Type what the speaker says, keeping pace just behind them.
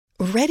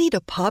Ready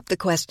to pop the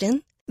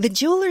question? The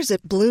jewelers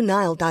at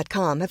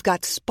BlueNile.com have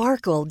got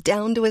sparkle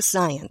down to a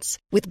science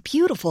with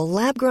beautiful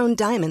lab-grown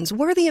diamonds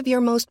worthy of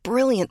your most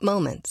brilliant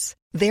moments.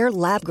 Their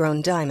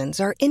lab-grown diamonds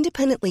are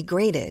independently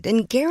graded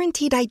and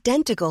guaranteed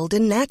identical to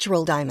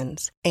natural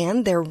diamonds,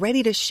 and they're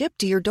ready to ship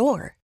to your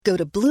door. Go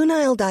to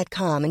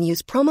BlueNile.com and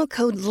use promo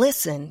code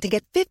LISTEN to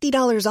get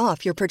 $50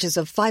 off your purchase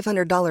of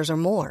 $500 or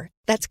more.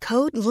 That's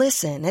code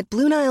LISTEN at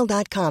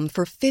BlueNile.com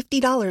for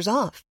 $50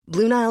 off.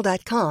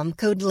 BlueNile.com,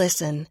 code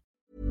LISTEN.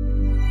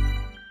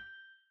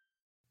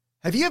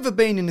 Have you ever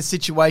been in a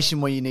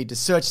situation where you need to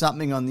search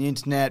something on the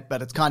internet,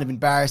 but it's kind of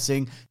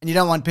embarrassing, and you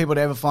don't want people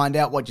to ever find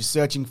out what you're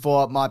searching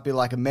for? It might be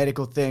like a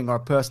medical thing or a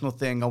personal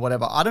thing or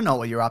whatever. I don't know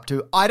what you're up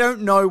to. I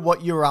don't know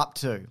what you're up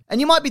to. And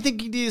you might be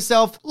thinking to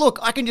yourself, look,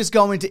 I can just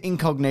go into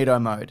incognito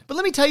mode. But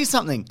let me tell you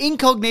something.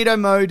 Incognito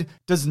mode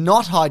does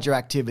not hide your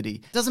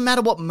activity. It doesn't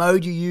matter what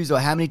mode you use or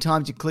how many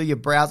times you clear your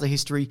browser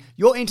history.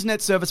 Your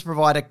internet service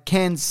provider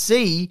can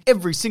see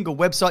every single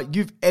website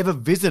you've ever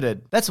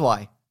visited. That's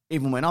why,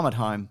 even when I'm at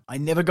home, I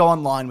never go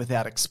online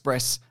without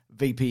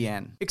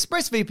ExpressVPN.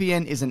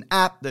 ExpressVPN is an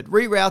app that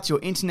reroutes your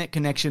internet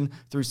connection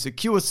through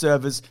secure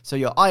servers so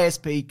your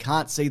ISP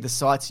can't see the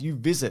sites you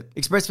visit.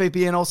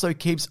 ExpressVPN also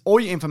keeps all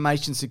your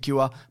information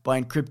secure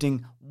by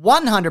encrypting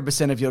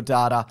 100% of your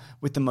data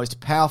with the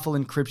most powerful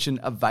encryption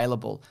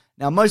available.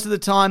 Now, most of the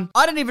time,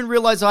 I don't even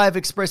realize I have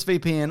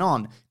ExpressVPN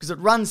on because it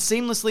runs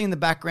seamlessly in the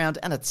background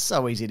and it's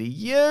so easy to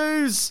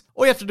use.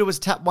 All you have to do is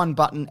tap one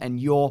button and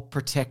you're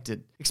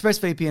protected.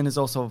 ExpressVPN is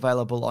also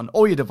available on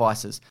all your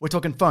devices. We're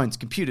talking phones,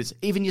 computers,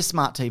 even your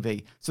smart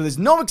TV. So there's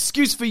no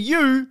excuse for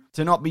you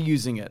to not be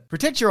using it.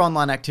 Protect your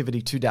online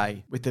activity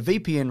today with the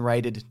VPN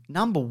rated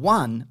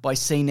 #1 by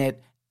CNET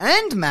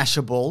and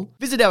Mashable.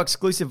 Visit our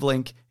exclusive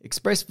link,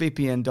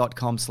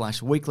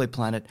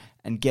 expressvpn.com/weeklyplanet,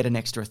 and get an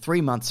extra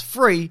 3 months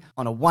free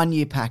on a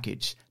 1-year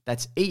package.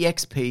 That's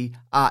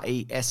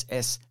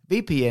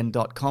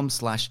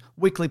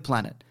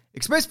expressvpn.com/weeklyplanet.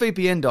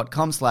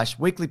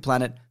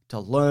 expressvpn.com/weeklyplanet to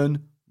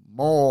learn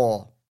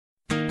more.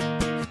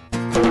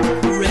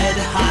 Red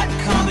hot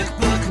comic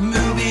book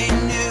movie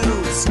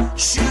news,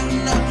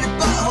 shooting up your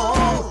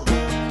butthole.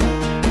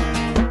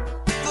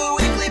 The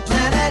Weekly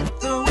Planet,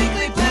 the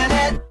Weekly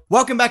Planet.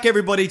 Welcome back,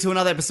 everybody, to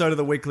another episode of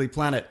the Weekly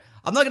Planet.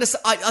 I'm not going to say,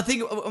 I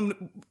think I'm going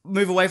to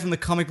move away from the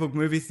comic book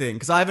movie thing,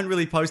 because I haven't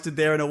really posted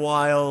there in a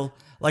while.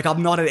 Like,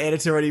 I'm not an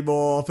editor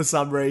anymore for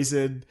some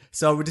reason.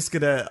 So I'm just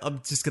going to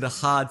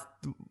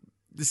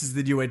this is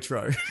the new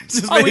intro.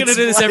 We're going to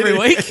do this every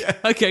week?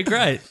 Okay,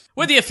 great.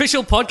 We're the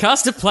official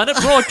podcast of Planet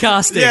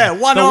Broadcasting. Yeah,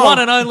 the one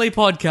and only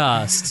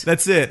podcast.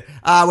 That's it.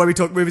 Where we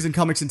talk movies and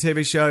comics and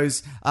TV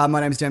shows. My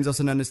name is James,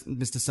 also known as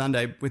Mr.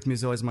 Sunday. With me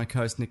as always, my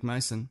co-host, Nick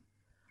Mason.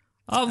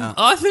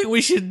 I think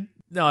we should...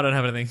 No, I don't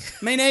have anything.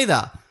 Me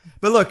neither.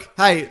 But look,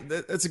 hey,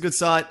 it's a good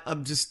site. I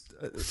just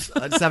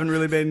haven't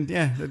really been,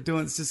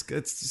 doing. It's just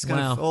kind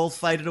of all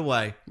faded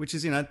away. Which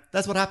is,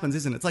 that's what happens,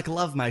 isn't it? It's like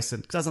love, Mason.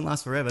 It doesn't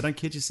last forever. Don't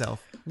kid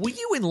yourself. Were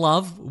you in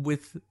love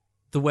with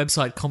the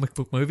website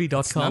comicbookmovie.com?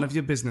 It's none of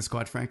your business,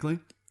 quite frankly.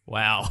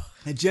 Wow.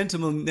 A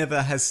gentleman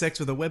never has sex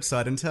with a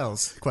website and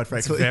tells, quite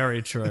frankly. It's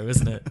very true,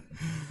 isn't it?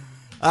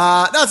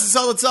 No, it's a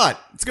solid site.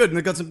 It's good, and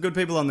they've got some good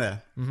people on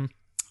there. Mm-hmm.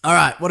 All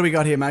right, what do we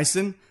got here,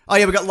 Mason? Oh,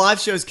 yeah, we've got live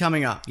shows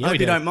coming up. Yeah, I hope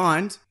you don't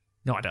mind.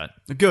 No, I don't.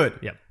 Good.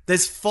 Yep.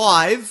 There's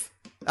 5.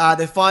 There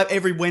are 5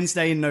 every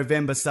Wednesday in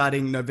November,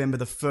 starting November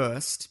the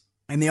 1st.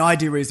 And the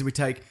idea is that we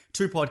take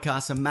 2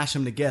 podcasts and mash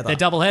them together. They're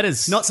double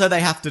headers. Not so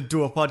they have to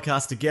do a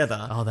podcast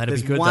together. Oh, that'd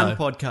be good, There's one though.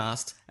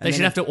 podcast. They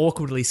should have to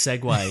awkwardly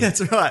segue. That's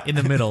right. In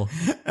the middle.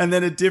 And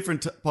then a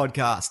different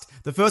podcast.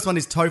 The first one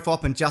is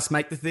Tofop and Just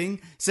Make the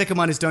Thing. Second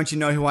one is Don't You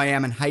Know Who I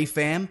Am and Hey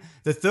Fam.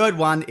 The third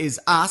one is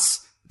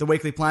Us, The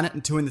Weekly Planet,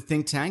 and Two in the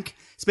Think Tank.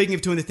 Speaking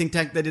of Two in the Think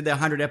Tank, they did their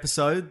 100th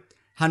episode.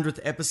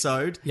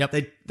 Yep.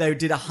 They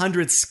did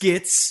 100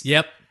 skits.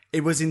 Yep.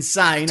 It was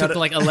insane. Took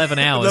like 11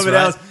 hours, 11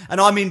 right? hours.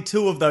 And I'm in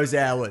 2 of those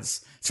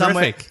hours.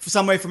 Terrific.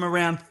 Somewhere from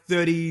around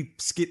 30,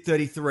 skit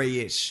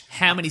 33-ish.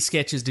 How many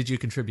sketches did you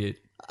contribute?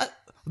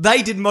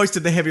 They did most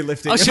of the heavy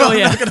lifting. Oh, sure,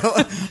 yeah.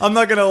 I'm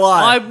not going to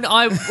lie.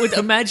 I would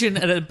imagine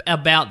at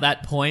about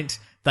that point,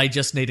 they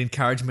just need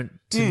encouragement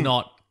to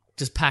not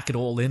just pack it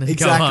all in and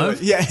go home.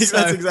 Yeah,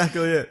 that's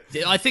exactly it.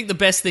 I think the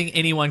best thing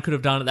anyone could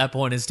have done at that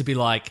point is to be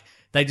like,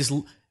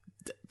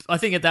 I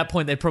think at that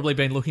point they'd probably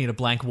been looking at a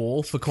blank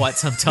wall for quite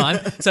some time.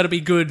 So it'd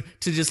be good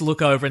to just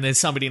look over and there's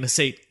somebody in a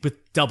seat with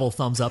double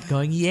thumbs up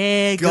going,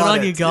 yeah, good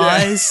on you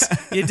guys. Yeah.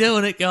 You're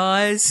doing it,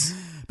 guys.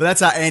 But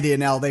that's Andy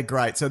and Al. They're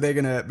great. So they're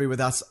going to be with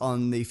us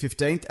on the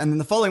 15th. And then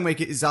the following week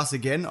is us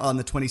again on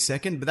the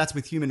 22nd. But that's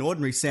with Human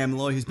Ordinary Sam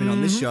Loy, who's been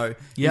on this show. Yep.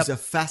 He's a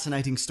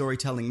fascinating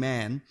storytelling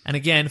man. And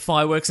again,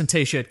 fireworks and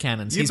T-shirt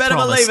cannons. You better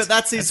believe it.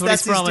 That's his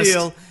promised.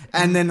 deal.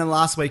 And then the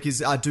last week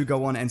is Do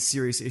Go On and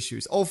Serious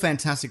Issues. All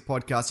fantastic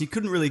podcasts. You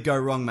couldn't really go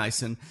wrong,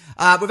 Mason.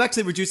 We've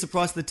actually reduced the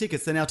price of the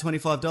tickets. They're now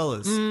 $25.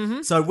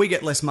 Mm-hmm. So we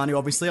get less money,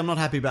 obviously. I'm not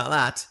happy about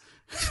that.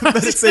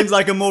 But it seems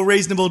like a more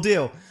reasonable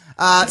deal.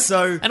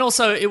 And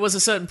also, it was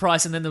a certain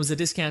price, and then there was a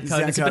discount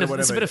code. It's a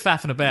bit of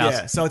faffing about.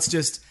 Yeah, so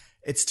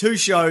it's 2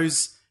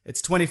 shows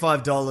It's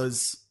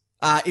 $25.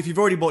 If you've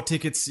already bought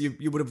tickets,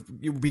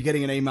 you'll be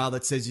getting an email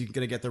that says you're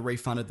going to get the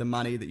refunded the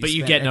money that you. But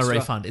you spent get no extra.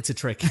 refund. It's a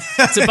trick.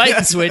 It's a bait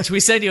and switch.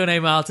 We send you an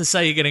email to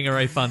say you're getting a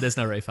refund. There's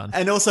no refund.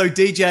 And also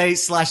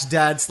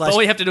DJ/dad/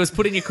 All you have to do is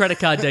put in your credit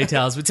card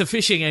details. It's a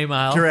phishing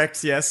email.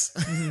 Correct, yes.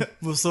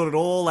 We'll sort it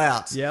all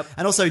out. Yep.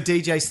 And also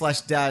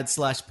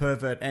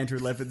DJ/dad/pervert Andrew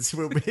Levins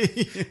will be.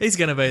 He's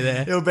going to be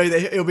there. He'll be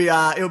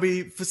there. He'll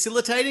be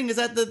facilitating. Is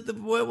that the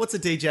word? What's a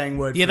DJing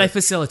word? Yeah, for they it?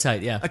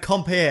 facilitate. Yeah. A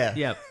compare.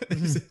 Yep.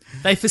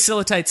 They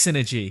facilitate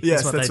synergy.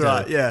 Yes, what that's they do.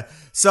 right. Yeah.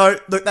 So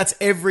look, that's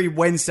every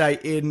Wednesday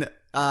in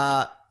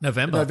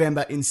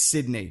November in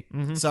Sydney.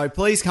 So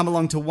please come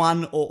along to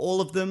one or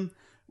all of them.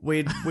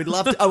 We'd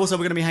love to. Also, we're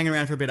going to be hanging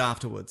around for a bit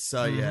afterwards.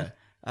 So yeah,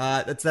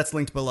 that's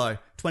linked below.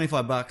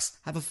 $25.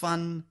 Have a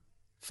fun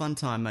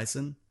time,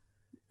 Mason.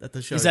 At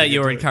the show. Is that you're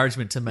your doing.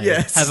 encouragement to me?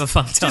 Yes. Have a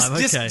fun time.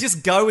 Okay.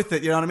 Just go with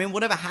it. You know what I mean?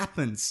 Whatever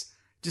happens,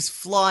 just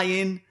fly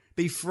in,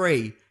 be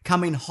free,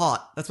 come in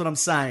hot. That's what I'm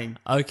saying.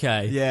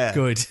 Okay. Yeah.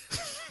 Good.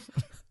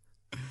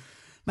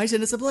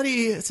 Mason, it's a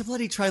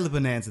bloody trailer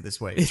bonanza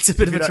this week. It's a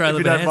bit of a trailer if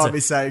you bonanza. don't mind me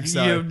saying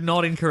so. You're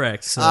not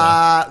incorrect. So.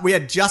 We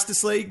had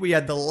Justice League, we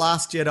had The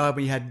Last Jedi,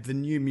 we had The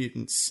New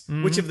Mutants.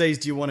 Which of these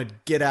do you want to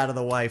get out of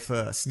the way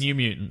first? New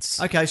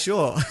Mutants. Okay,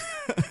 sure.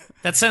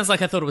 That sounds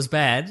like I thought it was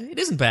bad. It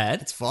isn't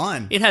bad. It's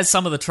fine. It has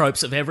some of the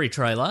tropes of every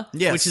trailer.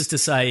 Yes. Which is to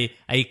say,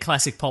 a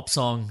classic pop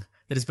song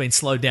that has been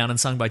slowed down and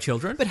sung by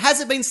children. But has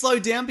it been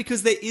slowed down?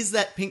 Because there is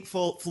that Pink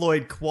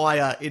Floyd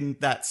choir in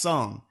that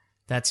song.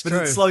 That's But true.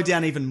 it's slowed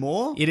down even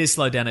more? It is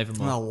slowed down even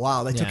more. Oh,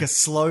 wow. They took Yeah. a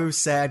slow,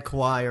 sad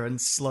choir and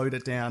slowed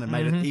it down and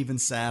made it even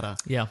sadder.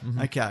 Yeah.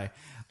 Mhm. Okay.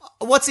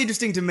 What's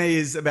interesting to me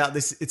is about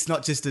this, it's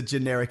not just a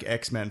generic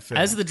X-Men film.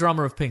 As the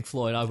drummer of Pink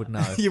Floyd, I would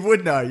know. You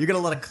would know. You got a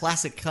lot of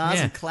classic cars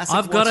Yeah. and classic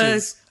I've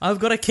watches.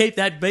 got to keep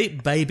that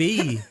beat,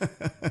 baby.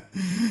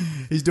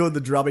 He's doing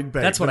the drumming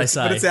beat. That's what but I it's-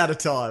 say. But it's out of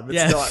time. It's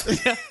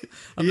Yeah. not.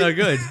 I'm no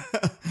good.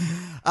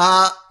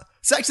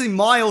 So actually,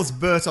 Miles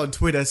Burt on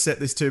Twitter sent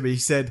this to me. He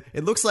said,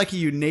 it looks like a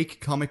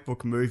unique comic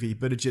book movie,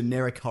 but a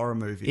generic horror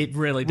movie. It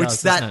really Which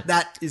does, doesn't it?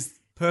 that is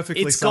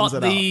perfectly It's sums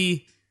got it up.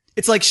 the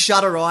It's like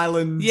Shutter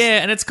Island. yeah,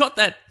 and it's got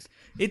that.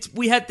 I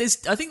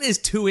think there's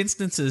two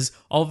instances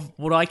of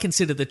what I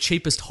consider the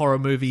cheapest horror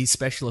movie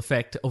special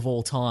effect of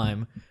all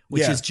time,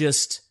 which Yeah. is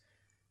just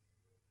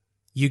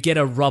you get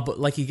a rubber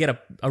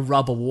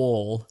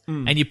wall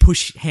and you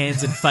push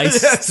hands and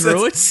face Yes,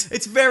 through it.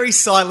 It's very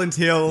Silent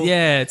Hill.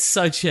 Yeah, it's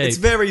so cheap. It's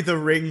very The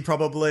Ring,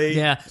 probably.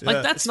 Yeah,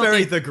 like that's it's not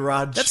very the The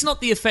Grudge. That's not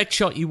the effect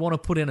shot you want to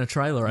put in a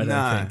trailer. I don't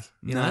No, think.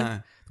 You no. know,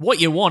 what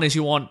you want is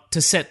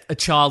to set a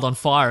child on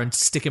fire and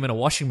stick him in a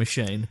washing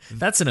machine.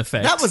 That's an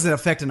effect. That was an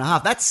effect and a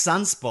half. That's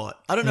Sunspot.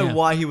 I don't know Yeah.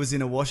 why he was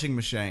in a washing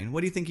machine.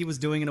 What do you think he was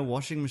doing in a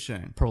washing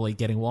machine? probably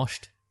getting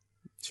washed.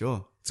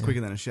 Sure. It's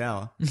quicker than a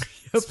shower.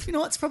 You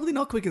know what? It's probably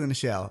not quicker than a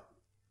shower.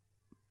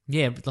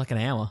 Yeah, but like an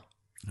hour.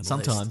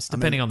 Sometimes,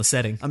 depending on the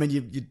setting. I mean,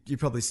 you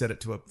probably set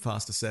it to a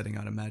faster setting,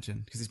 I'd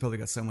imagine, because he's probably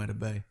got somewhere to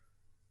be.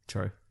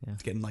 True. Yeah.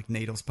 Getting like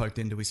needles poked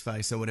into his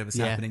face or whatever's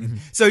Yeah. happening.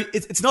 So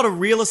it's not a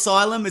real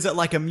asylum. Is it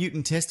like a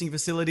mutant testing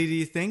facility, do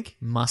you think?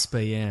 Must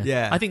be, yeah.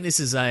 Yeah. I think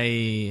this is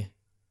a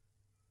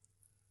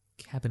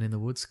cabin in the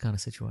woods kind of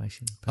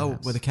situation. Oh,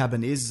 perhaps. where the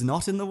cabin is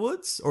not in the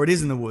woods? Or it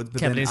is in the woods, but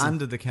Cabin then isn't.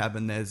 under the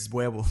cabin there's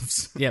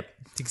werewolves. Yep,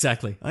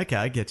 exactly. Okay,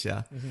 I get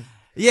ya.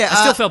 Yeah, I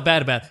still felt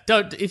bad about it.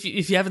 Don't if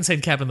you haven't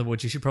seen Cabin in the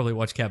Woods, you should probably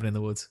watch Cabin in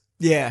the Woods.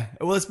 yeah.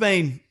 Well, it's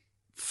been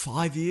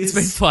 5 years. It's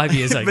been 5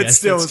 years, I but guess.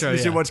 still, That's true, we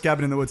should yeah. watch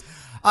Cabin in the Woods.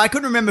 I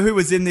couldn't remember who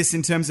was in this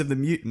in terms of the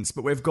mutants,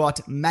 but we've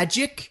got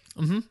Magic,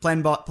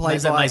 played by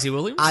Is that Maisie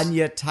Williams?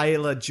 Anya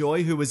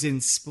Taylor-Joy, who was in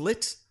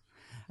Split.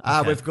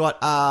 We've got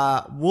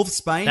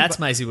Wolfsbane. That's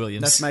Maisie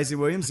Williams. That's Maisie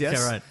Williams, yes.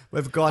 Okay, right.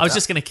 We've got I was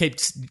just going to keep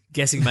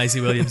guessing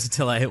Maisie Williams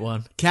until I hit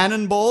one.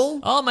 Cannonball.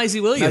 Oh, Maisie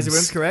Williams. Maisie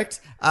Williams, correct.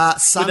 With a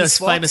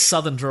Sunspot. famous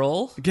southern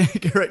drawl.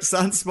 Correct,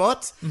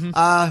 Sunspot.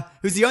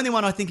 Who's the only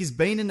one I think has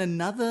been in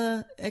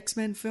another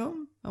X-Men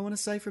film, I want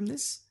to say, from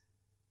this.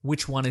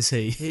 Which one is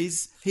he?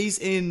 He's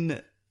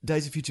in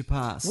Days of Future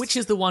Past. Which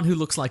is the one who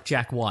looks like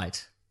Jack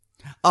White?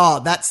 Oh,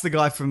 that's the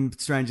guy from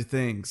Stranger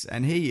Things.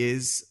 And he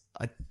is...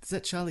 is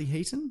that Charlie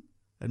Heaton?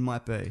 It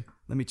might be.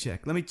 Let me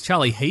check.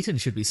 Charlie Heaton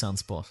should be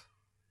Sunspot.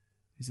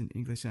 He's an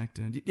English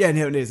actor. Yeah,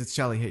 no, it is. It's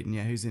Charlie Heaton,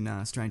 yeah, who's in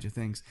Stranger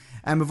Things.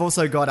 And we've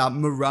also got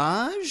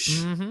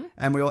Mirage.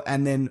 And we've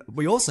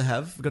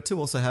got two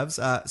also haves.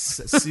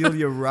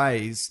 Celia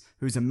Reyes,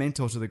 who's a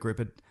mentor to the group,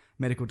 a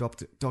medical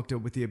doctor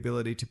with the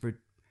ability to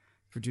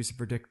produce a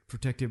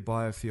protective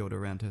biofield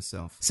around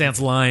herself. Sounds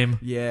lame.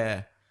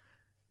 Yeah.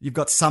 You've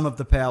got some of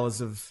the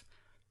powers of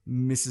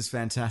Mrs.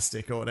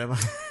 Fantastic or whatever.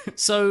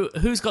 So,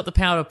 who's got the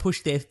power to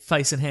push their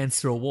face and hands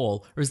through a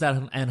wall? Or is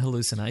that an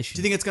hallucination?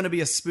 Do you think it's going to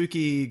be a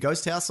spooky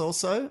ghost house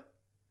also?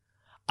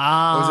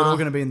 Or is it all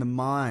going to be in the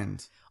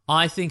mind?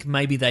 I think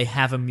maybe they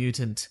have a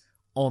mutant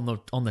on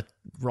the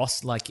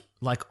Ross like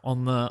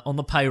on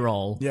the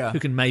payroll Yeah. who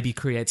can maybe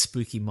create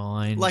spooky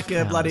mind Like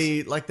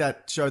powers. like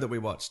that show that we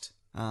watched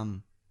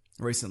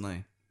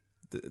recently,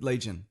 the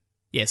Legion.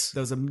 Yes,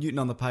 There was a mutant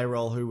on the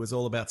payroll who was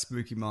all about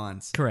spooky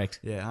minds. correct.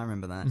 Yeah, I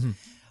remember that.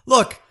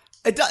 Look,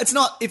 it's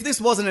not. If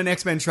this wasn't an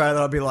X-Men trailer,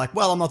 I'd be like,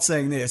 well, I'm not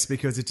seeing this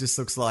because it just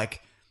looks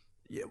like.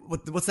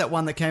 What's that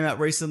one that came out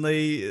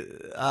recently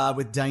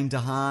with Dane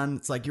DeHaan?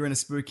 It's like you're in a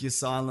spooky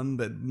asylum,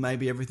 but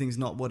maybe everything's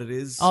not what it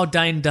is. Oh,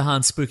 Dane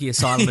DeHaan's Spooky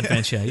Asylum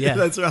Adventure. Yeah,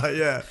 that's right.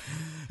 Yeah,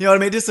 you know what I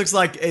mean. It just looks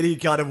like any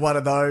kind of one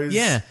of those.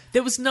 Yeah,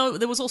 there was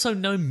also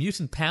no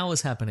mutant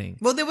powers happening.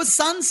 Well, there was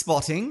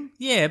sunspotting.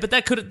 Yeah, but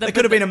that could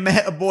have been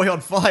a boy on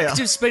fire.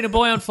 Just been a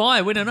boy on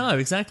fire. We don't know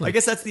exactly. I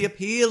guess that's the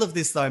appeal of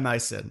this, though,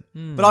 Mason.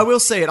 But I will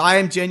see it. I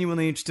am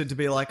genuinely interested to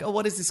be like, oh,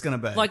 what is this going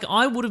to be? Like,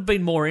 I would have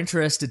been more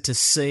interested to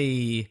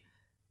see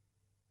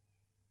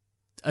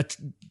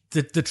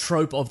the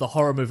trope of the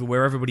horror movie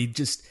where everybody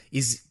just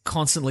is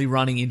constantly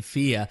running in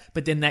fear,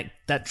 but then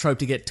that trope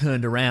to get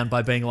turned around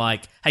by being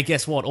like, hey,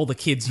 guess what? All the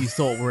kids you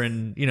thought were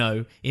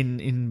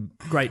in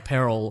great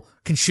peril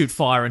can shoot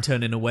fire and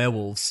turn into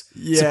werewolves.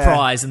 Yeah.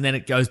 Surprise, and then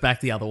it goes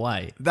back the other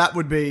way. That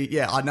would be,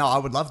 I know, I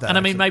would love that. And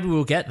I mean, maybe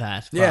we'll get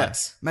that. Yeah.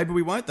 But Maybe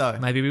we won't, though.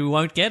 maybe we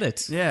won't get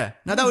it. Yeah.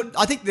 No,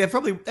 I think they're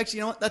probably, actually,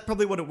 you know what? That's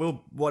probably what it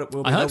will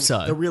be. I hope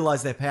so. They'll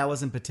realise their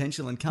powers and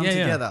potential and come Yeah,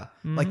 yeah. together,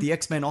 like the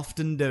X-Men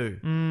often do.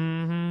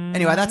 Mm-hmm.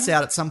 Anyway, that's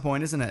out at some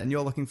point, isn't it? And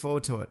you're looking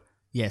forward to it.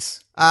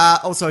 Yes.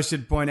 Also, I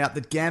should point out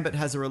that Gambit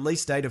has a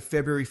release date of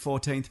February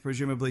 14th,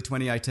 presumably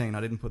 2018. I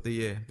didn't put the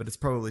year, but it's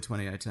probably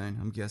 2018,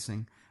 I'm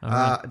guessing.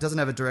 It doesn't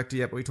have a director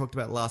yet, but we talked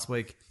about it last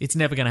week. It's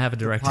never going to have a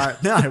director.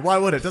 No, why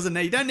would it?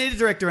 You don't need a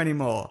director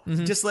anymore.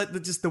 Just let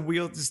the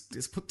wheel,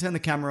 turn the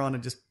camera on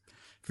and just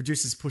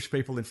producers push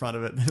people in front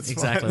of it. That's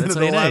Exactly. Fine. That's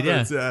what you need,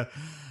 yeah. So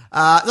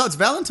it's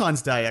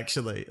Valentine's Day,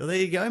 actually. Well, there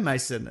you go,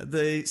 Mason.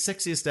 The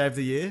sexiest day of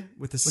the year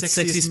with the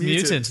sexiest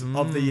mutant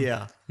of the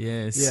year.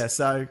 Yes. Yeah,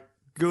 so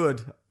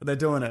good. They're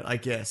doing it, I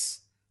guess.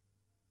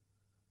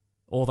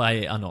 Or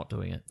they are not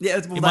doing it. Yeah,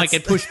 It might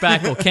get pushed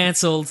back or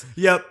cancelled.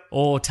 Yep.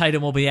 Or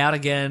Tatum will be out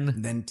again.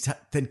 Then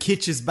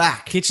Kitsch is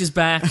back. Kitsch is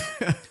back.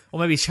 Or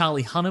maybe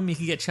Charlie Hunnam. You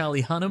can get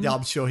Charlie Hunnam. Yeah,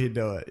 I'm sure he'd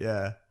do it.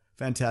 Yeah,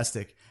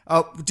 fantastic.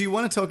 Oh, do you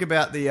want to talk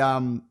about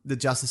the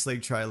Justice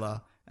League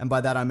trailer? And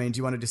by that I mean, do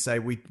you want to just say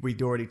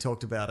we'd already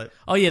talked about it?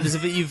 Oh yeah,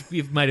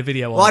 you've made a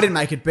video on Well, it. I didn't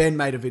make it. Ben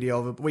made a video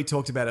of it. But we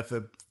talked about it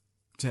for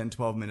 10,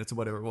 12 minutes or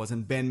whatever it was.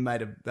 And Ben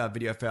made a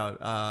video for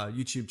our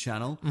YouTube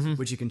channel,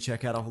 which you can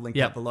check out. I'll link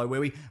that below, where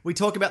we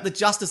talk about the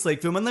Justice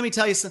League film. And let me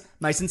tell you,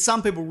 Mason,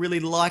 some people really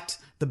liked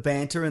the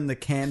banter and the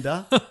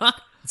candor.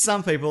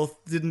 Some people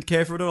didn't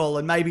care for it at all.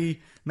 And maybe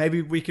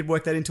we could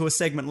work that into a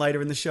segment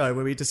later in the show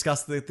where we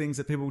discuss the things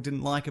that people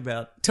didn't like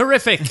about.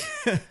 Terrific.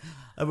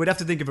 We'd have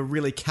to think of a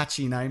really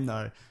catchy name,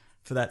 though,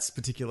 for that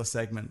particular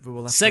segment. But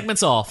we'll have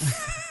Segment's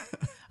off.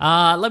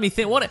 Let me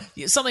think.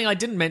 Something I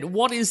didn't mention.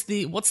 What's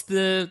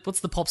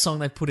the pop song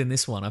they put in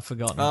this one? I've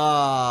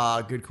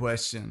forgotten. Good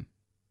question.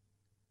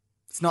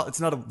 It's not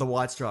the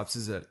White Stripes,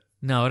 is it?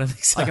 No, I don't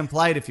think so. I can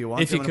play it if you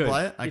want. If Do you want to could.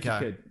 play it? If you Okay.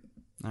 could.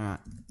 All right.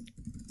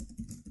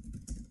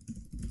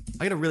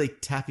 I got a really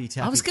tappy.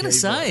 I was going to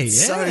keyboard. say,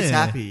 It's so yeah.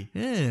 tappy.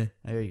 Yeah.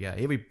 There you go.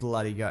 Here we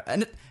bloody go.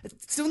 And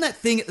it's doing that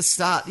thing at the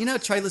start. You know,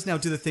 trailers now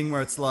do the thing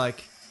where it's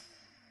like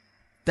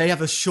they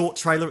have a short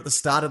trailer at the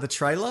start of the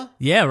trailer.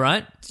 Yeah,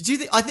 right. Do you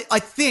think? I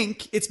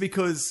think it's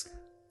because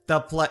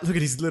they'll play. Look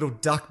at his little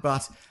duck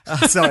butt.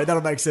 Sorry,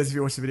 that'll make sense if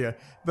you watch the video.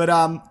 But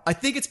I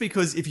think it's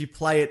because if you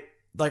play it,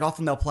 like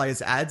often they'll play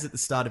as ads at the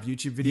start of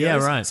YouTube videos. Yeah,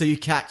 right. So you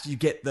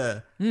get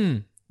the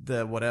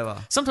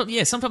whatever.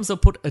 Sometimes they'll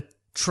put a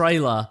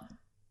trailer.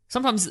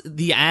 Sometimes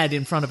the ad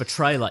in front of a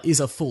trailer is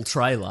a full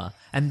trailer,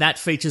 and that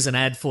features an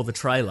ad for the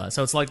trailer.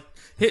 So it's like,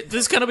 hey,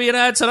 there's going to be an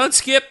ad, so don't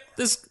skip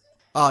this.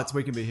 Oh, it's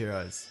We Can Be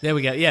Heroes. There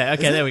we go. Yeah,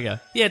 okay, there we go.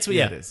 Yeah, it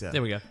is. Yeah.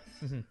 There we go.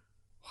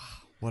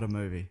 What a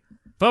movie.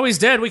 Bowie's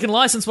dead. We can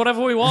license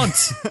whatever we want.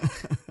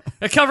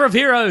 A cover of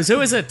Heroes. Who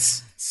is it?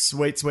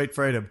 Sweet, sweet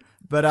freedom.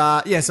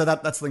 But so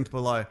that's linked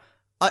below.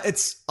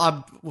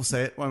 We'll see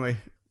it, won't we?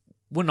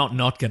 We're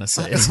not going to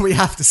see it. We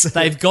have to see it.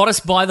 They've got us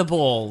by the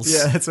balls.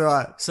 Yeah, that's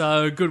right.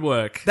 So, good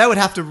work. They would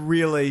have to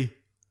really...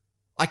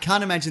 I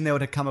can't imagine there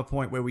would have come a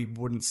point where we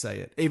wouldn't see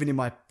it, even in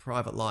my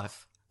private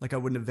life. Like, I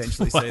wouldn't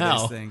eventually see Wow.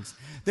 these things.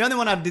 The only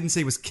one I didn't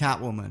see was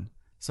Catwoman.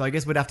 So I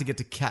guess we'd have to get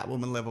to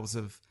Catwoman levels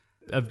of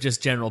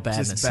just general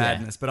badness. just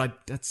badness. But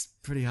that's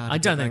pretty hard I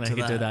to don't get think back they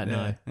to could do that, Yeah.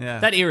 no. Yeah.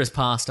 That era's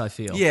past, I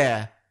feel.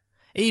 Yeah.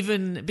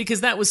 Even because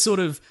that was sort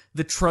of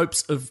the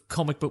tropes of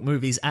comic book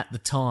movies at the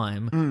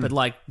time, but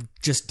like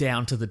just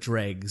down to the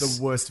dregs.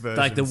 The worst versions.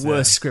 Like the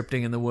worst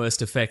scripting and the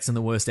worst effects and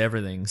the worst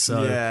everything.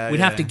 So Yeah, we'd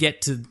have yeah. to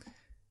get to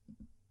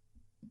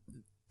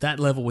that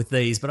level with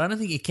these, but I don't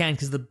think you can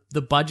because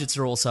the budgets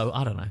are also,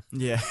 I don't know.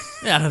 Yeah.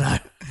 I don't know.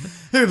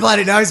 Who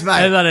bloody knows,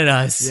 mate? Everybody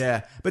knows.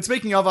 Yeah. But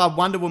speaking of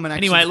Wonder Woman,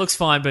 actually... Anyway, it looks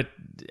fine, but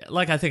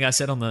like I think I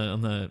said on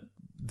the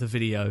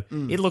video,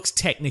 it looks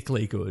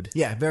technically good.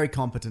 Yeah, very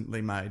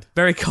competently made.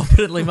 Very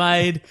competently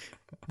made.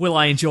 Will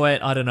I enjoy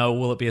it? I don't know.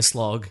 Will it be a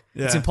slog?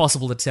 Yeah. It's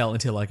impossible to tell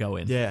until I go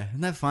in. Yeah,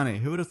 isn't that funny?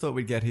 Who would have thought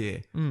we'd get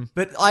here?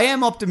 But I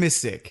am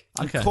optimistic.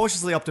 I'm Okay.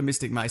 cautiously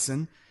optimistic,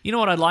 Mason. You know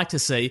what I'd like to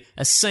see?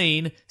 A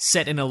scene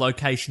set in a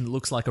location that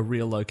looks like a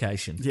real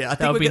location. Yeah, I think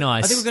that would be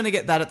nice. I think we're going to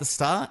get that at the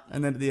start,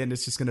 and then at the end,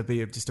 it's just going to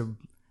be just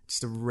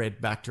just a red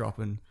backdrop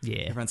and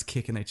everyone's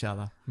kicking each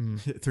other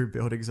through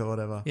buildings or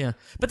whatever. Yeah,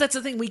 but that's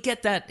the thing. We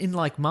get that in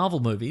like Marvel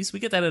movies. We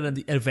get that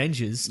in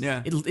Avengers.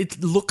 Yeah.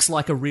 It looks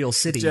like a real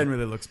city.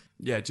 Generally.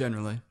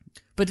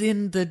 But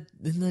in the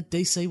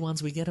DC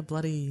ones, we get a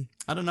bloody...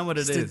 I don't know what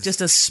it is.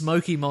 Just a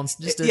smoky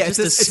monster.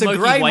 It's a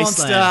grey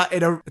monster.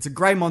 It's a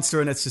grey monster,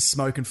 and it's just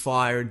smoke and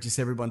fire, and just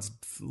everyone's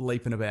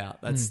leaping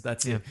about.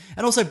 That's it.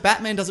 And also,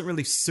 Batman doesn't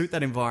really suit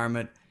that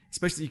environment.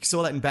 Especially, you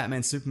saw that in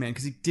Batman Superman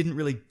because he didn't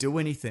really do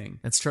anything.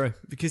 That's true.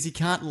 Because he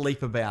can't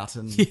leap about,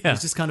 and he's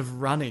just kind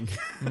of running,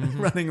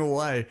 running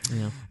away.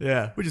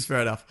 Yeah, which is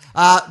fair enough.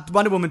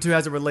 Wonder Woman 2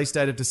 has a release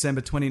date of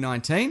December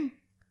 2019.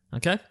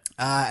 Okay.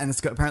 And it's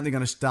apparently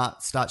going to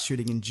start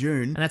shooting in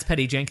June. And that's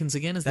Patty Jenkins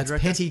again, is that That's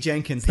director? Patty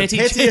Jenkins, Patty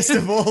the pettiest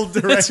of all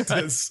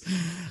directors.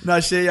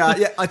 No, she,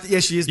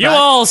 she is You back.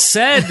 all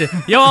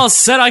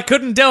said I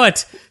couldn't do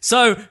it.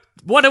 So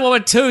Wonder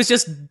Woman 2 is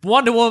just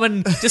Wonder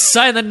Woman just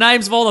saying the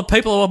names of all the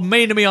people who were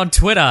mean to me on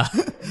Twitter.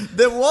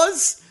 There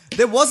was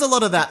a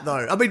lot of that,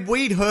 though. I mean,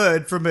 we'd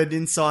heard from an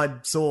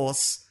inside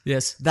source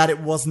that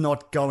it was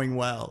not going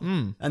well.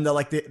 And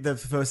the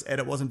first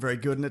edit wasn't very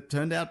good, and it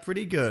turned out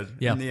pretty good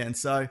in the end.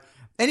 So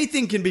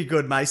anything can be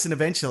good, Mason,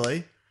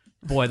 eventually.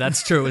 Boy,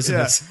 that's true, isn't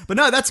it? But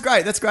no, that's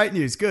great. That's great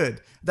news. Good.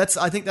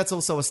 I think that's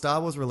also a Star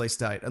Wars release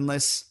date,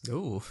 unless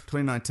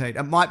 2019.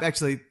 It might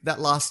actually, that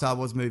last Star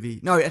Wars movie.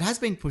 No, it has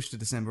been pushed to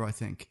December, I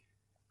think.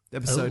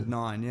 Episode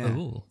 9, yeah.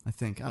 I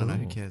think. I don't know,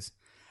 who cares?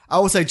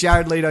 Also,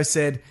 Jared Leto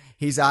said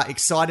he's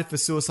excited for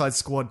Suicide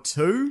Squad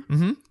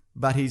 2,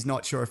 but he's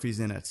not sure if he's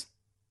in it.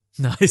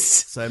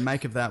 Nice. So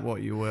make of that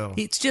what you will.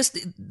 It's just,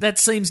 that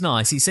seems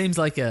nice. He seems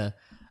like a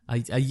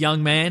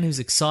young man who's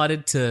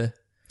excited to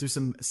do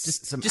some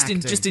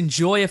acting. just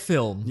enjoy a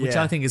film, which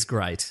I think is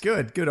great.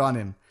 Good on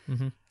him.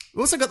 We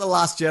also got The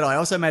Last Jedi. I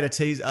also made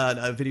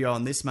a video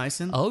on this,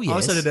 Mason. Oh, yes. I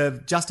also did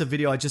a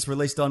video I just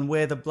released on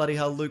where the bloody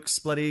hell Luke's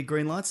bloody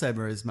green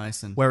lightsaber is,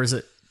 Mason. Where is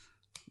it?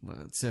 Well,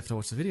 you have to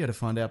watch the video to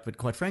find out, but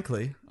quite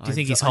frankly... Do you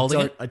think he's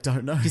holding it? I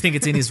don't know. Do you think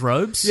it's in his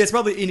robes? Yeah, it's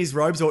probably in his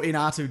robes or in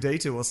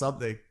R2-D2 or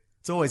something.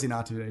 It's always in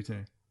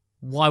R2-D2.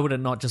 Why would it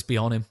not just be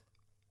on him?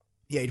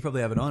 Yeah, he'd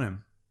probably have it on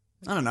him.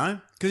 I don't know.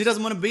 Because he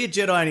doesn't want to be a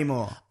Jedi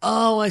anymore.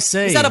 Oh, I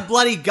see. He's had a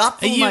bloody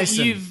gutful,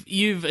 Mason.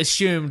 You've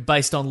assumed,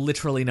 based on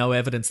literally no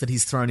evidence, that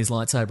he's thrown his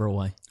lightsaber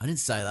away. I didn't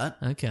say that.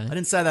 Okay. I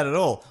didn't say that at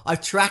all. I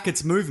track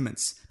its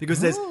movements because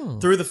there's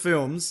through the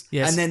films,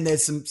 and then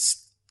there's some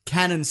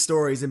canon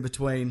stories in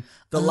between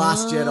The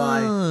Last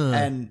Jedi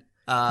and...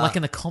 like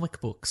in the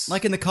comic books.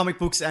 Like in the comic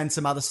books and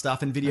some other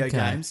stuff in video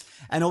games.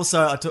 And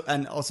also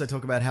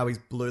talk about how his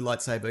blue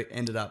lightsaber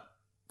ended up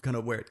kind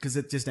of weird because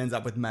it just ends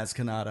up with Maz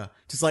Kanata.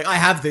 Just like, I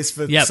have this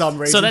for some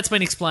reason. So that's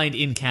been explained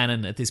in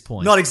canon at this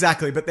point. Not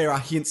exactly, but there are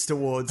hints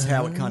towards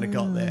how it kind of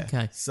got there.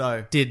 Okay.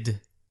 So did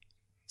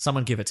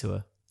someone give it to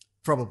her?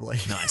 Probably.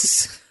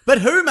 Nice. But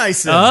who,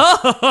 Mason?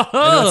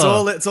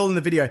 Oh! It's all in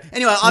the video.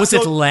 Anyway, was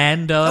it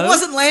Lando? It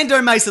wasn't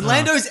Lando, Mason.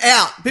 Lando's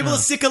out. People are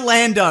sick of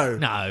Lando.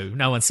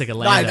 No one's sick of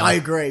Lando. I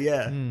agree,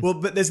 yeah. Well,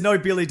 but there's no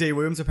Billy D.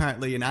 Williams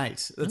apparently in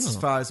 8. That's as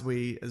far as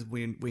we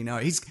know.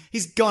 He's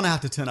gonna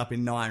have to turn up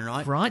in 9,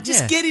 right? Right,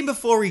 Just get him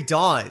before he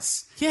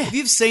dies. Yeah. If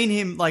you've seen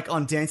him like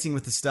on Dancing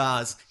with the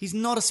Stars, he's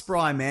not a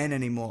spry man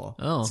anymore.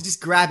 Oh. So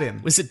just grab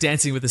him. Was it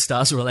Dancing with the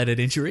Stars related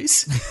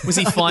injuries? Was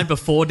he fine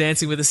before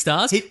Dancing with the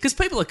Stars? Because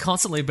people are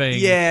constantly being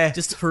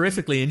just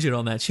horrifically injured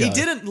on that show. He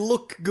didn't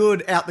look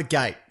good out the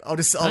gate. I'll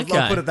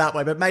put it that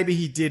way. But maybe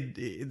he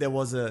did. There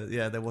was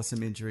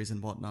some injuries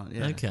and whatnot.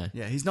 Yeah. Okay.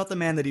 Yeah, he's not the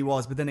man that he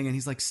was. But then again,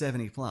 he's like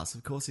 70 plus.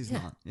 Of course he's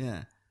not.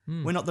 Yeah.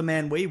 We're not the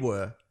man we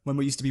were when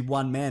we used to be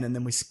one man and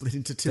then we split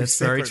into two. That's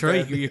very true.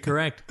 Men. You're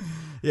correct.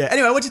 Yeah.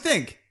 Anyway, what'd you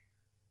think?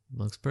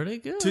 Looks pretty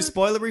good. Too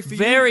spoilery for you?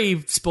 Very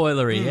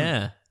spoilery,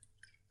 yeah.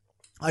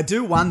 I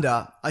do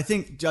wonder, I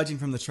think, judging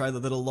from the trailer,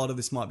 that a lot of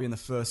this might be in the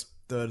first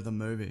third of the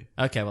movie.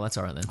 Okay, well, that's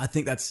all right then. I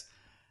think that's...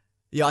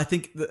 Yeah, I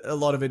think that a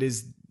lot of it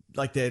is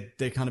like they're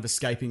kind of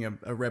escaping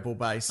a rebel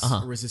base,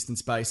 a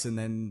resistance base, and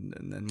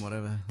then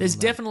whatever. There's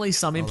definitely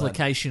some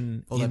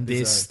implication in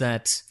this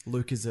that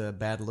Luke is a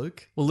bad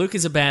Luke. Well, Luke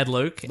is a bad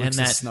Luke, Luke's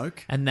and a Snoke,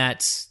 and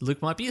that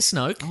Luke might be a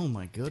Snoke. Oh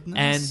my goodness!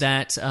 And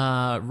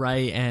that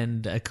Rey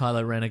and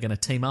Kylo Ren are going to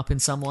team up in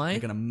some way. They're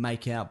going to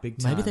make out big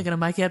time. Maybe they're going to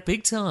make out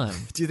big time.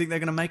 Do you think they're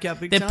going to make out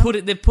big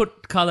time? They've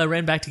put Kylo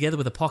Ren back together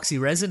with epoxy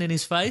resin in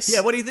his face.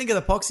 Yeah, what do you think of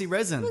the epoxy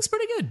resin? Looks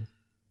pretty good.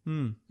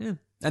 Yeah.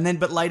 And then,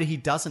 but later he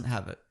doesn't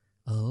have it.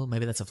 Oh,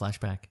 maybe that's a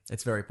flashback.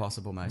 It's very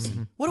possible,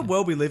 Mason. What a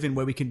world we live in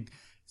where we can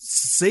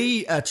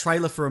see a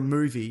trailer for a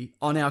movie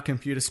on our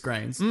computer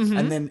screens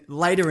and then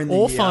later in the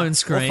year... phone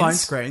screens. Or phone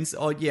screens.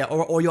 Or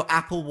your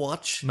Apple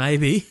Watch.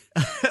 Maybe.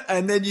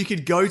 And then you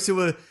could go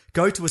to a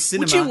cinema.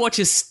 Would you watch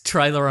a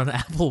trailer on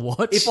Apple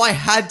Watch? If I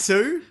had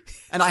to,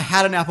 and I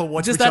had an Apple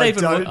Watch, Does which that I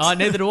even don't.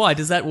 neither do I.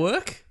 Does that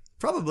work?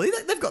 Probably.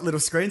 They've got little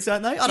screens,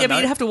 don't they? I don't know.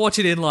 But you'd have to watch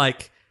it in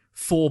like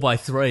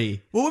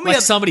 4:3. Well, when we like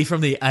had- somebody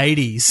from the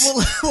 80s.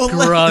 Well,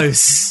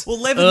 Gross. Well,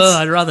 Levins...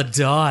 Ugh, I'd rather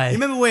die. You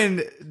remember when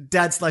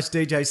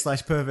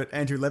dad/DJ/pervert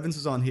Andrew Levins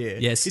was on here?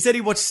 Yes. He said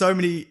he watched so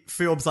many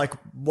films like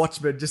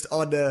Watchmen just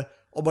on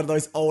on one of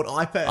those old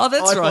iPad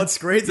that's iPod right.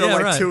 screens that Yeah, are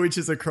like right. 2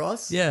 inches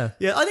across. Yeah.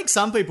 Yeah, I think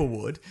some people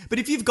would. But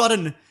if you've got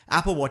an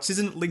Apple Watch,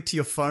 isn't it linked to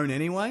your phone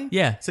anyway?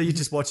 Yeah. So you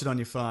just watch it on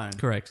your phone.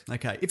 Correct.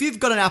 Okay. If you've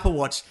got an Apple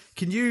Watch,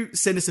 can you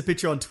send us a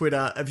picture on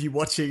Twitter of you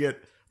watching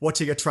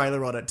a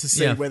trailer on it to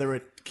see Yeah. whether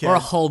it can... Or a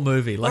whole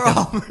movie, like a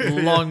whole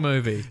movie, long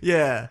movie.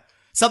 Yeah.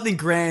 Something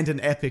grand and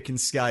epic in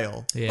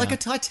scale. Yeah. Like a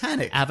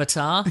Titanic.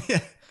 Avatar. Yeah.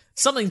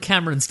 Something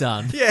Cameron's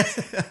done. Yeah.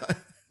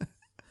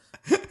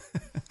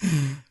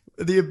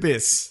 The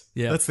Abyss.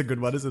 Yeah. That's the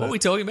good one, isn't What it? are we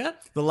talking about?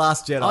 The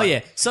Last Jedi. Oh,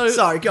 yeah. So,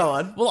 Sorry, go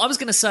on. well, I was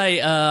going to say,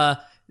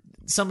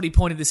 somebody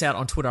pointed this out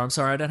on Twitter. I'm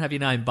sorry, I don't have your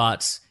name,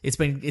 but it's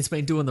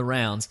been doing the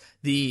rounds.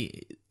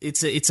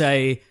 It's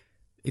a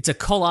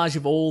collage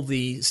of all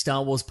the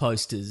Star Wars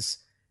posters,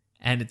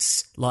 and it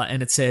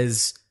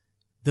says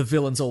the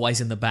villain's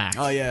always in the back.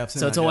 Oh, yeah, I've seen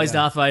so it's that, always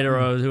yeah. Darth Vader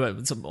or whoever.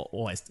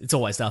 It's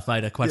always Darth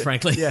Vader, quite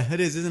frankly. Yeah, it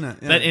is, isn't it?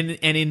 Yeah. But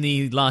in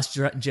the Last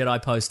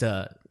Jedi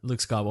poster, Luke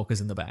Skywalker's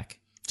in the back.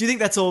 Do you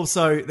think that's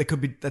also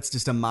that's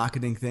just a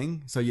marketing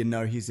thing, so you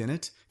know he's in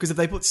it? Because if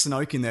they put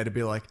Snoke in there to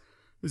be like,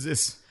 who's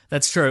this?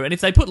 That's true. And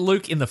if they put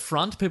Luke in the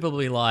front, people will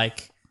be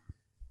like,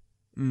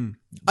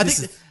 I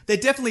think they're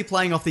definitely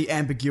playing off the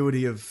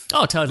ambiguity of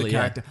oh, totally, the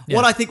character. Yeah.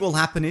 What I think will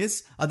happen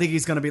is, I think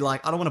he's going to be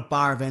like, I don't want a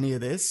bar of any of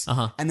this.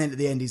 Uh-huh. And then at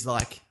the end, he's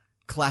like,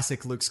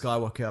 classic Luke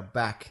Skywalker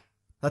back.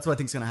 That's what I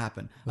think's going to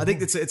happen. I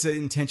think it's an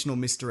intentional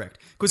misdirect.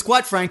 Because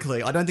quite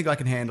frankly, I don't think I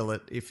can handle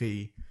it if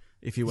he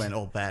went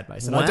all bad,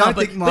 Mason. I don't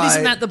think but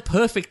isn't that the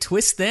perfect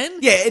twist then?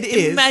 Yeah, it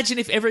is. Imagine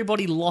if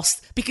everybody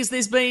lost, because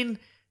there's been,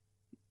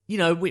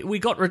 we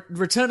got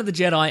Return of the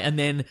Jedi and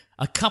then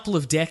a couple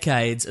of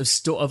decades of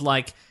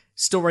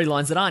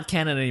storylines that aren't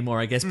canon anymore,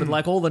 I guess, but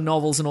like all the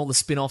novels and all the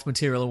spin-off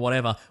material and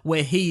whatever,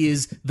 where he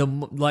is the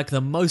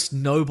most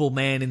noble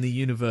man in the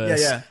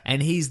universe, Yeah.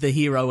 and he's the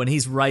hero, and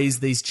he's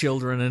raised these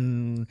children,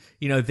 and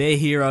they're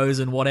heroes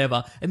and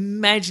whatever.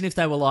 Imagine if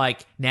they were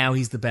like, now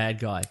he's the bad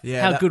guy.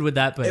 Yeah, How good would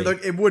that be?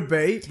 It would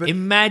be. But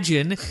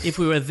Imagine if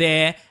we were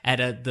there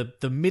at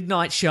the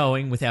midnight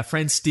showing with our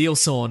friend Steele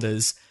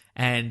Saunders,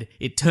 and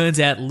it turns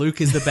out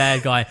Luke is the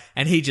bad guy,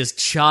 and he just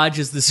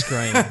charges the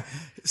screen.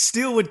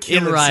 Steele would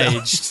kill himself.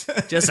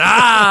 Enraged. Just,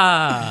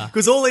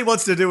 Because all he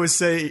wants is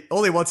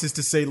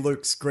to see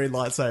Luke's green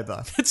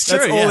lightsaber. That's true,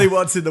 That's all yeah. he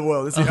wants in the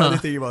world. That's the only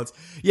thing he wants.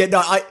 Yeah,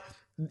 no,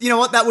 you know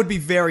what? That would be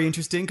very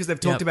interesting because they've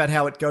talked Yep. about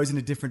how it goes in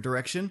a different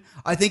direction.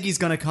 I think he's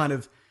going to kind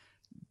of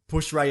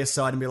push Rey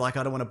aside and be like,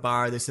 I don't want to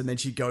borrow this. And then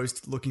she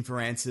goes looking for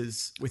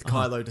answers with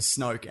Kylo to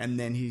Snoke. And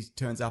then he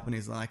turns up and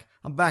he's like,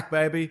 I'm back,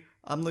 baby.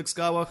 I'm Luke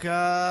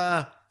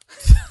Skywalker.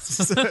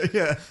 So,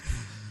 yeah.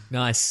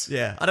 nice.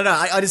 Yeah. I don't know.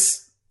 I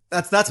just...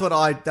 That's what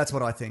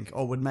I think,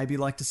 or would maybe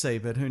like to see,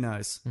 but who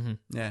knows? Mm-hmm.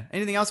 Yeah.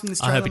 Anything else from this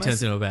trailer? I hope he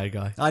turns Mason? into a bad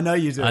guy. I know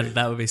you do.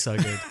 That would be so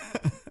good.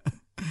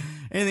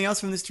 Anything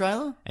else from this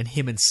trailer? And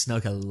him and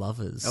Snoke are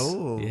lovers.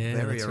 Oh, yeah,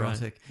 very that's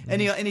erotic.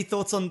 Right. Any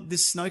thoughts on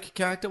this Snoke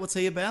character? What's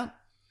he about?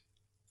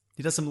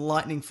 He does some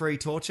lightning-free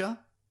torture.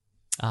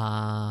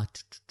 Nah,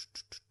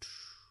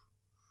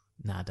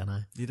 I don't know.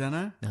 You don't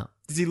know? No.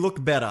 Does he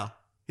look better?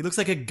 He looks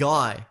like a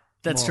guy.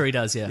 That's more. true, he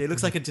does, yeah. He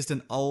looks like just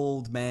an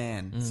old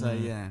man. So,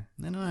 yeah.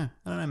 I don't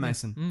know,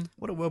 Mason.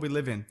 What a world we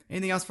live in.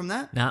 Anything else from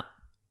that? Nah.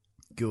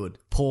 Good.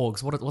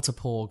 Porgs. What's a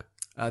porg?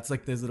 It's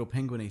like those little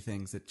penguin-y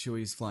things that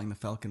Chewie's flying the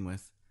Falcon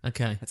with.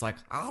 Okay. It's like,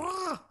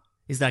 ah!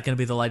 Is that going to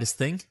be the latest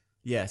thing?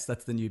 Yes,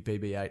 that's the new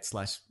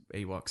BB-8 /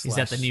 Ewok / Is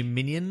that the new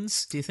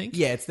Minions, do you think?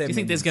 Yeah, it's their Do you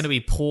think there's going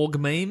Minions. to be Porg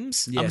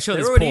memes? Yes, I'm sure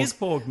there there's already is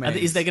Porg memes.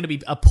 Is there going to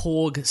be a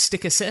Porg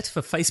sticker set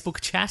for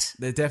Facebook chat?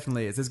 There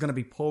definitely is. There's going to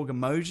be Porg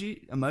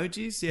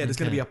emojis. Yeah, there's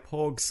going to be a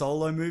Porg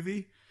solo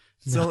movie.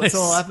 So it's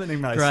all happening,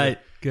 mate. Great,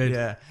 good.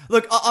 Yeah.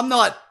 Look, I'm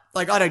not,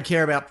 I don't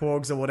care about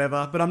Porgs or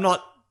whatever, but I'm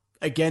not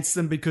against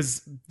them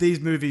because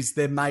these movies,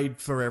 they're made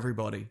for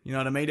everybody. You know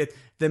what I mean?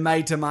 They're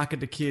made to market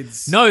to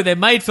kids. No, they're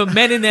made for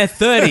men in their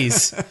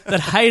 30s that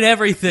hate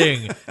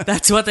everything.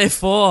 That's what they're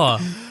for.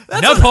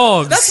 No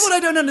Porgs. That's what I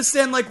don't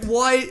understand. Like,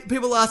 why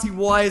people are asking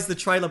why is the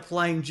trailer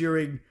playing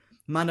during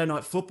Monday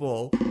Night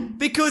Football?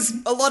 Because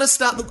a lot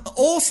of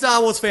all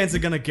Star Wars fans are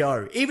going to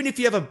go. Even if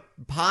you have a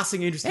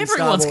passing interest in Star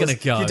Everyone's Wars, gonna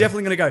go. you're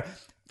definitely going to go.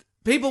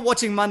 People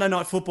watching Monday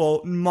Night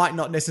Football might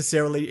not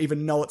necessarily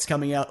even know it's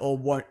coming out or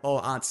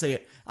aren't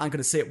going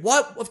to see it.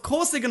 Why? Of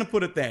course they're going to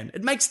put it then.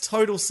 It makes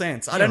total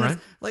sense. I don't know. right.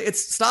 Like,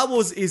 it's Star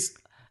Wars is.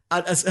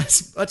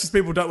 As much as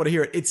people don't want to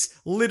hear it, it's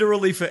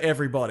literally for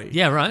everybody.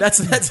 Yeah, right.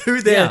 That's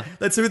who they're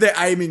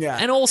aiming at.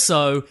 And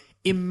also,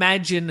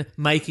 imagine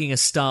making a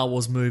Star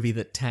Wars movie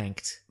that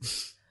tanked.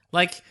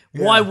 Like,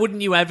 why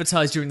wouldn't you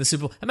advertise during the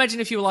Super Bowl? Imagine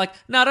if you were like,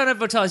 no, don't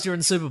advertise during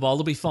the Super Bowl.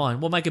 It'll be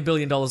fine. We'll make $1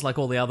 billion like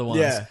all the other ones.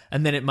 Yeah.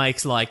 And then it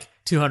makes like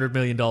 $200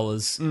 million.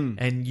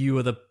 And you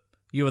were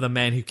the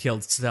man who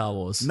killed Star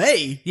Wars.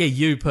 Me? Yeah,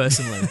 you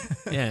personally.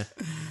 Yeah.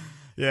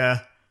 Yeah.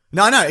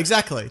 No,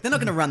 exactly. They're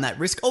not going to run that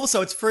risk.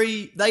 Also, it's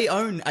free. They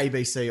own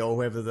ABC or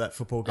whoever that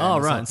football game Oh,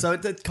 is right. on. So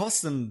it costs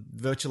them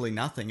virtually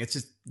nothing.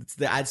 It's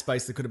the ad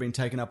space that could have been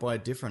taken up by a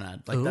different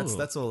ad. Like, Ooh.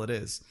 that's all it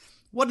is.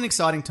 What an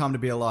exciting time to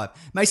be alive.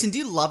 Mason, do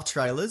you love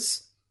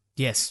trailers?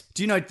 Yes.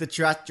 Do you know the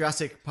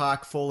Jurassic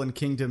World Fallen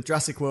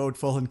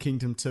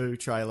Kingdom 2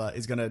 trailer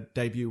is going to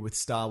debut with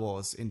Star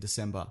Wars in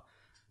December?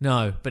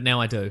 No, but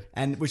now I do.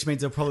 And which means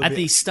there'll probably At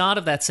the start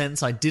of that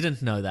sentence, I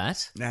didn't know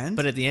that. And?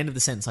 But at the end of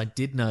the sentence, I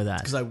did know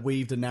that. because I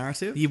weaved a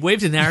narrative. You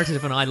weaved a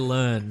narrative and I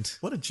learned.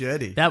 What a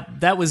journey.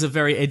 That was a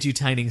very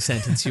edutaining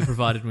sentence you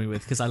provided me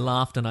with because I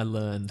laughed and I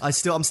learned. I'm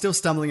still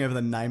stumbling over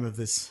the name of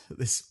this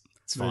It's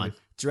movie. fine.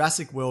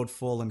 Jurassic World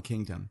Fallen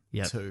Kingdom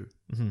Yep. 2,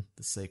 the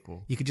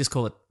sequel. You could just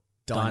call it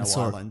Dino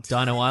Dinosaur Island.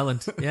 Dino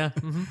Island. Yeah.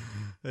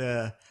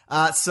 Yeah.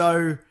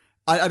 So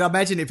I'd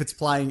imagine if it's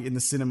playing in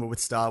the cinema with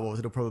Star Wars,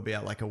 it'll probably be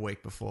out like a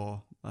week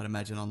before. I'd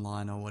imagine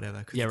online or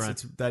whatever. 'Cause Yeah,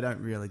 right. They don't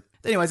really.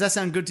 Anyways, that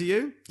sound good to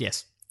you?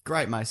 Yes.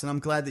 Great, Mason. I'm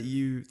glad that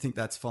you think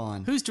that's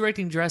fine. Who's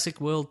directing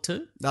Jurassic World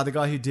 2? The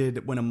guy who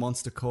did When a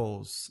Monster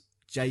Calls,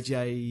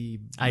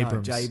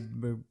 Abrams.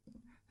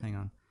 Hang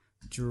on.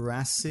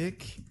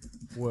 Jurassic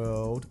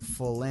World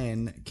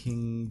Fallen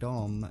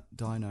Kingdom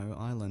Dino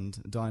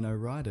Island Dino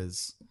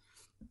Riders.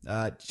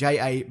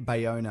 J.A.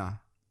 Bayona.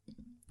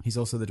 He's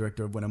also the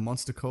director of When a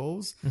Monster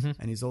Calls,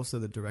 and he's also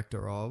the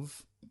director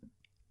of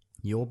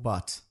Your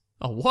Butt.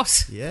 Oh,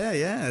 what?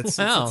 Yeah. It's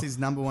his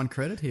number one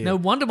credit here. No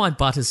wonder my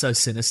butt is so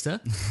sinister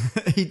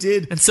He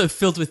did. and so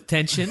filled with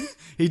tension.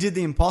 He did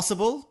The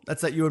Impossible.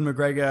 That's that Ewan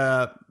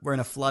McGregor were in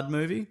a flood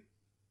movie.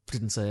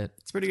 Didn't say it.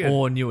 It's pretty good.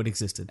 Or knew it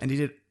existed. And he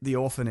did The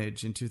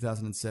Orphanage in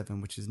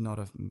 2007, which is not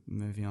a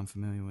movie I'm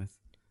familiar with.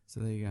 So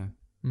there you go.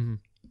 Mm-hmm.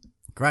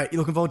 Great. You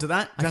looking forward to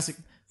that? Jurassic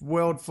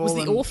World Fallen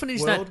Was The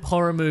Orphanage World? that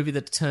horror movie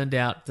that turned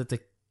out that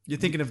You're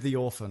thinking of The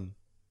Orphan.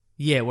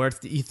 Yeah, where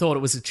you thought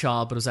it was a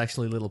child, but it was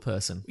actually a little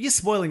person. You're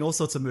spoiling all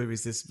sorts of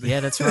movies this Yeah,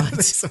 that's right.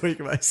 this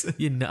week,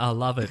 Mason. I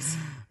love it.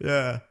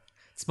 Yeah.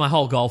 It's my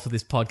whole goal for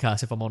this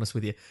podcast, if I'm honest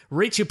with you.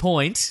 Reach a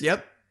point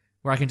Yep.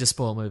 where I can just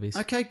spoil movies.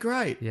 Okay,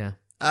 great. Yeah.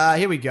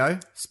 Here we go.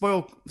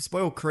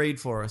 Spoil Creed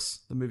for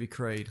us. The movie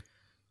Creed.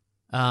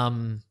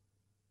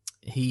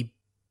 He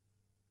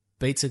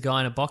beats a guy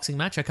in a boxing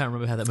match. I can't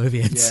remember how that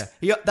movie ends.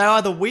 Yeah. They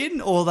either win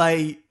or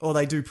they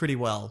do pretty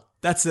well.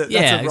 That's a Rocky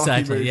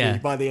exactly, movie yeah.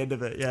 by the end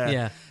of it. Yeah.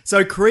 Yeah.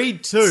 So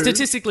Creed 2.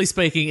 Statistically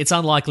speaking, it's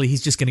unlikely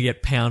he's just going to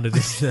get pounded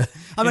into the...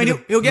 I mean, into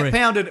the he'll get ring.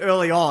 pounded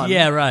early on.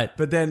 Yeah, right.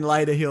 But then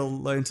later he'll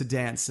learn to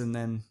dance and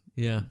then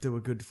Yeah. do a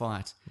good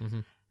fight.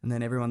 Mm-hmm. And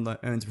then everyone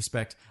earns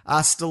respect.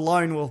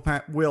 Stallone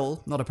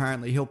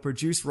he'll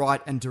produce,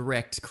 write, and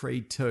direct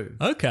Creed 2.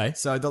 Okay.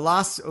 So the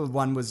last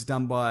one was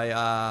done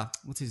by,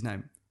 what's his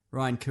name?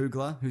 Ryan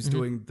Coogler, who's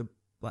doing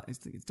he's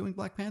doing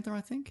Black Panther,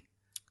 I think.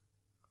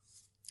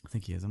 I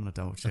think he is. I'm going to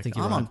double check. I think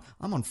you're right.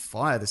 I'm on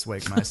fire this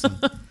week, Mason.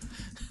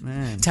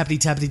 Man. Tappity,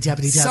 tappity,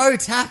 tappity, tap. So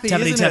tappy,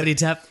 Tappity, isn't tappity, it?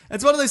 tap.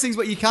 It's one of those things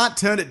where you can't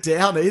turn it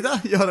down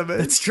either. You know what I mean?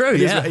 That's true,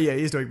 He is- yeah. Yeah,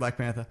 he's doing Black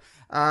Panther.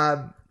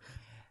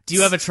 Do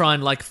you ever try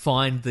and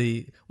find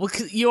the... Well,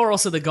 'cause you're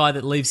also the guy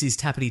that leaves his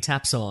tappity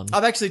taps on.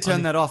 I've actually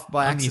turned that off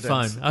by on your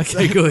accident. phone.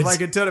 Okay, good. If I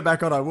could turn it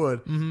back on, I would.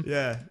 Mm-hmm.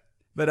 Yeah.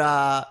 But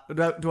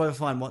do I ever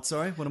find what?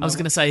 Sorry, what am I was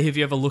going to say, have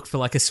you ever looked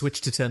for a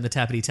switch to turn the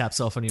tappity taps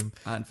off on your...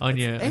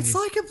 It's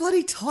like a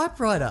bloody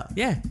typewriter.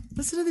 Yeah.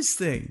 Listen to this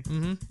thing.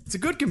 Mm-hmm. It's a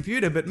good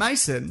computer, but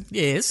Mason,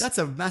 Yes. that's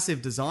a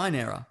massive design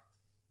error.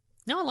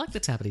 No, I like the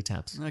tappity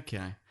taps.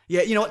 Okay.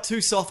 Yeah, you know what?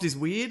 Too soft is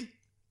weird.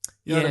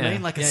 You know what I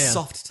mean? Like a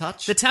soft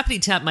touch. The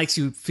tappity tap makes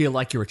you feel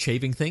like you're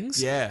achieving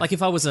things. Yeah. Like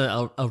if I was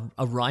a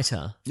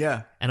writer...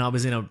 Yeah. And I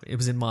was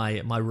in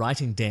my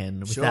writing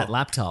den with Sure. that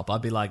laptop,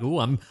 I'd be like, "Ooh,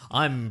 I'm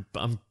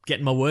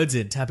getting my words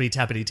in, tappity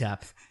tappity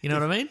tap." You know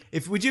what I mean?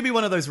 Would you be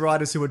one of those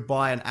writers who would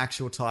buy an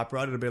actual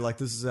typewriter to be like,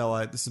 this is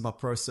my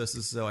process,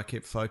 this is how I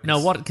keep focus. No,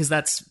 what? Because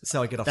that's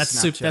how I get off that's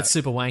Snapchat. that's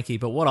super wanky.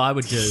 But what I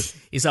would do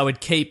is I would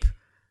keep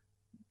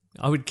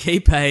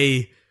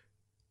a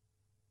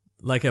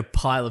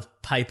pile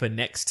of paper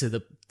next to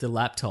the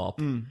laptop,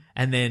 and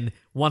then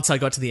once I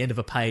got to the end of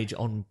a page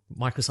on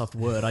Microsoft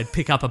Word, I'd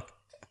pick up a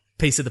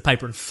piece of the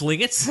paper and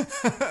fling it.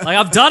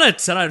 I've done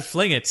it, and I'd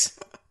fling it.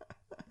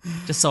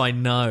 Just so I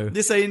know.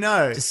 Just so you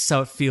know. Just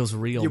so it feels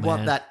real, You man.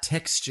 want that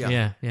texture.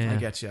 Yeah. I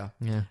get you.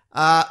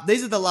 Yeah.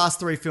 These are the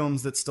last 3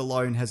 films that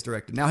Stallone has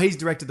directed. Now, he's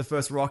directed the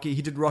first Rocky.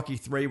 He did Rocky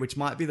 3, which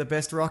might be the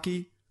best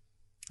Rocky.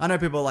 I know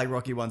people are like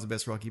Rocky 1's the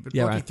best Rocky, but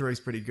Yeah, Rocky right. 3 is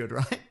pretty good,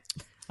 right?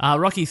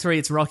 Rocky 3,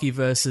 it's Rocky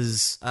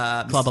versus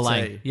Clubber Mr.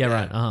 Lang. T. Yeah,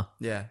 right. Uh-huh.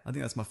 Yeah, I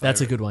think that's my favorite.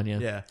 That's a good one, yeah.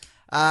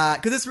 Yeah.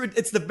 Because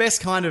it's the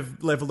best kind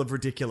of level of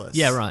ridiculous.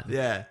 Yeah, right.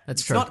 Yeah. That's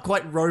it's true. not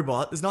quite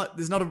robot. He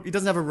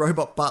doesn't have a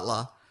robot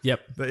butler. Yep.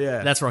 But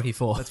yeah. That's Rocky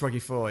 4. That's Rocky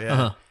 4, yeah.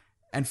 Uh-huh.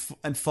 And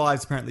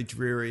 5's apparently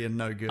dreary and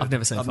no good. I've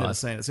never seen I've 5. never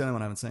seen it. It's the only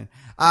one I haven't seen.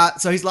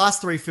 So his last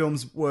 3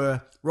 films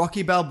were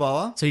Rocky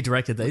Balboa, So he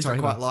directed these, which I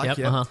Rocky quite Balboa. like, Yep,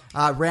 yeah.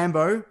 uh-huh.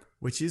 Rambo,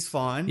 which is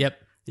fine.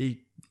 Yep.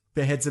 He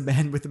beheads a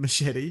man with a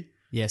machete.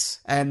 Yes.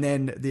 And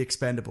then The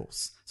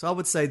Expendables. So I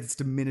would say it's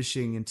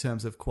diminishing in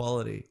terms of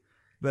quality.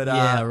 But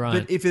Yeah,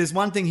 right. But if there's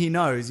one thing he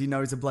knows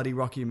a bloody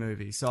Rocky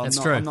movie. So That's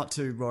true. I'm not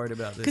too worried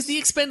about this. Because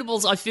The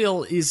Expendables, I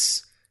feel,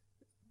 is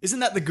Isn't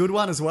that the good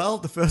one as well?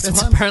 The first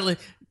That's one? apparently...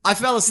 I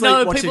fell asleep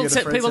No, watching people, it at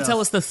a friend's people tell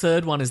house. us the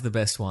third one is the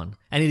best one,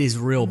 and it is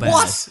real bad.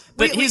 What?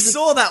 But we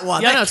saw that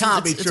one. Yeah, That no,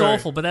 can't be it's true.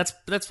 awful, but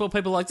that's what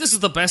people are like. This is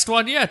the best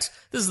one yet.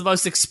 This is the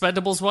most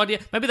Expendables one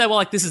yet. Maybe they were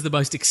like, this is the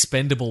most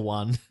expendable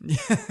one.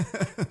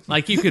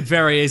 Like, you could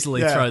very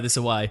easily Yeah. throw this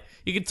away.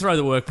 You could throw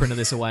the work print of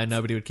this away and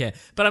nobody would care.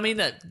 But I mean,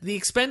 the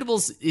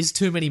Expendables is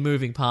too many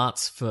moving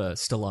parts for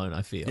Stallone,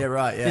 I feel. Yeah,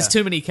 right, yeah. There's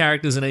too many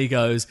characters and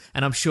egos,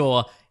 and I'm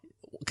sure...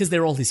 Because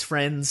they're all his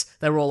friends,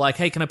 they were all like,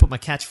 "Hey, can I put my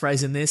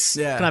catchphrase in this?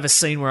 Yeah. Can I have a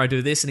scene where I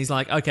do this?" And he's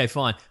like, "Okay,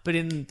 fine." But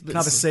Can I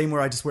have a scene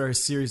where I just wear a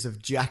series of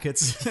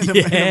jackets in a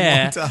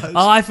yeah. montage?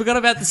 Oh, I forgot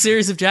about the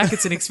series of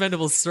jackets in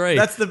Expendables 3.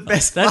 That's the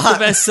best That's part. the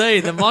best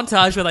scene. The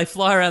montage where they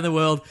fly around the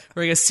world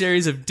wearing a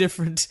series of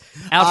different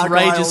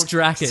outrageous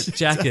Argyle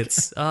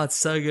jackets. Oh, it's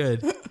so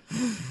good.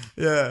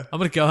 Yeah. I'm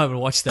going to go home and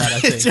watch that, I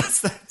think.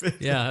 Just that bit.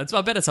 Yeah,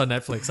 I bet it's on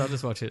Netflix. I'll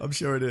just watch it. I'm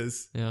sure it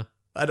is. Yeah,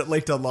 And it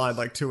leaked online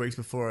like 2 weeks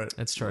before it.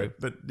 that's true.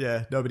 But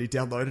yeah, nobody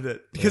downloaded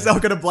it. Because they were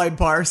going to blame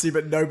piracy,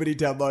 but nobody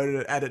downloaded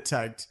it and it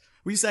tagged.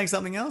 Were you saying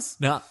something else?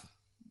 No.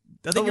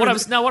 I think What I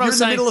was- no, what I you was were in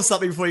saying- the middle of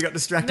something before you got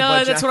distracted by No,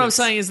 jackets. that's what I'm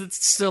saying is that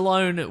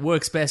Stallone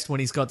works best when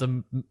he's got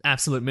the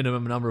absolute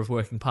minimum number of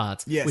working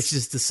parts. Yes. Which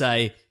is to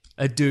say,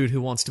 a dude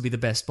who wants to be the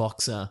best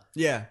boxer,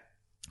 Yeah.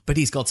 but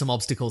he's got some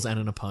obstacles and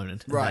an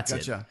opponent. And Right, that's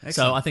gotcha. it. Excellent.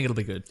 So I think it'll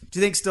be good. Do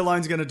you think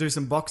Stallone's going to do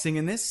some boxing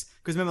in this?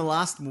 Because remember the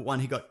last one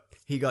he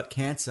got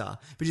cancer.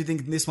 But do you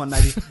think in this one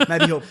maybe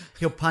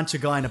he'll punch a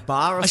guy in a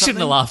bar or I something? shouldn't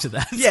have laughed at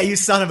that. Yeah, you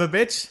son of a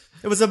bitch.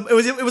 It was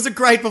a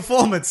great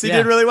performance. He Yeah.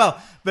 did really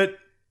well. But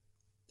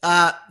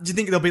do you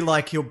think they'll be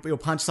like he'll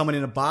punch someone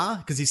in a bar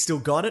because he's still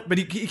got it? But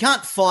he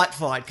can't fight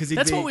because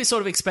That's what we were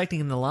sort of expecting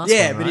in the last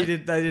Yeah, one, but right? he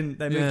did. They didn't.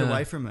 They moved Yeah.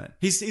 away from it.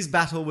 His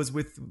battle was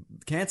with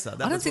cancer.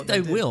 That I don't was think what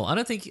they did. will. I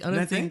don't think.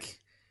 don't think?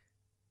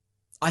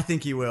 I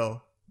think he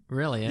will.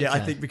 Really? Yeah, I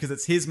Okay. think because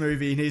it's his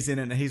movie and he's in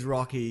it and he's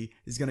Rocky,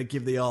 he's going to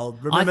give the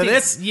old remember think-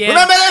 this? yeah.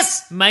 Remember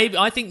this? Maybe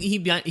I think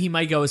he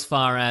may go as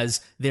far as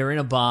they're in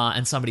a bar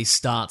and somebody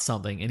starts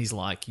something and he's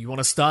like, "You want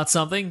to start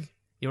something?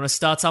 You want to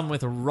start something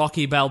with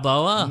Rocky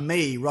Balboa,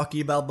 Me,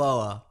 Rocky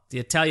Balboa. the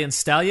Italian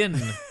stallion?"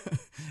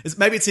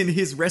 Maybe it's in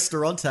his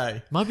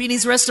restaurante. Might be in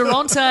his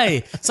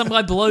restaurante. Some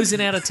guy blows in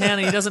out of town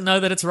and he doesn't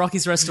know that it's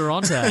Rocky's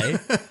restaurante,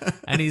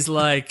 and he's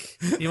like,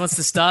 he wants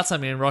to start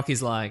something, and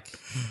Rocky's like,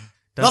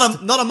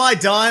 Not on my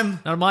dime.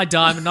 Not on my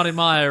dime, not in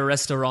my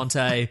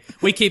restaurante.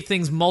 We keep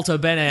things molto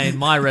bene in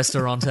my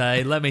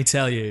restaurante, let me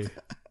tell you.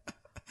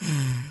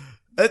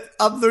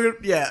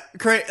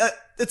 Creed.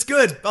 It's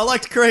good. I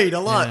liked Creed a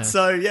lot. Yeah.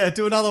 So yeah,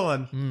 do another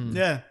one.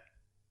 Yeah.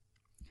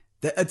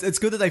 It's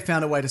good that they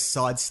found a way to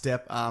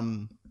sidestep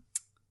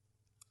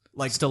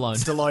like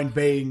Stallone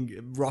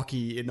being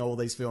Rocky in all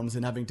these films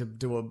and having to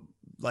do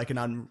an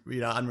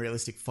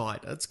unrealistic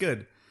fight. That's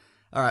good.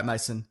 All right,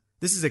 Mason.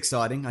 This is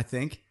exciting, I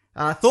think.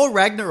 Thor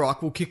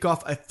Ragnarok will kick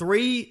off a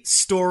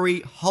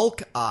 3-story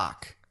Hulk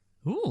arc.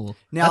 Ooh,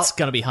 Now- that's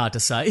going to be hard to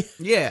say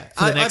Yeah.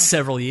 for the next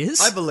several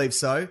years. I believe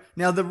so.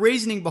 Now, the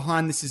reasoning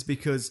behind this is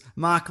because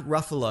Mark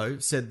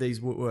Ruffalo said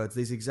these words,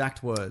 these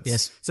exact words.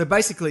 Yes. So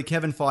basically,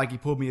 Kevin Feige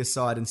pulled me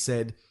aside and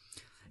said,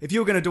 if you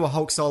were going to do a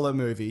Hulk solo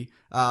movie,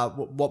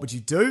 what would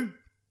you do?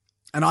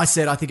 And I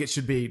said, I think it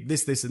should be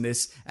this, this, and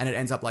this, and it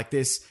ends up like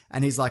this.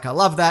 And he's like, I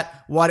love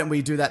that. Why don't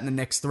we do that in the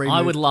next 3 movies?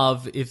 I would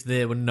love if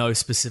there were no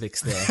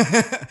specifics there.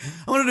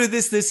 I want to do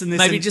this, this, and this.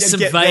 Maybe and, just and some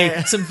get vague,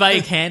 there. some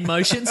vague hand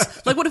motions.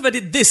 Like, what if I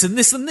did this and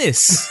this and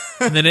this,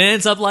 and then it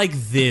ends up like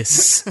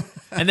this?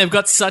 And they've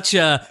got such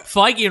a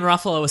Feige and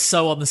Ruffalo are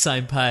so on the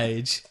same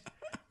page.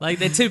 Like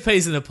they're two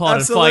peas in a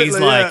pod, Absolutely, and Feige's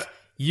yeah. like,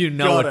 "You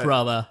know Got it,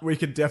 brother." We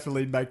could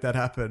definitely make that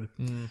happen.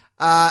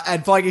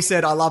 And Feige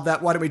said, I love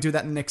that. Why don't we do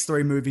that in the next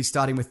 3 movies,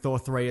 starting with Thor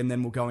 3, and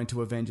then we'll go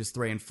into Avengers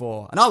 3 and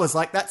 4. And I was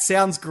like, that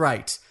sounds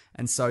great.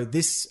 And so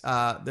this,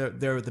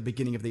 they're at the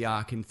beginning of the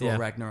arc in Thor Yeah.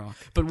 Ragnarok.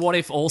 But what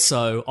if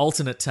also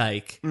alternate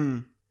take?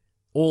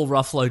 All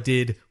Ruffalo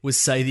did was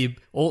say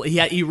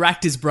he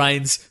racked his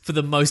brains for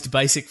the most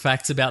basic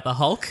facts about the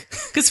Hulk,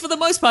 because for the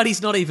most part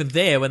he's not even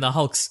there when the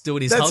Hulk's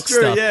doing his That's Hulk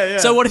true, stuff. yeah.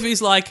 So what if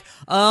he's like,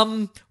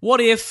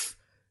 what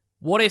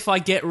if I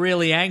get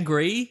really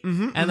angry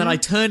and then I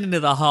turn into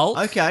the Hulk?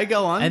 Okay,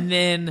 go on. And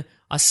then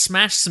I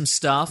smash some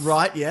stuff.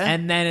 Right, yeah.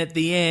 And then at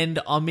the end,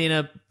 I'm in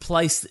a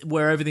place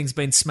where everything's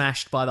been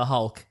smashed by the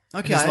Hulk.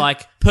 And Okay. it's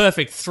like,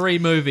 perfect, 3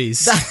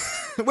 movies.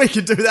 We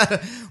could do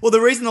that. Well, the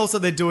reason also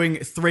they're doing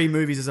 3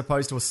 movies as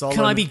opposed to a solo.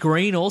 Can I be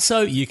green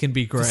also? You can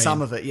be green.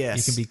 some of it,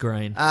 yes. You can be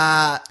green.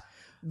 What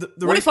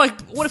What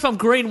if I'm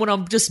green when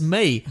I'm just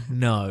me?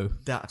 No.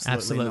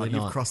 Absolutely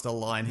not. You've crossed a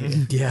line here.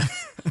 Yeah.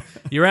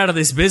 You're out of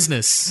this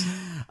business.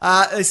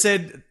 They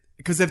said,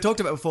 because they've talked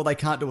about before, they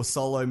can't do a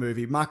solo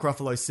movie. Mark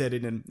Ruffalo said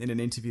in an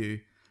interview,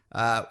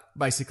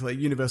 basically,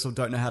 Universal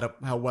don't know how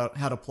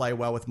to play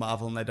well with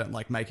Marvel, and they don't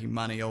like making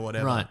money or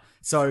whatever. Right.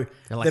 So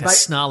They're like a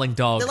snarling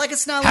dog. They're like a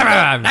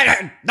snarling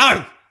dog.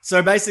 No.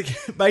 So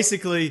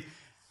basically,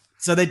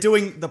 so they're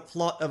doing the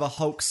plot of a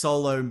Hulk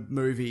solo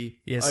movie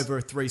Yes. over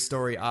a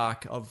 3-story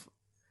arc of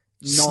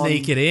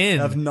Sneak it in.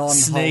 Of non-Hulk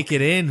Sneak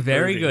it in.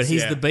 Very movies, good.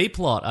 He's yeah. the B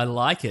plot. I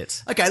like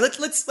it. Okay,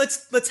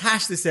 let's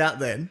hash this out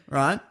then,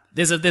 right?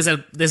 There's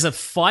a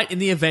fight in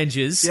the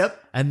Avengers. Yep.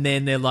 And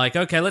then they're like,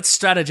 okay, let's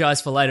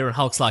strategize for later. And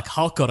Hulk's like,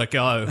 Hulk gotta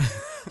go.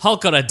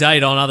 Hulk got a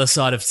date on other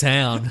side of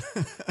town.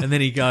 And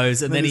then he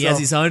goes, and then he has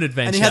his own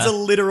adventure. And he has a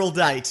literal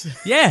date.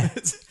 Yeah.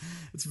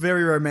 It's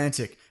very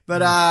romantic.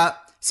 But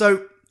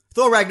so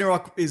Thor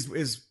Ragnarok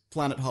is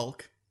Planet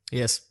Hulk.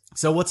 Yes.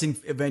 So what's in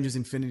Avengers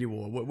Infinity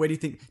War? Where do you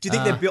think? Do you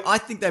think they're I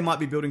think they might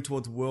be building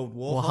towards World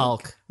War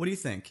Hulk. What do you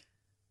think?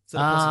 Is that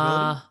a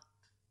possibility?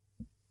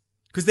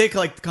 Because they're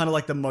kind of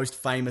like the most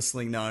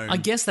famously known. I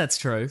guess that's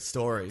true.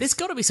 Stories. There's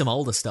got to be some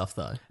older stuff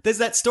though. There's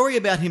that story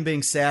about him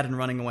being sad and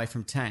running away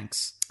from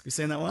tanks. Have you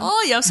seen that one?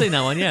 Oh yeah, I've seen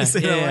that one. Yeah, You've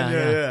seen that one?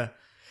 Yeah.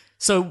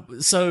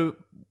 So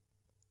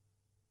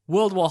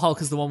World War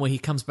Hulk is the one where he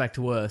comes back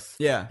to Earth.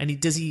 Yeah. And he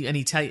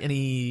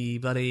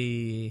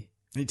bloody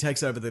He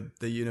takes over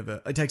the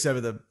universe. He takes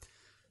over the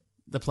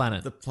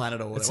planet. the planet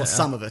or whatever, or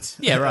some of it.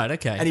 Yeah, right.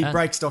 Okay. And he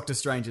breaks Doctor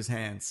Strange's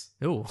hands.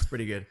 Ooh, It's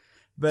pretty good.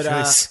 But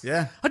Jeez.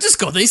 yeah. I just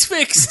got these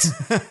fixed.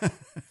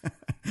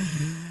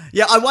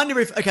 Yeah, I wonder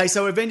if... Okay,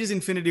 so Avengers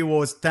Infinity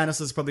Wars, Thanos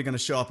is probably going to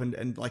show up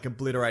and like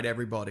obliterate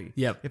everybody.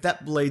 Yep. If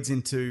that bleeds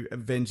into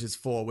Avengers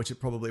 4, which it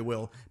probably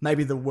will,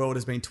 maybe the world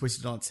has been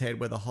twisted on its head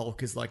where the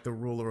Hulk is like the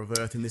ruler of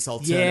Earth in this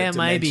alternate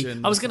maybe.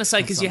 dimension I was going to say,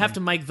 or because you have to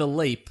something. make the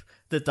leap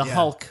that the Yeah.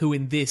 Hulk, who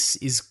in this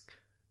is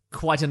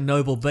quite a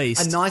noble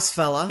beast. A nice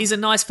fella. He's a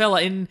nice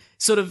fella. In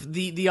sort of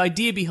the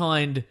idea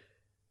behind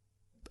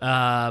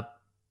Planet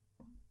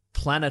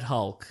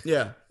Hulk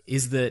Yeah.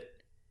 is that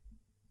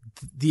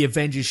the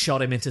Avengers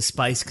shot him into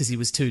space because he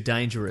was too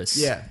dangerous.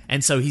 Yeah.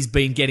 And so he's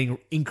been getting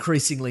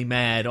increasingly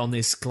mad on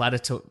this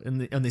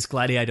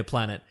gladiator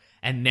planet.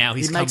 And now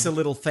He makes a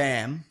little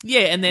fam.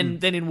 Yeah, and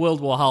then in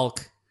World War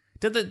Hulk,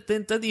 don't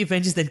the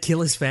Avengers then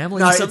kill his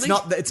family No, or something? it's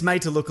not. It's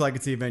made to look like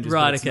it's the Avengers,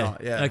 Right, but it's okay.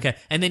 not. Yeah. Okay.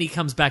 And then he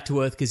comes back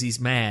to Earth because he's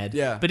mad.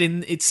 Yeah. But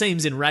it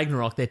seems in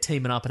Ragnarok they're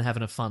teaming up and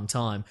having a fun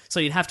time. So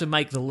you'd have to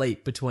make the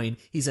leap between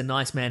he's a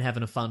nice man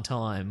having a fun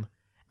time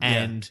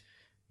and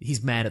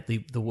he's mad at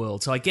the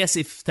world. So I guess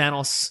if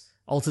Thanos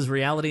alters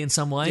reality in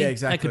some way, Yeah,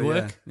 exactly. that could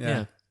work.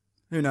 Yeah.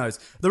 Who knows?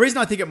 The reason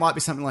I think it might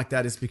be something like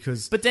that is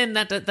because... But then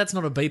that's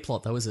not a B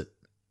plot though, is it?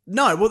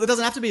 No, well, it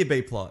doesn't have to be a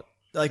B plot.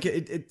 Like,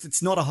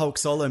 it's not a Hulk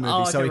solo movie,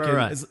 Oh, so okay, he can...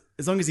 right.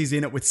 As long as he's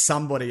in it with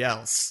somebody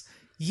else.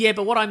 Yeah,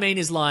 but what I mean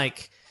is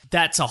like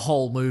that's a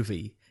whole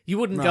movie. You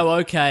wouldn't go,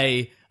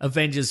 okay,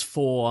 Avengers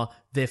 4,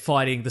 they're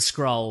fighting the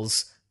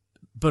Skrulls,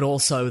 but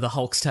also the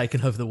Hulk's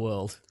taken over the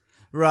world.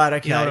 Right,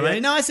 okay. You know what I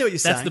mean? No, I see what you're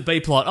saying. That's the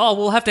B plot. Oh,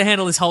 we'll have to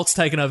handle this Hulk's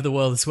taken over the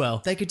world as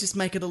well. They could just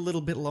make it a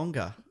little bit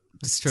longer.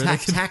 That's true.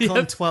 Tack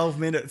on 12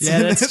 minutes. Yeah,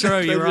 that's true.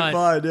 They'd You're be right.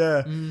 Fine,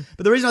 yeah.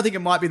 But the reason I think it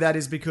might be that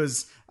is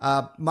because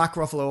Mark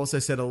Ruffalo also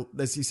said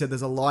he said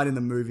there's a line in the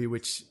movie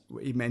which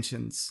he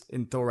mentions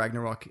in Thor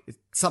Ragnarok. It's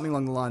something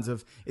along the lines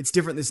of, it's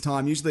different this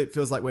time. Usually it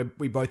feels like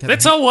we both have...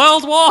 It's a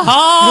World War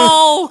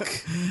Hulk!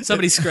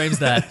 Somebody screams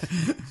that.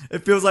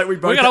 It feels like we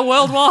both... We got a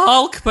World War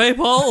Hulk,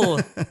 people!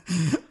 it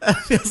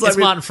feels like It's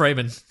Martin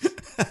Freeman.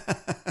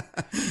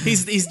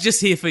 He's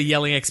just here for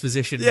yelling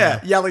exposition. Yeah,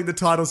 now. yelling the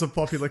titles of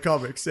popular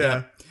comics,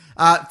 yeah.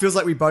 It feels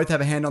like we both have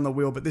a hand on the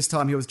wheel, but this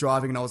time he was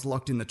driving and I was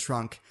locked in the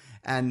trunk.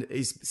 And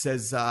he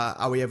says,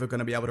 are we ever going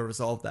to be able to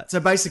resolve that? So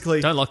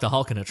basically... Don't lock the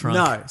Hulk in a trunk.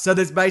 No. So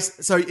there's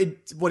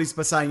what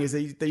he's saying is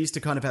they used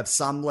to kind of have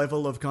some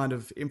level of kind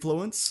of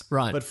influence.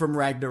 Right. But from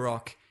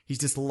Ragnarok, he's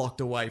just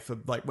locked away for,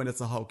 like, when it's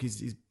a Hulk,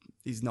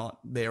 he's not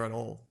there at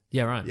all.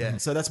 Yeah, right. Yeah.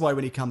 So that's why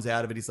when he comes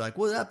out of it, he's like,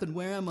 what happened?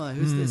 Where am I?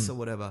 Who's this? Or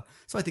whatever.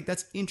 So I think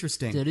that's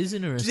interesting. That is Do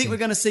interesting. you think we're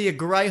going to see a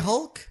grey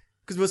Hulk?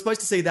 Because we were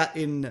supposed to see that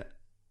in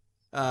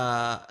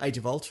Age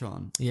of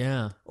Ultron.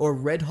 Yeah. Or a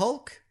red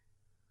Hulk?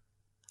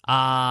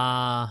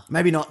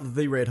 Maybe not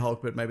the red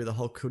Hulk, but maybe the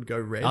Hulk could go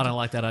red. I don't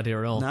like that idea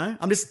at all. No?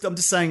 I'm just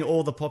saying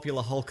all the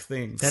popular Hulk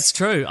things. That's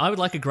true. I would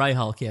like a grey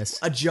Hulk, yes.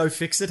 A Joe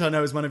Fixit, I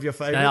know, is one of your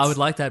favourites. Yeah, I would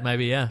like that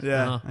maybe, yeah.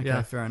 Yeah,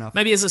 okay, fair enough.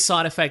 Maybe as a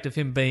side effect of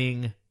him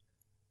being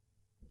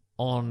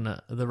on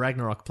the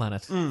Ragnarok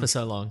planet for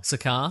so long.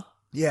 Sakaar.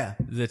 Yeah.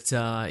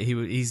 That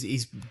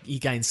he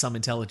gains some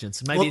intelligence.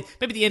 And maybe Well,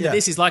 at the end yeah. of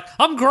this he's like,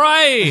 I'm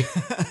grey!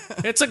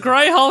 It's a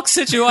grey Hulk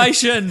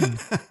situation!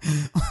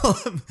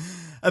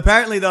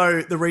 Apparently,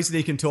 though, the reason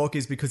he can talk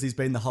is because he's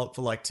been the Hulk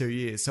for like 2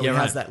 years. So Yeah, he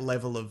right. has that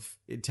level of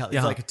intelligence. Yeah.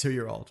 He's like a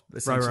 2-year-old,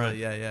 essentially. right.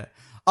 Yeah.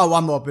 Oh,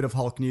 one more bit of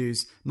Hulk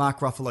news. Mark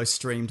Ruffalo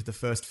streamed the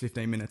first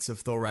 15 minutes of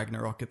Thor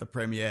Ragnarok at the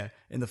premiere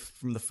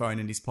from the phone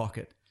in his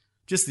pocket.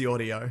 Just the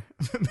audio.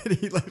 But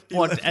he left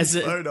As his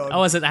it? phone on.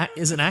 Oh, is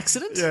an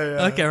accident?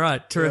 Yeah. Okay,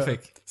 right.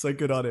 Terrific. Yeah. So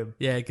good on him.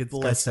 Yeah, good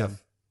Bless stuff. him.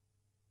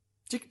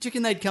 Do you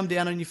reckon they'd come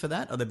down on you for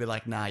that? Or they'd be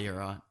like, nah, you're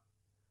right.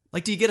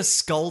 Like, do you get a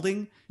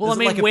scolding? Well, Is I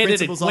mean, like a where did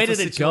principal's it office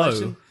go?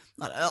 situation?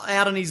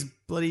 Out on his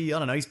bloody, I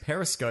don't know, his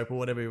Periscope or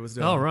whatever he was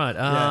doing. Oh, right.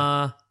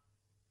 Yeah.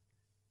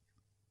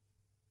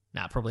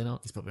 Nah, probably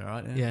not. He's probably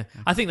right, Yeah.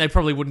 I think they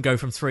probably wouldn't go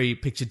from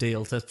 3-picture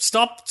deal to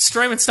stop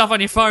streaming stuff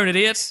on your phone,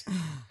 idiot.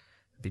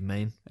 It'd be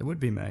mean. It would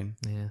be mean.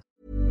 Yeah.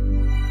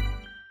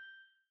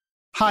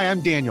 Hi,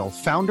 I'm Daniel,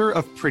 founder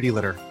of Pretty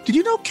Litter. Did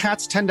you know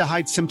cats tend to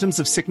hide symptoms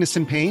of sickness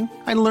and pain?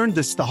 I learned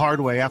this the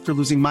hard way after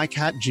losing my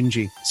cat,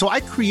 Gingy. So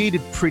I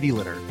created Pretty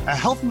Litter, a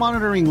health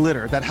monitoring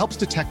litter that helps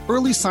detect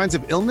early signs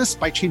of illness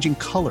by changing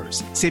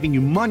colors, saving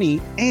you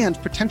money and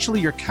potentially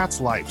your cat's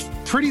life.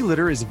 Pretty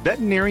Litter is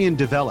veterinarian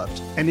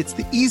developed, and it's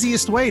the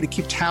easiest way to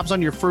keep tabs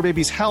on your fur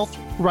baby's health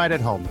right at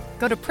home.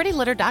 Go to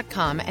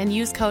prettylitter.com and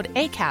use code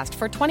ACAST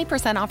for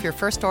 20% off your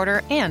first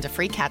order and a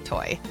free cat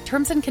toy.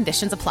 Terms and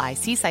conditions apply.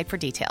 See site for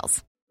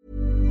details.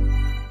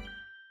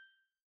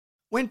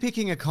 When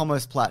picking a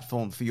commerce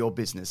platform for your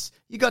business,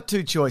 you got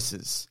two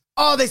choices.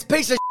 Oh, this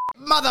piece of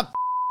mother...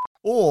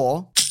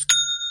 Or...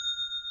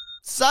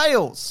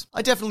 sales.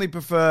 I definitely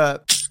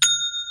prefer...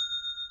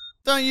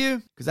 Don't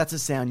you? Because that's a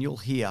sound you'll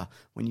hear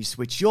when you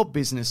switch your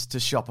business to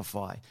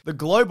Shopify, the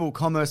global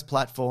commerce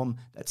platform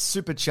that's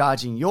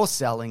supercharging your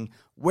selling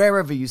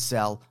wherever you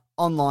sell,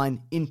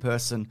 online, in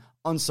person,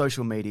 on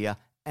social media,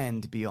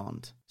 and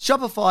beyond.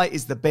 Shopify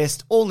is the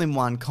best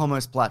all-in-one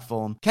commerce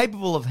platform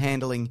capable of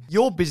handling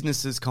your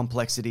business's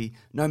complexity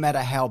no matter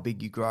how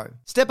big you grow.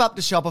 Step up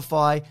to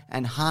Shopify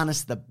and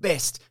harness the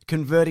best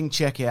converting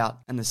checkout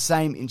and the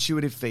same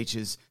intuitive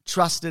features,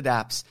 trusted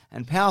apps,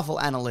 and powerful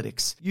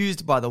analytics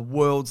used by the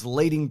world's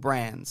leading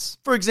brands.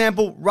 For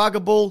example,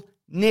 Ruggable,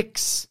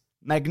 Nix,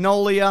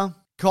 Magnolia,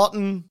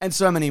 Cotton, and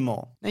so many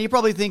more. Now you're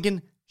probably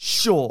thinking,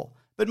 sure,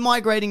 but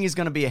migrating is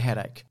going to be a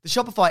headache. The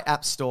Shopify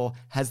App Store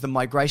has the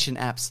migration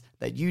apps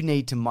that you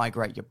need to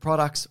migrate your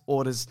products,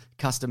 orders,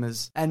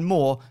 customers, and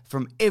more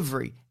from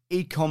every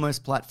e-commerce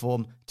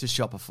platform to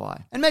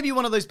Shopify. And maybe you're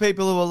one of those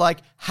people who are like,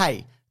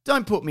 hey,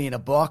 don't put me in a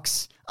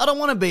box. I don't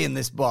want to be in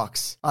this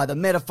box, either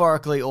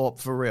metaphorically or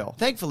for real.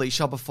 Thankfully,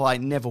 Shopify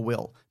never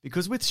will,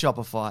 because with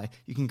Shopify,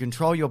 you can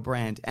control your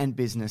brand and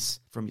business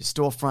from your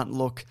storefront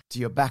look to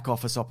your back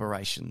office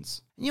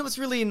operations. And you know what's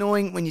really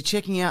annoying when you're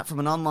checking out from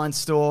an online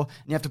store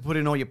and you have to put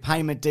in all your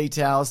payment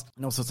details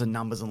and all sorts of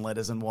numbers and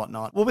letters and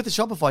whatnot? Well, with the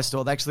Shopify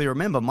store, they actually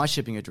remember my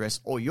shipping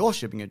address or your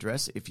shipping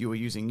address if you were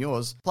using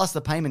yours, plus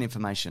the payment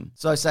information.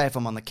 So say if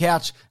I'm on the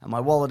couch and my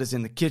wallet is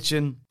in the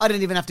kitchen, I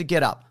don't even have to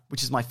get up,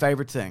 which is my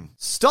favorite thing.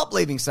 Stop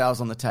leaving sales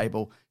on the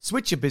table,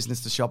 switch your business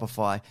to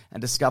Shopify,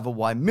 and discover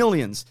why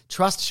millions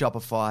trust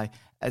Shopify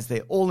as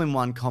their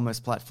all-in-one commerce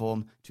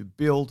platform to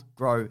build,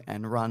 grow,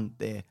 and run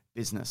their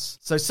business.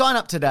 So sign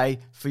up today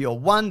for your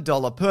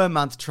 $1 per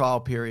month trial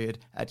period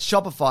at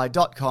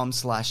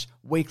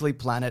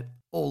shopify.com/weeklyplanet,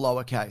 all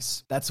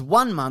lowercase. That's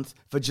 1 month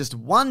for just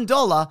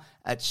 $1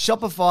 at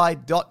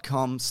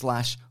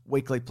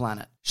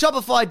shopify.com/weeklyplanet.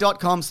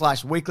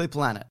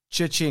 Shopify.com/weeklyplanet.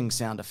 Cha-ching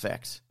sound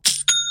effect.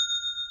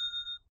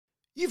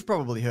 You've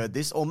probably heard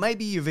this, or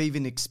maybe you've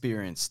even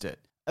experienced it.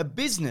 A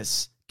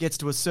business gets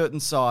to a certain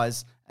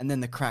size and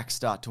then the cracks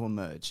start to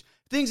emerge.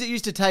 Things that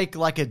used to take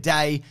like a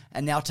day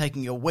and now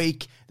taking a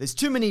week. There's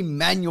too many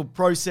manual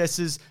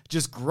processes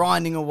just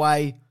grinding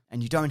away,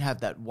 and you don't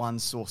have that one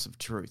source of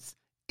truth.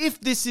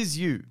 If this is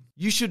you,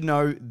 you should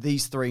know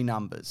these three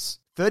numbers.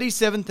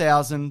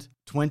 37,000,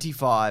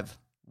 25,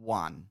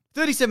 1.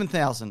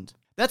 37,000.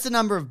 That's the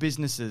number of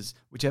businesses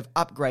which have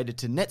upgraded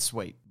to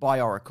NetSuite by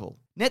Oracle.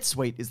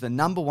 NetSuite is the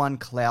 #1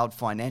 cloud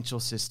financial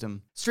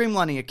system,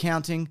 streamlining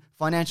accounting,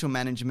 financial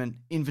management,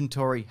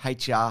 inventory,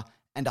 HR,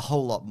 and a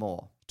whole lot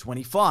more.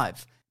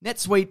 25.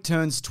 NetSuite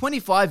turns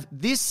 25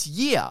 this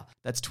year.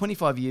 That's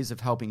 25 years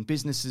of helping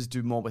businesses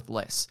do more with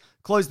less,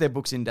 close their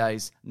books in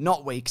days,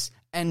 not weeks,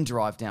 and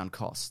drive down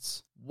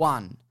costs.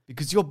 1.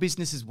 Because your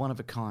business is one of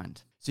a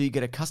kind. So you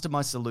get a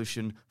customized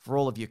solution for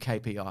all of your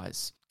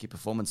KPIs, key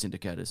performance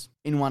indicators,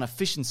 in one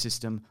efficient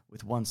system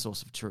with one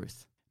source of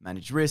truth.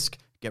 Manage risk,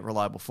 get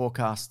reliable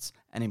forecasts,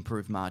 and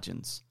improve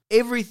margins.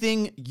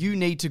 Everything you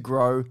need to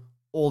grow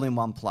all in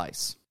one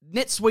place.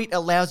 NetSuite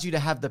allows you to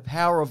have the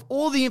power of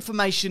all the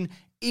information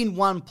in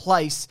one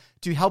place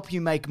to help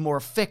you make more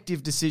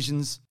effective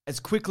decisions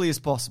as quickly as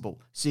possible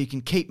so you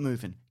can keep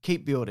moving,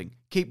 keep building,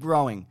 keep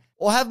growing,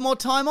 or have more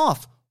time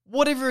off,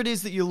 whatever it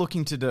is that you're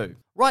looking to do.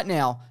 Right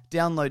now,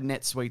 download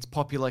NetSuite's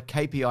popular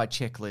KPI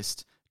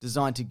checklist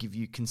designed to give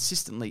you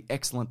consistently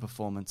excellent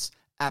performance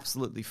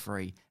absolutely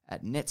free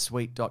at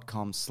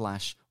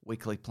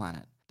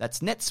netsuite.com/weeklyplanet. That's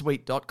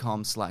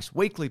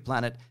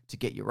netsuite.com/weeklyplanet to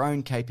get your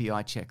own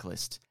KPI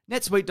checklist.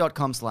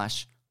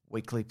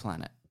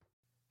 netsuite.com/weeklyplanet.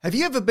 Have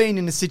you ever been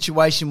in a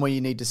situation where you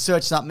need to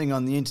search something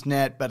on the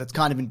internet, but it's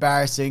kind of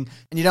embarrassing,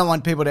 and you don't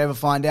want people to ever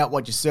find out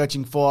what you're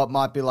searching for? It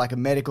might be like a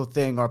medical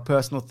thing or a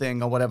personal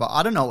thing or whatever.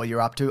 I don't know what you're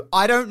up to.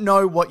 I don't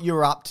know what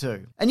you're up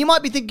to. And you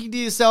might be thinking to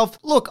yourself,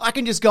 look, I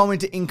can just go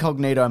into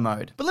incognito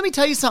mode. But let me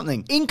tell you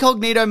something.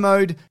 Incognito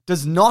mode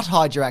does not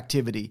hide your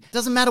activity. It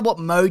doesn't matter what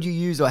mode you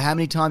use or how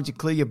many times you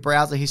clear your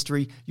browser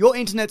history. Your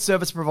internet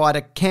service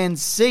provider can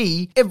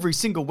see every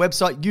single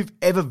website you've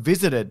ever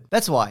visited.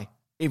 That's why,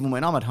 even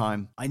when I'm at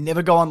home, I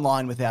never go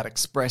online without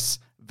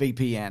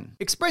ExpressVPN.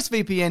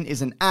 ExpressVPN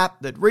is an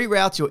app that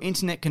reroutes your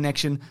internet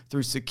connection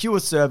through secure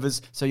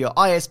servers so your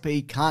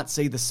ISP can't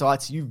see the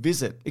sites you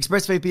visit.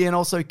 ExpressVPN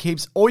also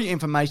keeps all your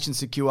information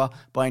secure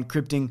by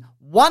encrypting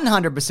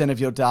 100% of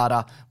your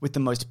data with the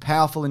most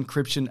powerful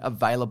encryption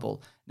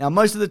available. Now,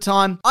 most of the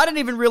time, I don't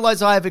even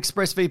realize I have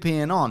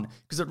ExpressVPN on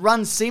because it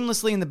runs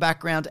seamlessly in the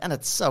background and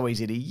it's so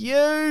easy to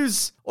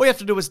use. All you have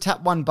to do is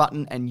tap one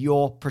button and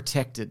you're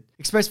protected.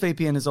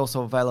 ExpressVPN is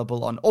also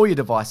available on all your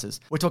devices.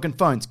 We're talking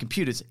phones,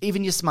 computers,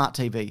 even your smart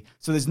TV.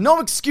 So there's no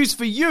excuse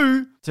for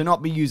you to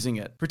not be using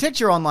it. Protect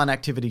your online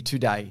activity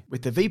today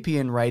with the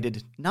VPN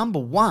rated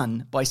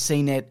 #1 by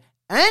CNET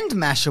and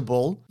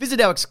Mashable. Visit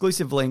our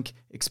exclusive link,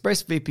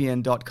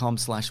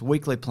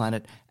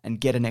 expressvpn.com/weeklyplanet, and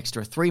get an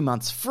extra 3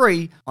 months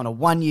free on a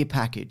 1-year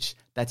package.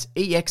 That's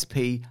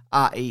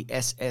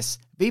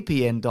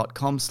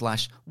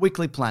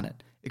expressvpn.com/weeklyplanet.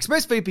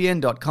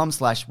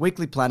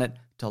 expressvpn.com/weeklyplanet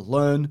to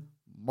learn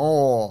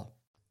more.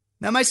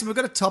 Now, Mason, we've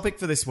got a topic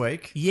for this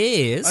week.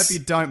 Yes. I hope you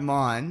don't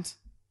mind.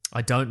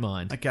 I don't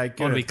mind. Okay, good.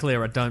 I want to be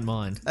clear, I don't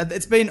mind.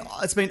 It's been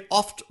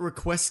oft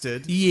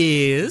requested,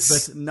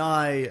 Yes. but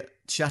nigh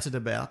chatted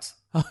about.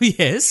 Oh,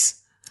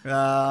 yes.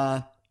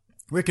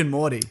 Rick and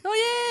Morty.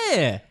 Oh,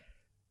 yeah.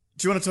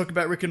 Do you want to talk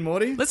about Rick and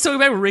Morty? Let's talk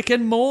about Rick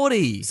and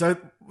Morty. So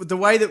the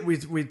way that we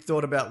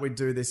thought about we'd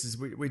do this is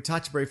we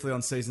touch briefly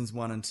on seasons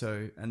 1 and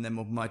 2, and then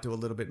we might do a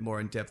little bit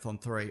more in depth on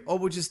 3, or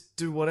we'll just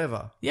do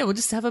whatever. Yeah, we'll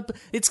just have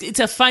it's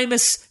a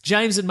famous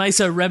James and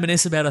Meso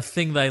reminisce about a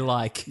thing they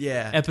like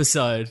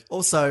episode.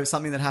 Also,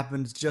 something that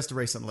happened just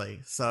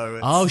recently. So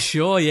oh,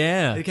 sure,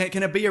 yeah.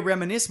 Can it be a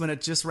reminisce when it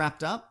just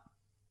wrapped up?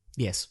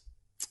 Yes.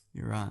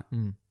 You're right.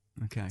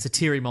 Okay. It's a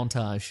teary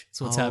montage.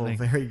 That's what's happening.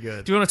 Very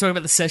good. Do you want to talk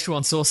about the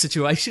Szechuan sauce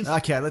situation?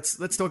 Okay, let's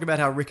talk about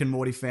how Rick and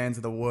Morty fans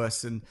are the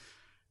worst and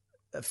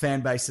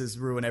fan bases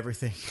ruin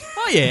everything.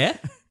 Oh, yeah.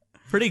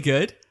 Pretty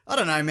good. I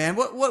don't know, man.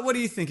 What do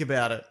you think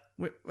about it?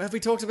 Have we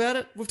talked about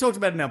it? We've talked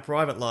about it in our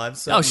private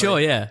lives. Oh, sure,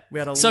 yeah. We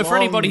had a so for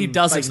anybody who long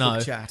doesn't Facebook know,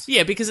 chat.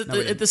 yeah, because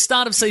at the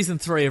start of season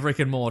 3 of Rick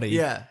and Morty,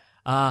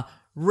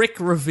 Rick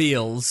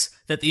reveals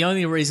that the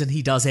only reason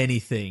he does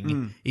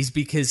anything is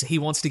because he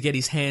wants to get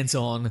his hands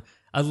on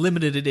a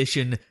limited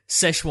edition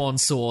Szechuan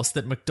sauce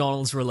that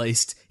McDonald's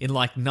released in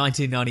like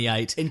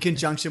 1998. In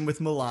conjunction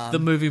with Milan. The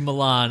movie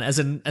Milan as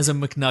a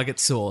McNugget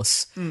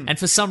sauce. And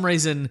for some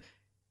reason,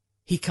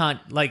 he can't,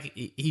 like,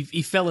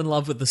 he fell in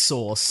love with the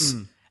sauce.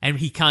 And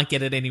he can't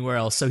get it anywhere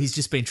else. So he's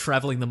just been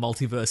traveling the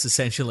multiverse,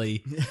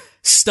 essentially,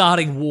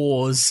 starting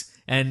wars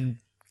and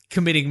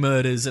committing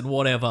murders and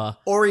whatever.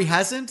 Or he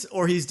hasn't,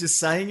 or he's just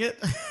saying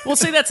it. Well,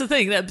 see, that's the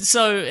thing.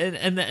 So,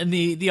 and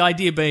the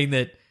idea being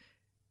that,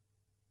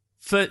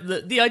 for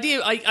the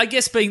idea, I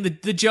guess being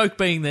the joke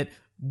being that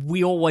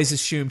we always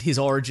assumed his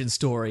origin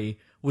story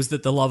was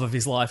that the love of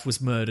his life was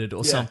murdered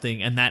or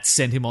something, and that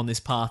sent him on this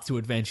path to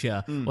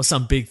adventure or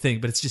some big thing,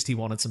 but it's just he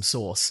wanted some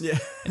sauce. Yeah.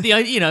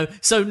 And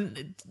so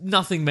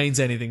nothing means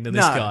anything to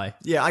this guy.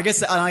 Yeah, I guess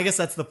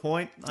that's the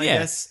point, I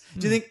guess.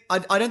 Do you think,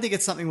 I don't think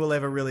it's something we'll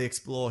ever really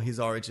explore his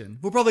origin.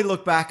 We'll probably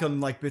look back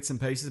on like bits and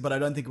pieces, but I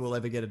don't think we'll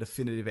ever get a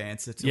definitive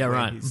answer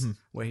to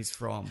where he's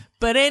from.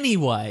 But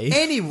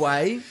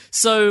anyway,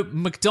 so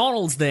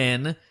McDonald's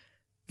then,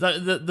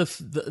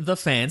 the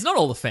fans, not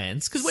all the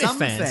fans, because we're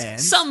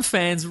fans. Some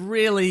fans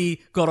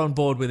really got on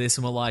board with this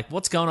and were like,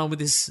 what's going on with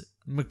this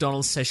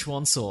McDonald's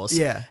Szechuan sauce?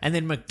 Yeah. And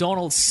then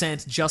McDonald's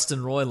sent Justin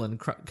Roiland,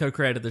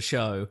 co-created the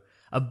show,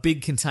 a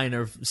big container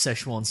of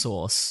Szechuan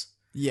sauce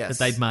that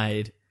they'd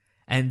made.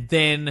 And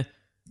then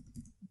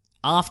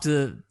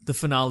after the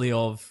finale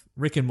of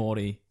Rick and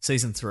Morty,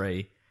 season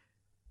 3,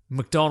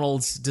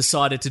 McDonald's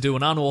decided to do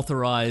an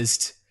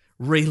unauthorized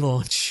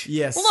relaunch.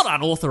 Yes. Well,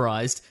 not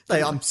unauthorized.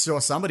 I'm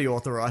sure somebody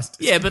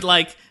authorized it. Yeah, but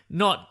like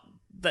not.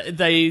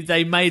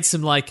 They made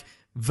some like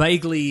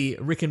vaguely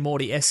Rick and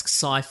Morty-esque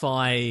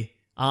sci-fi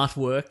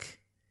artwork,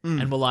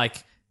 and were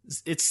like,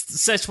 "It's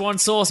Szechuan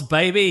sauce,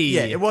 baby."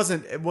 Yeah, it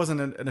wasn't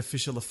an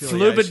official affiliation.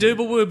 Flooba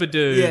dooba wooba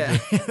doo. Yeah.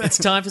 It's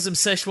time for some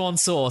Szechuan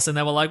sauce, and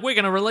they were like, "We're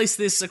going to release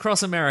this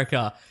across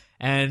America,"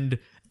 and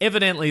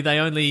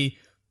evidently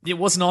it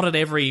was not at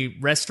every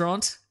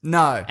restaurant.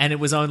 No. And it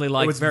was only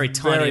like very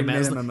tiny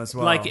amounts. Minimum as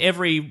well. Like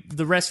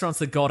the restaurants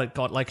that got it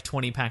got like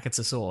 20 packets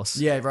of sauce.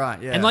 Yeah,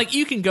 right, yeah. And like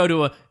you can go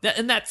to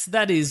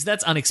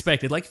that's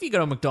unexpected. Like if you go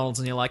to McDonald's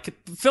and you're like,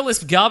 fill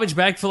this garbage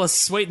bag full of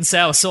sweet and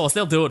sour sauce,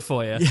 they'll do it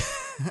for you.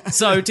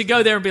 So to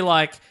go there and be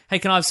like, hey,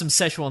 can I have some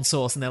Szechuan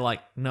sauce? And they're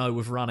like, no,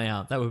 we've run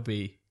out. That would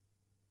be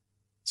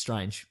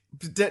strange.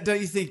 Don't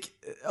you think...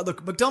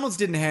 Look, McDonald's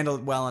didn't handle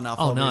it well enough,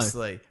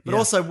 obviously. No. But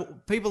also,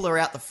 people are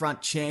out the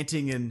front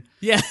chanting and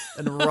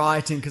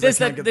rioting because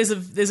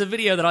there's a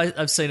video that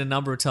I've seen a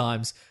number of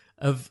times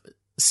of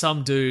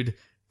some dude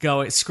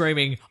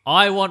screaming,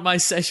 I want my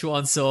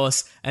Szechuan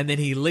sauce, and then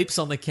he leaps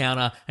on the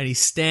counter and he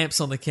stamps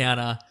on the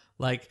counter,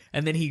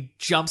 and then he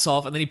jumps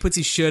off and then he puts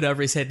his shirt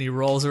over his head and he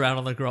rolls around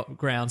on the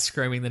ground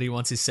screaming that he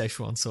wants his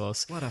Szechuan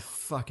sauce. What a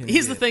fucking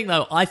Here's idiot. the thing,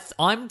 though.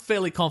 I'm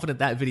fairly confident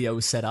that video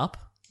was set up.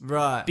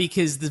 Right.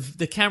 Because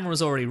the camera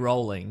was already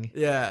rolling.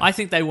 Yeah. I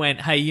think they went,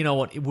 hey, you know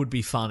what? It would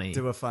be funny.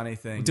 Do a funny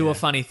thing. A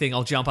funny thing.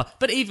 I'll jump up.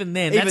 But even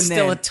then, that's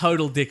still a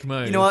total dick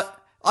move. You know what?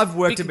 I've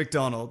worked at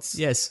McDonald's.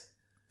 Yes.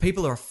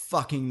 people are a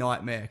fucking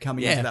nightmare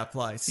coming into that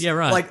place. Yeah,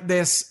 right. Like,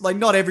 there's like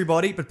not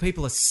everybody, but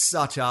people are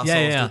such assholes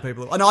Yeah. to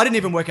people. No, I didn't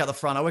even work out the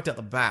front. I worked out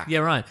the back. Yeah,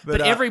 right.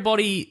 But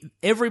everybody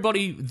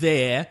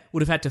there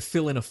would have had to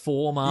fill in a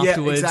form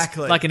afterwards,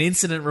 exactly. like an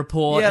incident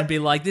report, and be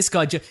like, "This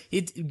guy,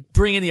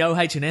 bring in the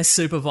OH&S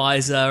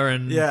supervisor,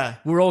 and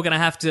we're all going to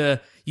have to.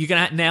 You're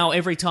going to now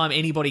every time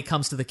anybody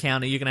comes to the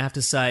counter, you're going to have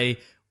to say."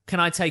 Can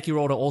I take your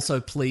order?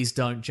 Also, please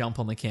don't jump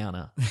on the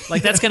counter.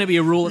 Like, that's going to be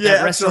a rule at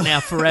that restaurant now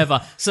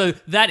forever. So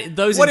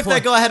those. What if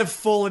that guy had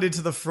fallen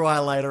into the fryer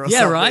later or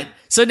something? Yeah, right.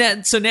 So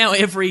now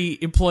every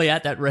employee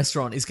at that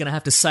restaurant is going to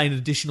have to say an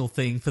additional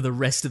thing for the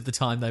rest of the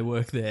time they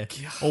work there,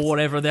 or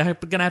whatever. They're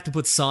going to have to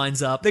put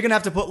signs up. They're going to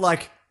have to put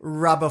like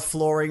rubber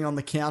flooring on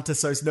the counter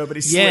so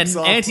nobody slips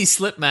off. Yeah,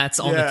 anti-slip mats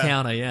on the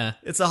counter. Yeah,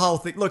 it's a whole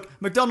thing. Look,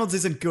 McDonald's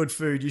isn't good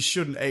food. You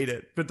shouldn't eat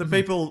it. But the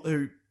people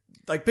who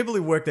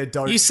work there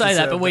don't. You say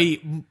that, but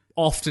we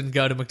often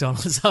go to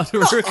McDonald's after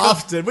a record.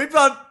 Often. We've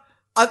done...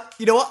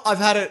 you know what? I've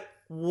had it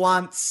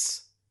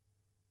once...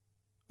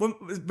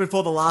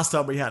 before the last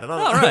time we had it.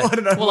 I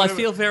don't know. Well, I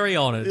feel very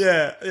honoured.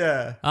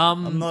 Yeah.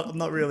 I'm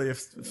not really a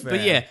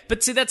fan.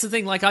 But see, that's the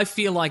thing. Like, I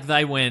feel like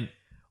they went,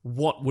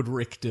 what would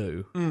Rick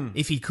do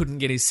if he couldn't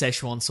get his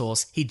Szechuan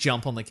sauce? He'd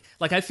jump on the...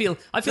 Like, I feel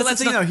that's the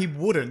thing, though, he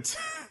wouldn't.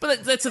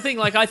 But that's the thing.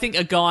 Like, I think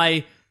a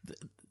guy...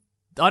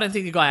 I don't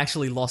think the guy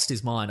actually lost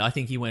his mind. I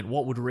think he went,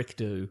 what would Rick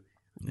do?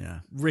 Yeah,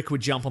 Rick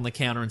would jump on the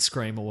counter and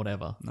scream or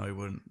whatever. No, he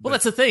wouldn't. Well,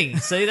 that's the thing.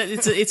 See,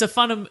 it's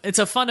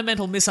a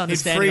fundamental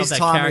misunderstanding of that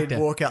character.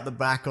 He'd walk out the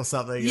back or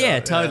something. Yeah,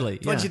 totally.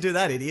 Yeah. Why'd you do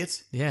that,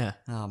 idiot? Yeah.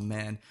 Oh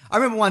man, I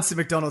remember once at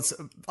McDonald's.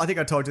 I think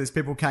I told you this.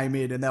 People came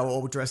in and they were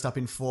all dressed up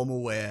in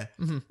formal wear,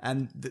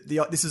 and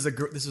this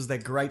was their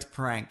great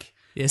prank.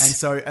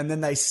 Yes. And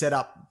then they set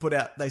up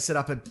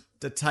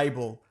a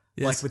table.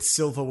 Yes. Like with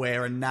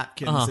silverware and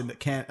napkins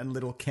and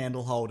little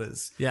candle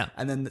holders. Yeah.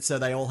 And then so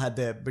they all had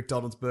their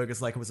McDonald's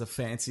burgers like it was a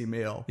fancy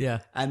meal. Yeah.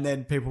 And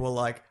then people were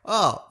like,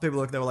 they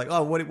were like,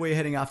 oh, where are you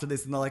heading after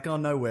this? And they're like, oh,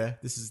 nowhere.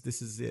 This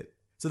is it.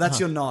 So that's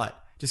your night.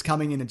 Just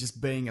coming in and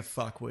just being a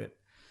fuckwit.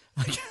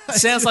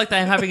 Sounds like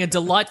they're having a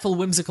delightful,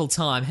 whimsical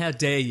time. How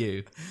dare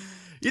you?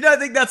 You don't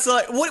think that's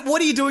like...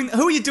 What are you doing?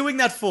 Who are you doing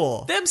that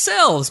for?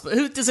 Themselves. But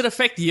who does it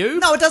affect you?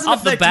 No, it doesn't Up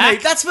affect the back,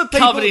 me. That's for people...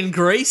 Covered in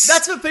grease?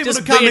 That's for people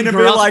just to come in and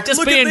be like, just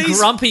look being at these...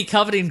 grumpy,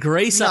 covered in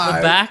grease up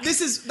the back?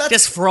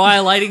 Just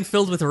friolating,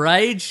 filled with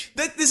rage?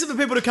 This is for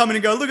people to come in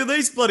and go, look at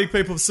these bloody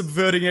people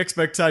subverting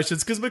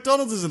expectations, because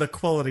McDonald's isn't a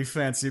quality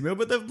fancy meal,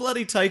 but they've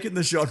bloody taken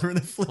the genre and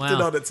they've flipped it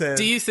on its head.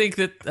 Do you think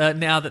that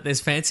now that there's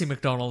fancy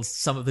McDonald's,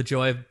 some of the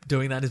joy of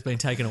doing that has been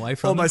taken away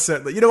from them? Almost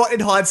certainly. You know what? In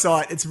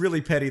hindsight, it's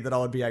really petty that I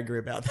would be angry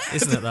about that.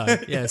 Isn't it, though?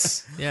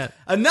 Yes. Yeah.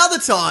 Another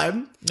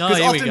time, because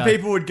often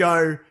people would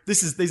go,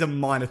 these are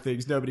minor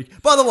things, nobody...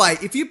 By the way,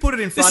 if you put it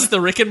in front... This is the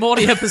Rick and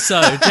Morty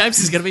episode. James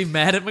is going to be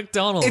mad at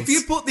McDonald's. If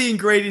you put the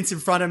ingredients in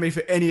front of me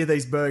for any of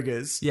these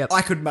burgers,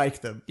 I could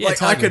make them. Yeah,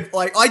 totally.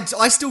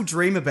 I still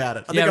dream about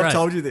it. I think I've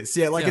told you this.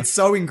 Yeah, it's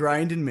so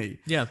ingrained in me.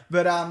 Yeah.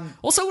 But,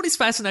 also, what is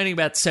fascinating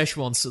about the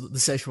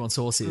Szechuan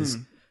sauce is,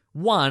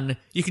 one,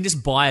 you can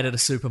just buy it at a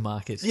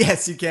supermarket.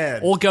 Yes, you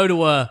can. Or go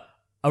to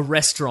a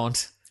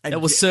restaurant that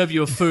will serve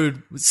you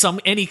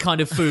any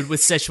kind of food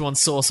with Szechuan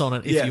sauce on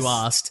it if you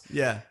asked.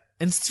 Yeah.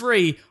 And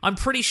three, I'm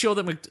pretty sure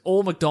that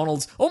all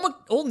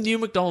new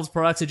McDonald's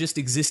products are just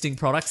existing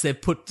products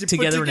they've put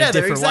together in a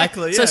different way.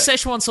 Yeah. So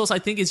Szechuan sauce, I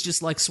think, is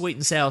just like sweet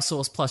and sour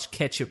sauce plus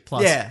ketchup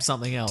plus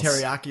something else.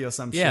 Teriyaki or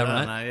some shit. Right. I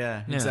don't know.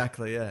 Yeah,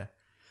 exactly. Yeah. Anyway.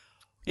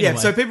 Yeah,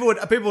 so people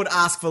would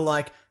ask for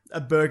like a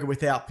burger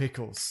without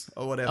pickles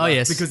or whatever. Oh,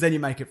 yes. Because then you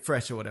make it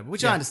fresh or whatever,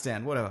 which I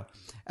understand, whatever.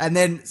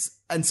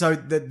 And so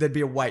there'd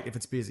be a wait if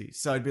it's busy.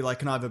 So it'd be like,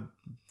 can I have a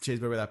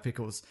cheeseburger without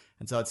pickles?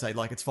 And so I'd say,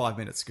 like, it's 5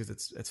 minutes because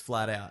it's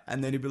flat out.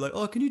 And then he'd be like,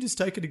 oh, can you just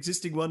take an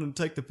existing one and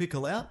take the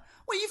pickle out?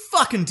 Well, you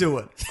fucking do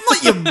it. I'm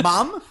not your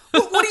mum.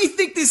 What do you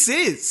think this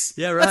is?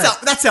 Yeah, right.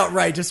 That's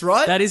outrageous,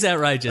 right? That is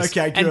outrageous.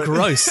 Okay, good. And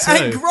gross, too.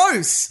 And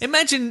gross.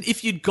 Imagine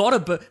if you'd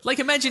got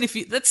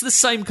that's the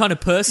same kind of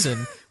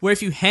person where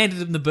if you handed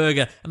them the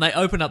burger and they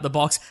opened up the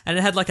box and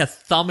it had like a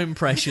thumb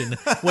impression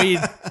where you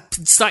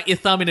stuck your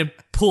thumb in and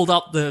pulled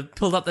up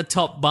the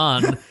top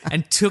bun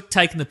and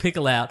taken the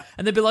pickle out,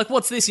 and they'd be like,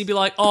 what's this? You'd be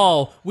like,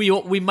 oh,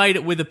 we made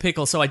it with a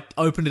pickle, so I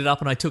opened it up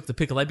and I took the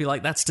pickle. They'd be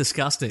like, that's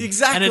disgusting.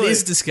 Exactly. And it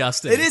is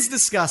disgusting. It is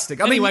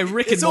disgusting. Anyway, I mean,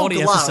 Rick and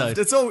Morty episode.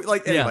 It's all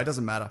like, anyway, it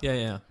doesn't matter.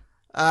 Yeah.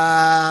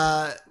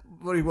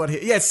 What do you want here?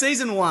 Yeah,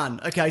 season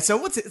 1. Okay,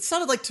 so it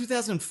started like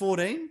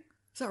 2014.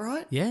 Is that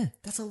right? Yeah.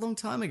 That's a long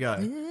time ago.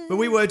 Yeah. But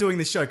we were doing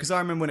this show because I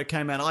remember when it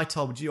came out, I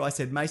told you, I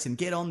said, Mason,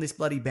 get on this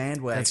bloody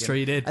bandwagon. That's true,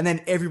 you did. And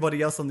then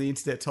everybody else on the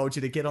internet told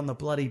you to get on the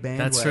bloody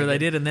bandwagon. That's true, they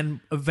did. And then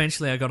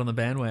eventually I got on the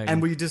bandwagon.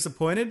 And were you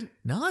disappointed?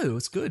 No, it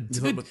was good.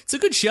 It's a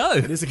good show.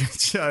 It is a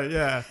good show,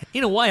 yeah.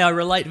 In a way, I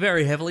relate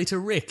very heavily to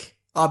Rick.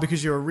 Oh,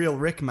 because you're a real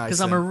Rick, Mason.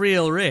 Because I'm a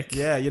real Rick.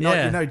 Yeah, you're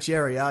no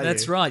Jerry, are you?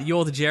 That's right.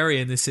 You're the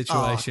Jerry in this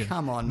situation. Oh,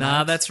 come on, Nah,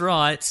 mate. that's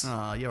right.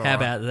 Oh, you're How all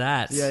right. about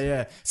that?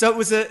 Yeah. So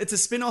it's a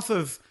spin-off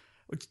of...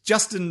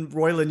 Justin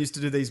Roiland used to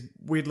do these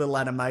weird little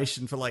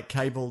animation for like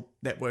cable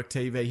network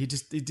TV. He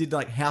did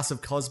like House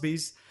of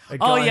Cosby's.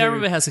 I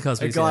remember House of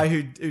Cosby's. A guy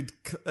who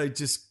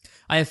just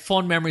I have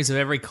fond memories of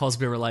every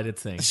Cosby-related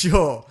thing.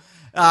 sure.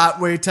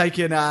 Where he'd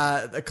taken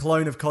a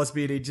clone of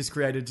Cosby and he just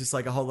created just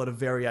like a whole lot of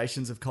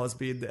variations of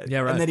Cosby. Yeah,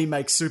 right. And then he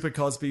makes Super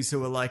Cosbys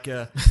who are like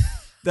they're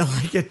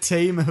like a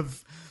team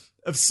of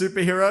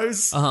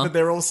superheroes, but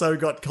they're also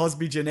got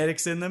Cosby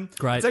genetics in them.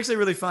 Great. It's actually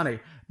really funny.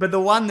 But the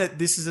one that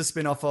this is a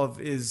spin-off of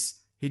is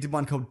he did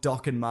one called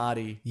Doc and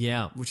Marty.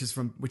 Yeah. Which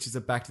is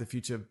a Back to the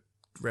Future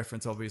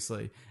reference,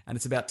 obviously. And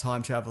it's about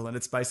time travel, and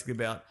it's basically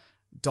about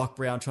Doc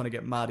Brown trying to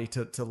get Marty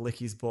to lick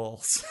his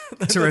balls.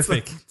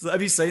 Terrific. So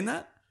have you seen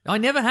that? I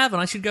never have,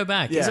 and I should go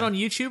back. Yeah. Is it on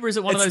YouTube or is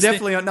it one of those? It's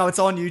definitely no. It's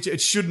on YouTube.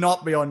 It should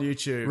not be on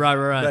YouTube.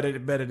 Right.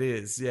 But it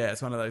is. Yeah,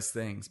 it's one of those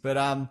things.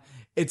 But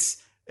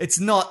it's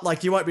not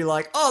like you won't be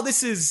like, oh,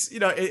 this is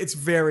it's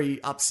very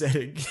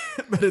upsetting.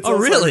 But it's also,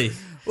 really?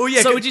 Well,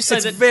 yeah. So would you say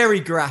it's that very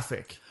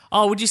graphic?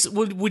 Oh,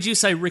 would you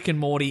say Rick and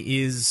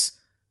Morty is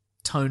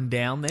toned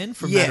down then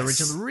from that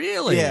original?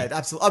 Really? Yeah,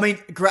 absolutely. I mean,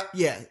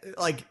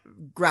 like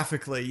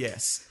graphically,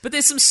 yes. But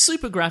there's some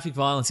super graphic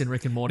violence in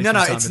Rick and Morty. No,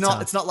 from time it's to not.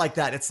 time. It's not like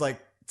that. It's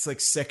like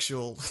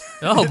sexual.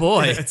 Oh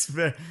boy,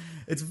 Yeah,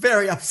 it's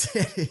very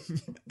upsetting.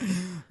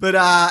 But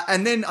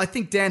and then I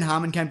think Dan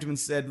Harmon came to him and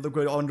said, "Look,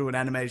 we're on to an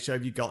animated show.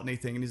 Have you got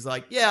anything?" And he's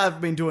like, "Yeah, I've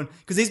been doing,"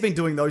 because he's been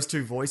doing those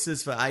two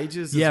voices for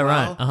ages. Yeah, as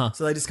well. right. Uh-huh.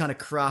 So they just kind of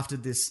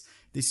crafted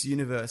this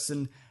universe,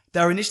 and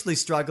they were initially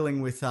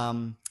struggling with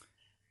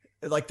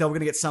like they were going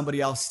to get somebody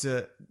else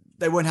to.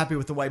 They weren't happy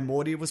with the way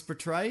Morty was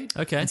portrayed.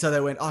 Okay, and so they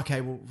went,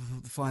 "Okay, well,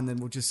 fine then.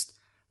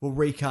 We'll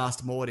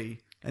recast Morty."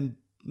 And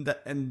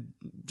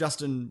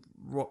Justin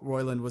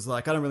Roiland was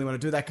like, I don't really want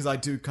to do that because I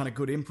do kind of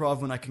good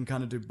improv when I can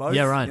kind of do both.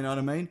 Yeah, right. You know what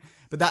I mean?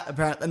 But that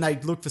apparently, and they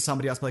looked for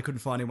somebody else, but they couldn't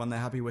find anyone they're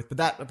happy with. But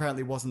that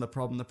apparently wasn't the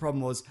problem. The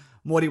problem was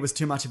Morty was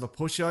too much of a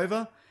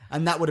pushover,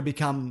 and that would have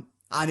become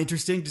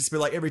uninteresting. Just be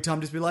like every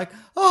time, just be like,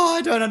 oh,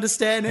 I don't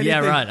understand anything.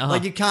 Yeah, right. Uh-huh.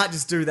 Like you can't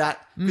just do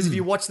that because if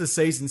you watch the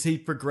seasons, he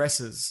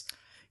progresses.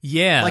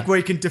 Yeah. Like where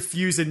he can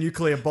defuse a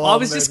nuclear bomb. I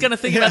was just going to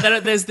think about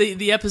that. There's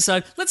the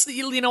episode.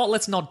 You know what?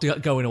 Let's not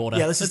go in order.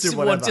 Yeah, let's just do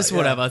whatever. Just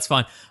whatever. It's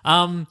fine.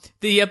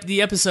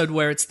 The episode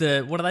where it's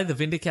what are they? The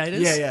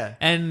Vindicators? Yeah.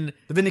 And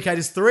the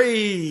Vindicators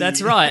 3.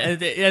 That's right.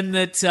 And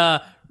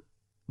that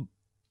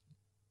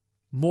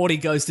Morty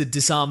goes to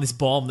disarm this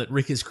bomb that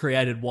Rick has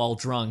created while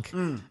drunk.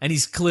 And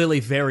he's clearly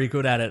very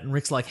good at it. And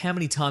Rick's like, how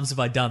many times have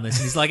I done this?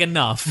 And he's like,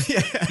 enough.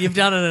 You've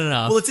done it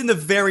enough. Well, it's in the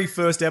very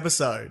first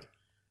episode.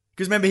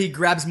 Because remember, he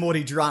grabs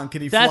Morty drunk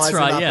and he That's flies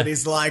right, it up yeah. and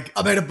he's like,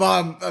 I made a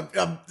bomb.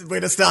 I'm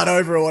going to start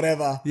over or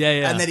whatever.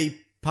 Yeah. And then he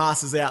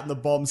passes out and the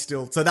bomb's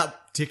still... So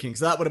that ticking.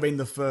 So that would have been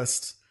the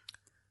first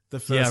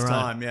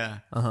time, yeah.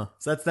 Uh-huh.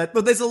 So that's that.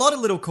 But there's a lot of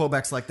little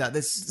callbacks like that.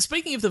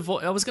 Speaking of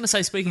I was going to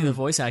say, speaking of the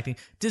voice acting,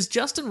 does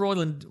Justin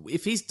Roiland,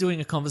 if he's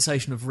doing a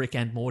conversation of Rick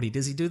and Morty,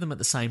 does he do them at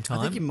the same time?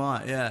 I think he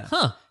might, yeah.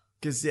 Huh.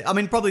 Because, I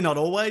mean, probably not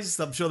always.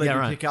 I'm sure there'd be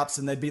right. pickups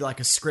and there'd be like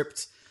a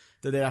script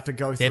that they'd have to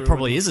go through. There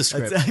probably is a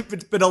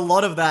script. But a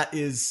lot of that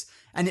is...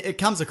 And it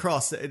comes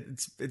across,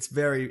 it's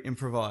very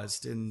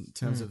improvised in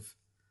terms of,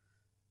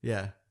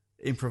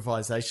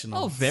 improvisational.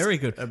 Oh, very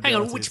good. Hang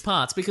on, which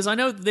parts? Because I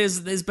know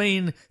there's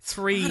been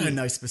 3... I don't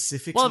know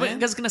specifics, Well, man. I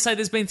was going to say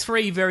there's been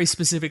 3 very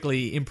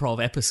specifically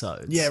improv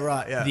episodes. Yeah,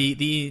 right, yeah.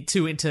 The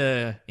 2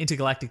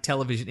 intergalactic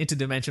television,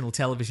 interdimensional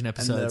television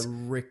episodes.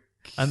 And the Rick...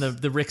 And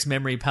the Rick's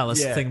Memory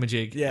Palace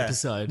thingamajig yeah.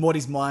 episode.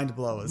 Morty's Mind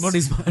Blowers.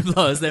 Morty's Mind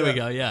Blowers, there we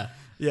go, yeah.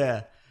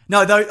 Yeah.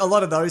 No, a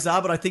lot of those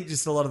are, but I think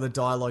just a lot of the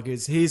dialogue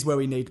is, here's where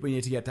we need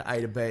to get to A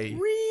to B.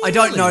 Really? I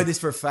don't know this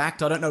for a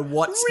fact. I don't know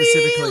what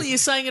specifically. Really? You're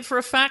saying it for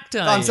a fact,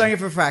 are I'm you? saying it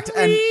for a fact.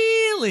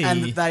 Really?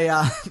 And they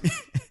are...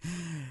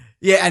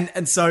 yeah,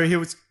 and so he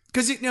was...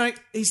 Because,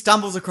 he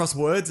stumbles across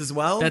words as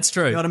well. That's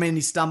true. You know what I mean?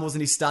 He stumbles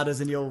and he stutters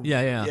and he'll...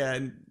 Yeah. Yeah,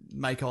 and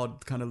make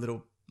odd kind of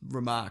little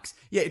remarks.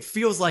 Yeah, it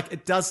feels like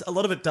it does... A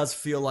lot of it does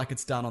feel like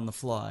it's done on the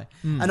fly.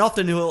 And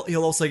often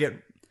he'll also get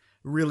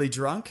really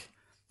drunk.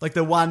 Like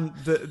the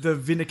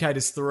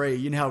Vindicators 3,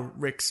 you know how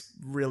Rick's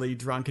really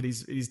drunk and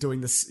he's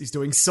doing this, he's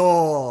doing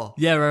Saw.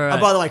 Yeah, right.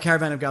 And by the way,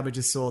 Caravan of Garbage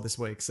is Saw this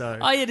week, so.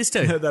 Oh, yeah, it is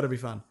too. That'll be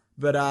fun.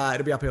 But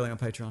it'll be up early on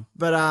Patreon.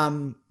 But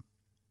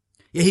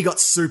yeah, he got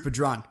super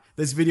drunk.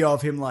 There's video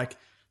of him like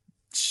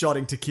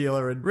shotting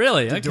tequila and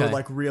really doing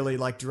like really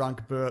like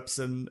drunk burps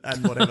and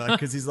whatever.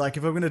 Because he's like,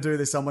 if I'm going to do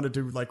this, I'm going to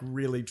do like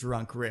really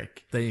drunk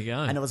Rick. There you go.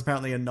 And it was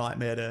apparently a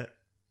nightmare to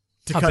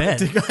I bet.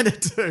 kind of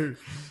do.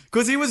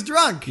 Because he was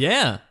drunk.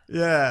 Yeah.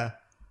 Yeah.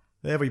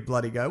 There we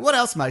bloody go. What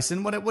else,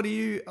 Mason? What do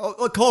you...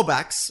 Oh,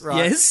 callbacks, right?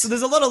 Yes. So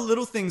there's a lot of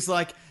little things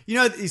like,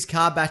 his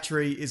car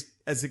battery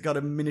has got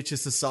a miniature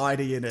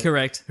society in it.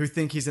 Correct. Who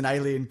think he's an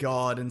alien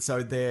god, and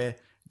so they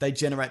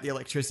generate the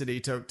electricity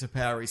to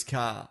power his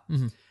car.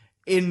 Mm-hmm.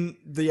 In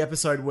the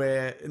episode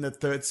in the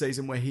 3rd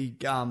season where he...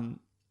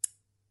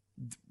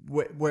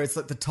 where it's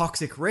like the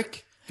toxic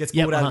Rick gets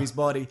pulled out of his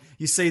body,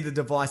 you see the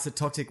device that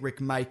toxic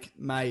Rick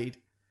made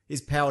is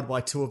powered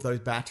by 2 of those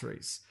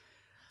batteries.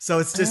 So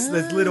it's just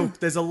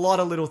there's a lot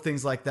of little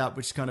things like that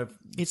which kind of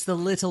It's the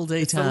little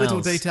details. it's the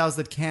little details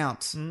that count.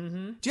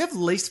 Mm-hmm. Do you have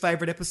least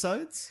favorite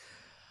episodes?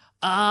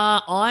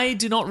 I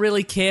do not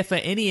really care for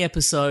any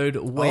episode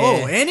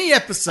where any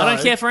episode. I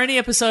don't care for any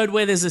episode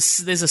where there's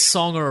a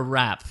song or a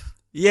rap.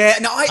 Yeah,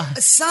 no,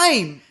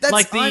 same. That's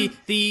Like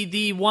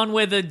the one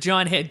where the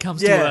giant head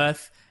comes to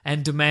Earth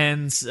and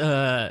demands,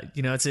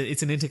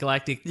 it's an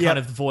intergalactic kind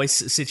of voice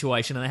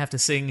situation, and they have to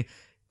sing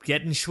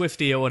 "Getting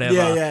Swifty" or whatever.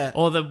 Yeah.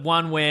 Or the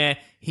one where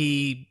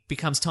he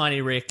becomes Tiny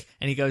Rick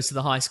and he goes to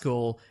the high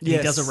school and he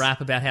does a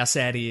rap about how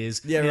sad he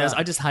is. Yeah, right.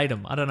 I just hate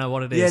him. I don't know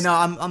what it is. Yeah, no,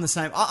 I'm the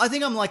same. I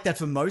think I'm like that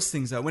for most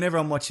things though. Whenever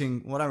I'm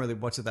watching, well, I don't really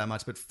watch it that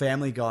much, but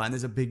Family Guy and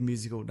there's a big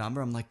musical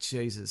number, I'm like,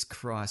 Jesus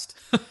Christ,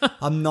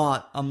 I'm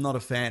not a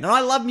fan. And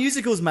I love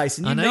musicals,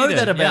 Mason. You know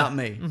that about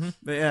me. Mm-hmm.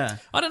 But yeah,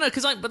 I don't know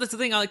but that's the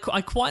thing. I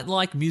quite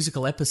like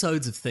musical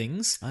episodes of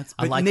things.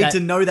 But you need to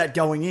know that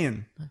going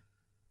in.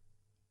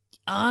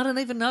 I don't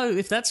even know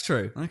if that's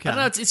true. Okay. I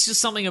don't know. It's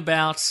just something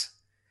about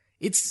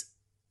it's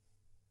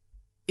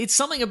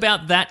something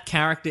about that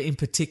character in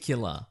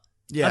particular.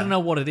 Yeah. I don't know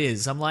what it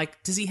is. I'm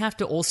like, does he have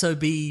to also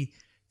be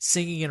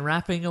singing and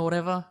rapping or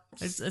whatever?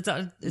 I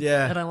don't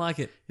like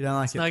it. You don't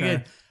like it's it? no Fair.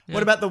 good. Yeah.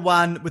 What about the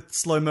one with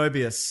Slow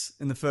Mobius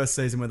in the first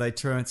season where they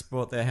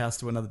transport their house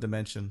to another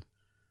dimension?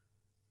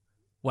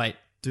 Wait,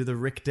 Do the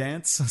Rick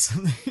dance or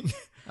something?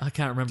 I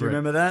can't remember. Do you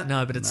remember that?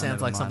 No, but it sounds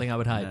never like mind. something I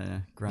would hate. Yeah,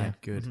 great, Yeah.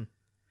 good. Mm-hmm.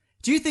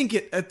 Do you think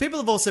people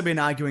have also been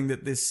arguing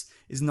that this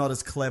is not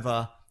as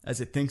clever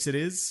as it thinks it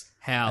is?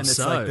 How and it's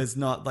so? like there's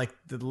not like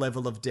the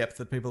level of depth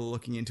that people are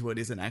looking into it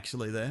isn't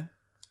actually there.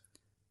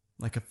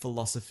 Like a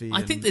philosophy.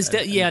 I think there's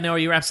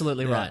you're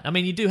absolutely right. I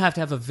mean, you do have to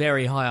have a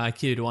very high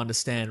IQ to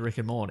understand Rick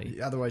and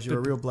Morty. Otherwise, you're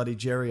a real bloody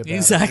Jerry about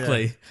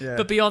Exactly. it. Yeah.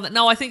 But beyond that,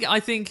 no, I think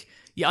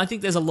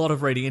there's a lot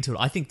of reading into it.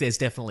 I think there's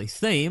definitely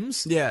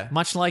themes. Yeah.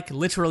 Much like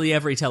literally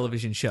every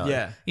television show.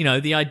 Yeah. You know,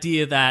 the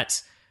idea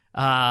that,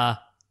 I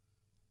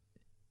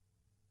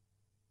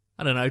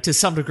don't know, to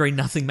some degree,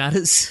 nothing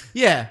matters.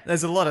 Yeah,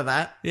 there's a lot of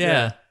that.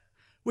 Yeah.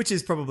 Which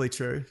is probably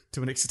true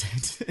to an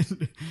extent.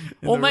 in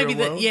Or the maybe real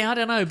that, world. yeah, I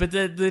don't know, but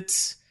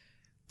that's...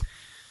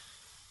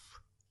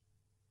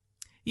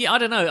 Yeah, I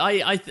don't know.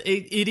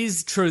 It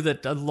is true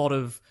that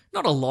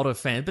not a lot of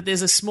fans, but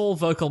there's a small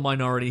vocal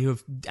minority who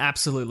have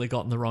absolutely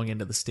gotten the wrong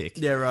end of the stick.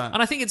 Yeah, right.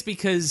 And I think it's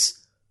because,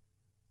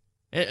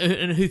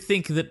 and who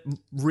think that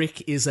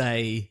Rick is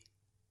a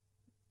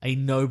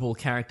noble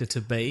character to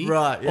be,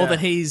 Right, yeah. Or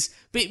that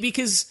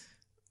because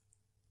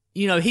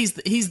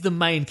he's the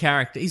main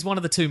character. He's one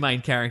of the two main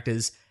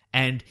characters,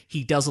 and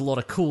he does a lot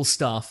of cool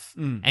stuff,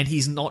 and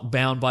he's not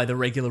bound by the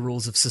regular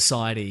rules of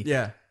society.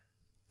 Yeah.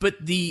 But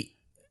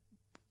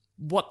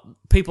what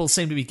people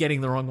seem to be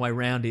getting the wrong way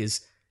round is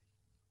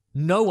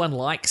no one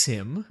likes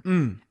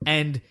him,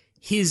 and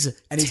he's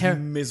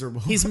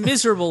miserable. He's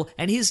miserable,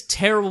 and his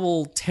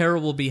terrible,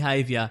 terrible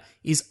behavior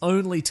is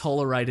only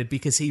tolerated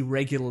because he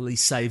regularly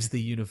saves the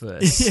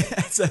universe.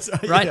 Yes, that's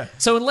right. Right? Yeah.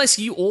 So unless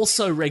you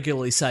also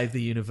regularly save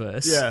the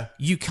universe,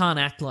 you can't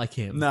act like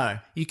him. No.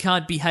 You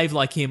can't behave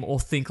like him or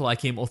think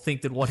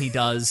that what he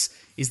does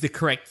is the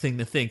correct thing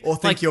to think. Or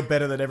think you're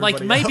better than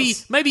everybody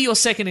else. Maybe you're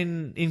second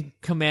in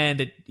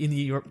command in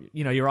your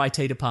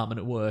IT department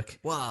at work.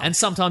 Wow. And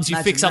sometimes you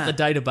Imagine fix up that.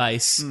 the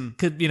database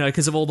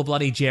because of all the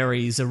bloody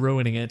Jerrys are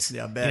ruining it.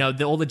 Yeah, I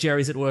bet. All the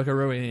Jerrys at work are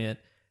ruining it.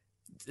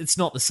 It's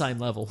not the same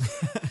level.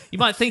 You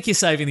might think you're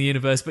saving the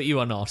universe, but you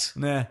are not.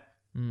 Nah.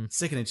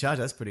 Second in charge,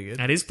 that's pretty good.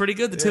 That is pretty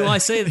good. The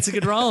 2IC, that's a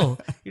good role.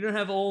 You don't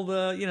have all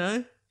the, you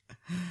don't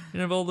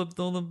have all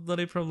the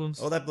bloody problems.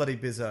 All that bloody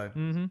bizzo.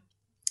 Mm-hmm.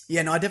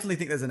 Yeah, no, I definitely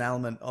think there's an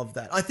element of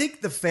that. I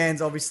think the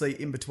fans,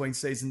 obviously, in between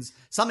seasons,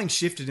 something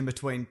shifted in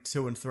between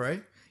 2 and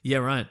 3. Yeah,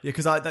 right. Yeah,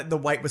 because the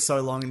wait was so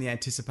long in the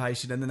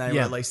anticipation, and then they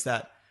released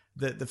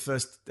the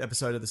first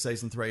episode of the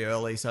season 3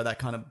 early, so that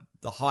kind of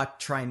the hype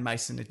train,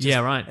 Mason. It just,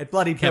 right. It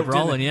bloody kept built,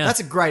 rolling. Yeah,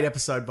 that's a great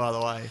episode, by the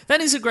way. That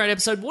is a great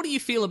episode. What do you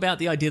feel about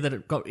the idea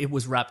that it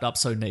was wrapped up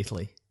so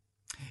neatly?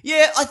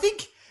 Yeah, I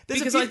think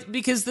there's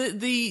because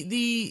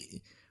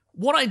the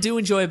what I do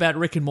enjoy about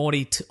Rick and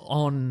Morty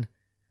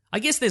I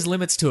guess there's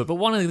limits to it, but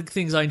one of the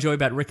things I enjoy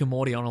about Rick and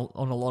Morty on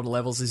a lot of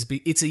levels is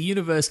it's a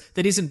universe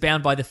that isn't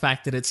bound by the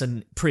fact that it's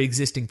a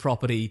pre-existing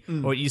property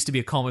or it used to be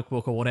a comic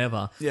book or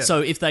whatever. Yeah. So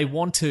if they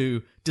want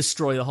to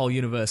destroy the whole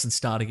universe and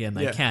start again,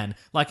 they can.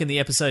 Like in the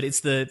episode,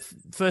 it's the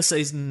first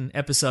season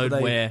episode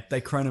where...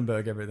 They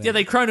Cronenberg everything. Yeah,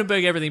 they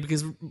Cronenberg everything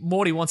because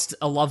Morty wants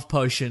a love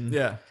potion.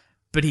 Yeah.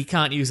 But he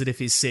can't use it if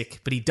he's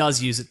sick. But he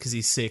does use it because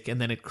he's sick. And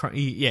then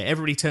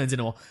everybody turns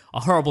into a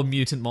horrible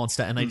mutant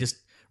monster and they just...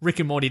 Rick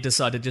and Morty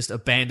decide to just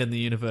abandon the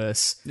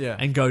universe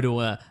and go to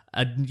a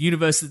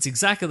universe that's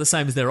exactly the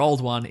same as their old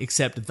one,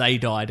 except they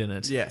died in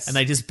it. Yes. And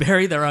they just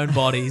bury their own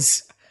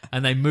bodies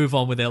and they move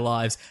on with their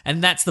lives.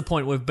 And that's the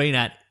point we've been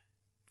at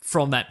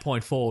from that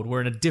point forward.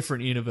 We're in a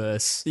different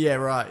universe. Yeah,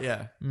 right,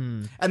 yeah.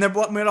 And then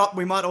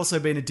we might also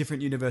be in a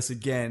different universe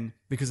again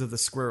because of the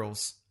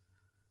squirrels.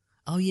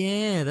 Oh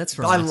yeah, that's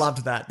right. I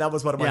loved that. That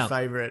was one of my Yeah.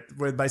 favorite,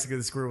 where basically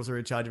the squirrels are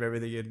in charge of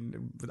everything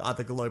and with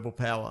other global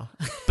power.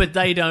 But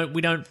we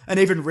don't. And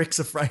even Rick's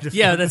afraid of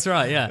Yeah, them. that's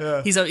right.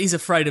 Yeah, he's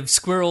afraid of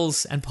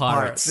squirrels and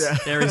pirates.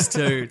 Pirates,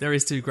 yeah. There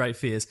is two great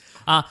fears.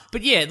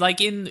 But yeah, like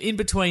in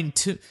between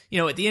two,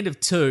 at the end of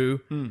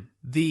two,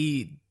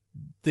 the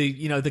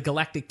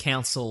Galactic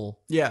Council,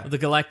 the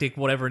Galactic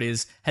whatever it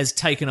is, has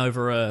taken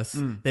over Earth.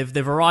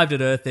 They've arrived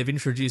at Earth. They've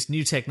introduced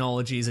new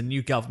technologies and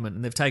new government,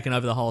 and they've taken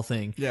over the whole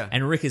thing. Yeah.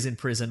 And Rick is in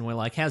prison. We're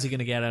like, how's he going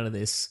to get out of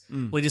this?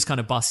 Well, he just kind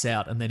of busts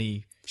out, and then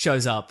he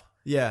shows up.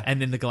 Yeah.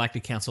 And then the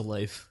Galactic Council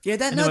leave. Yeah,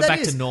 and then we're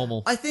back to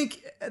normal. I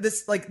think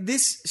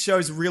this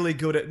show's really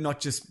good at not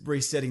just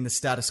resetting the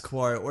status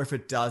quo, or if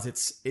it does,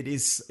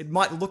 it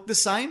might look the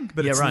same,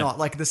 but it's not.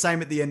 Like the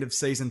same at the end of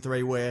season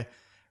 3 where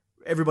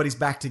everybody's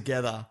back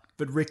together,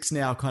 but Rick's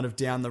now kind of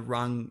down the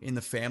rung in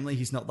the family.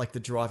 He's not like the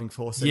driving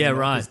force anymore. Yeah,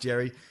 right.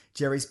 Because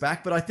Jerry's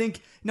back. But I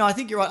think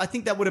you're right. I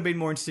think that would have been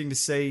more interesting to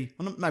see.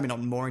 Well, maybe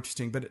not more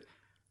interesting, but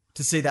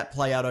to see that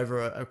play out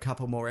over a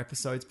couple more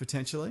episodes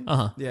potentially.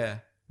 Yeah.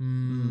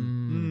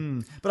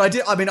 But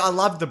I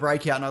loved the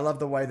breakout, and I loved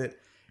the way that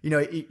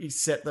he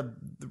set the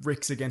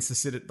Ricks against the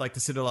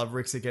Citadel of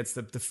Ricks against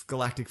the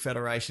Galactic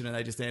Federation, and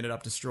they just ended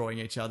up destroying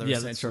each other. Yeah,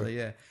 essentially.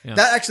 that's Yeah,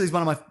 that actually is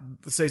one of my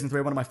season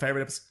 3. One of my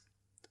favorite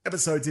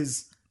episodes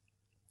is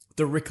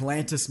the Rick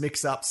Lantis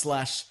mix-up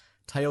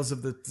 / Tales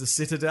of the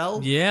Citadel.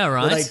 Yeah,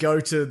 right. Where they go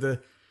to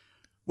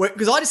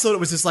because I just thought it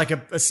was just like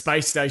a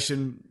space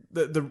station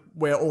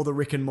where all the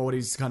Rick and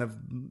Mortys kind of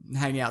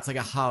hang out. It's like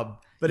a hub.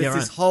 But it's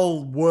this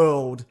whole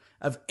world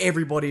of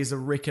everybody is a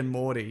Rick and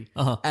Morty.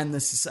 And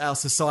our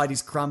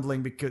society's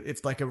crumbling because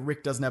it's like a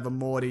Rick doesn't have a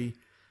Morty.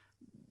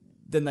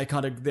 Then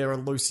they're a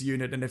loose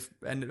unit, and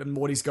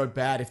Mortys go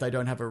bad if they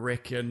don't have a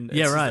Rick. And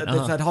it's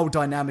that whole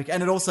dynamic.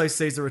 And it also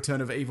sees the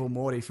return of Evil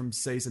Morty from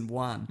season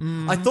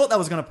 1. I thought that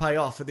was going to pay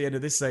off at the end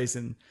of this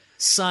season.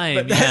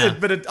 Same,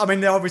 but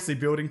they're obviously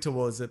building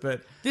towards it.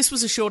 But this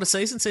was a shorter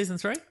season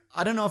 3?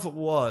 I don't know if it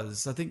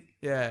was. I think,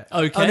 yeah.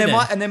 Okay, there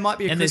might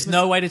be a and Christmas... there's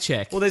no way to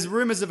check. Well, there's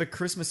rumors of a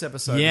Christmas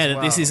episode Yeah, as that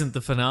well. this isn't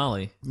the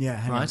finale. Yeah,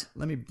 hang right? on.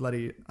 Let me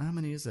bloody... How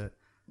many is it?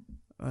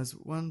 It's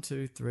 1,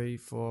 2, 3,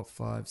 4,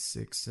 5,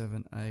 6,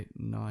 7, 8,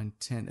 9,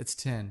 10. It's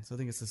 10, so I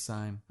think it's the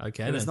same.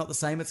 Okay, But then. it's not the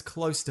same. It's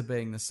close to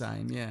being the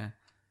same, yeah.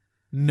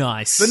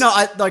 Nice. But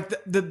no,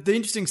 the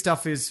interesting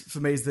stuff is, for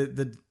me, is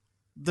the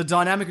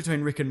dynamic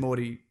between Rick and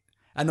Morty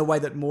and the way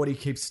that Morty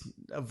keeps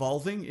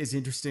evolving is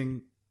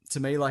interesting to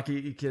me. Like,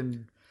 he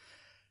can...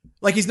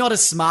 Like, he's not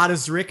as smart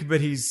as Rick, but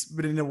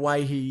in a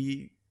way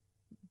he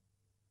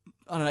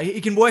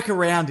can work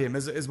around him,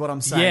 is what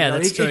I'm saying. Yeah,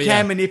 that's true. He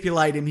can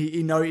manipulate him.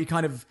 He knows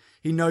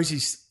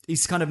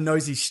he's kind of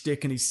knows his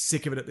shtick, and he's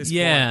sick of it at this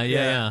point.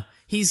 Yeah.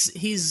 He's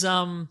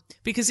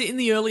because in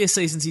the earlier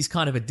seasons he's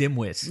kind of a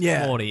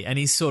dimwit, Morty, and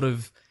he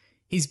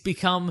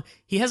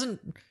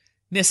hasn't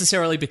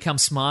necessarily become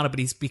smarter, but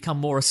he's become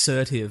more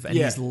assertive, and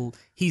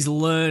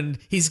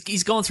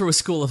he's gone through a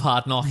school of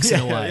hard knocks in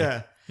a way.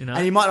 Yeah. And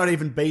he might not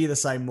even be the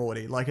same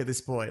Morty, like, at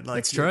this point. Like,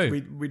 that's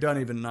true. We don't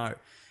even know.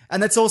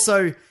 And that's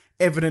also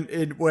evident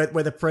in where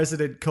the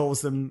president calls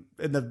them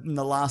in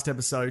the last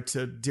episode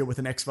to deal with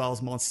an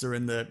X-Files monster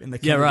in the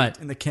Kennedy,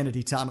 in the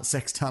Kennedy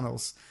sex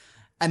tunnels.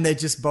 And they're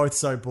just both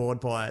so bored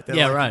by it.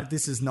 They're like,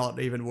 this is not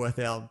even worth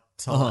our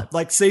time.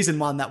 Like, season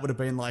 1, that would have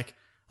been like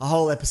a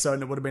whole episode,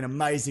 and it would have been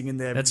amazing in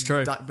there. That's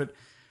true. But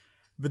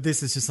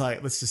this is just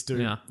like, let's just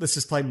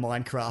play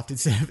Minecraft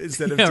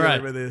instead of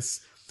dealing with this.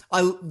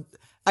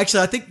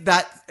 Actually, I think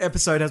that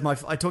episode has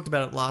I talked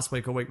about it last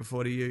week or week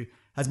before to you,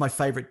 has my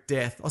favourite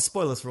death.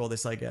 Spoilers for all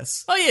this, I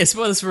guess. Oh yeah,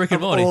 spoilers for Rick and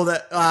Morty. All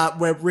that,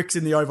 where Rick's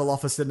in the Oval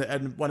Office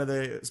and one of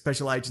the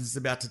special agents is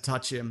about to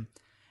touch him.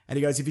 And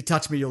he goes, if you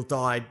touch me, you'll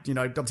die.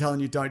 I'm telling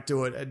you, don't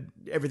do it. And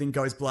everything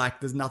goes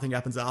black. Nothing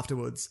happens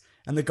afterwards.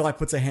 And the guy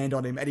puts a hand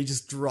on him and he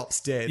just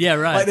drops dead. Yeah,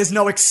 right. Like, there's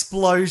no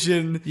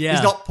explosion. Yeah.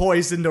 He's not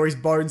poisoned or his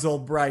bones all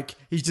break.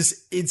 He just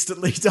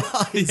instantly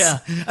dies. Yeah.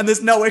 And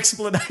there's no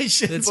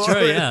explanation. That's for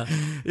true, it. yeah.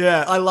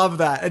 Yeah, I love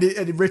that.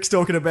 And Rick's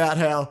talking about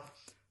how...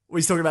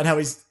 He's talking about how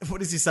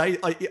what does he say?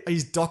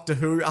 He's Doctor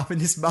Who up in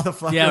this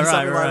motherfucker or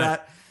something like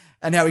that.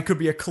 And how he could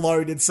be a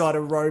clone inside a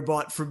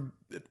robot from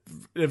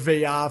a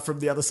VR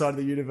from the other side of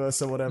the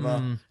universe or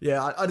whatever.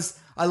 Yeah,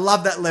 I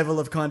love that level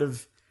of kind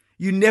of...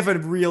 You never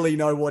really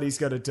know what he's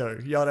going to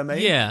do. You know what I mean?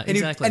 Yeah,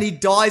 exactly. And he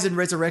dies and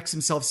resurrects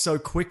himself so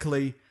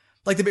quickly.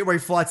 Like the bit where he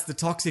fights the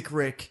toxic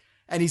Rick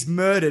and he's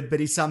murdered, but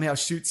he somehow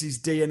shoots his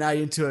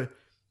DNA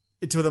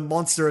into the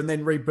monster and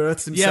then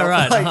rebirths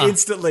himself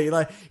instantly.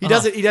 Like he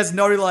doesn't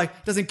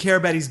care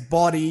about his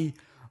body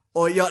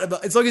or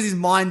as long as his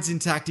mind's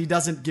intact, he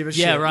doesn't give a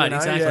shit. Yeah, right,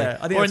 exactly. Yeah,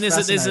 I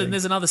think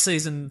there's another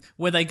season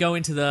where they go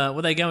into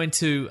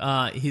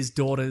his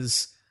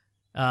daughter's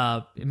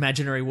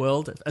imaginary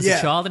world as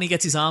a child, and he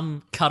gets his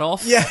arm cut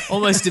off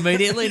almost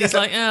immediately, and he's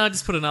like, I'll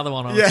just put another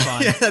one on. It's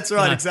fine. Yeah, that's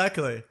right,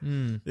 exactly.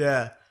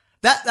 Yeah.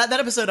 That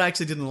episode I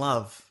actually didn't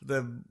love.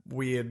 The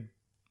weird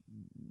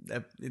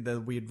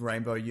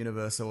rainbow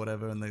universe or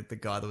whatever, and the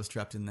guy that was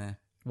trapped in there.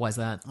 Why is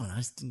that? I don't know, I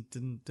just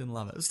didn't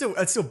love it.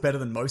 It's still better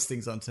than most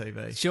things on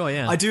TV. Sure,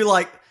 yeah. I do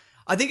like.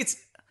 I think it's.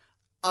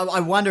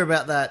 I wonder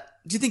about that.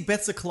 Do you think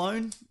Beth's a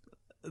clone?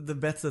 The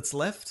Beth that's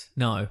left?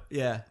 No.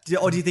 Yeah.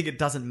 Or do you think it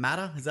doesn't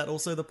matter? Is that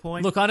also the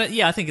point? Look, I don't.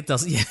 Yeah, I think it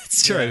doesn't. Yeah,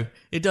 it's true. Yeah.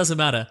 It doesn't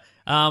matter.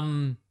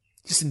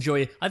 Just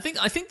enjoy it. I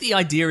think the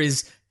idea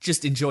is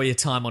just enjoy your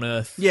time on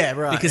Earth. Yeah,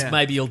 right. Because yeah.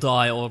 maybe you'll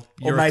die, or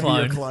you're maybe a clone.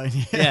 you're a clone.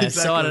 Yeah. Exactly.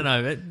 So I don't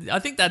know. I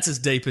think that's as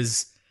deep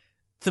as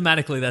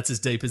thematically. That's as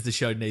deep as the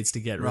show needs to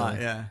get. Really.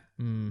 Right. Yeah.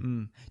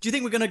 Mm. Do you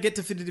think we're going to get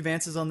definitive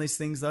answers on these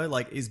things though?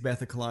 Like, is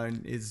Beth a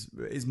clone? Is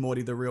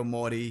Morty the real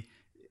Morty?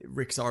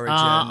 Rick's origin?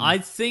 I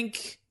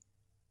think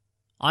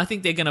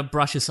they're going to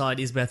brush aside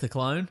is Beth a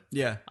clone.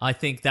 Yeah. I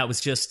think that was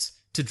just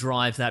to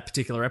drive that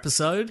particular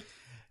episode.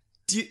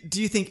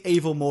 Do you think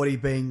evil Morty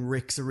being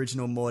Rick's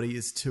original Morty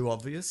is too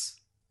obvious?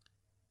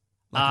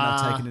 Like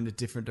not taken in a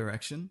different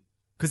direction?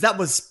 Because that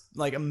was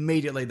like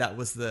immediately that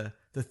was the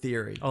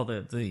theory. Oh,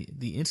 the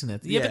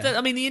internet. Yeah,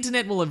 Yeah. but the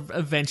internet will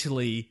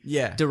eventually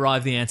Yeah.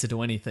 derive the answer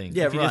to anything.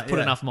 Yeah, if you right, just put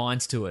yeah. enough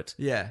minds to it.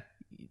 Yeah.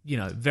 You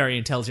know, very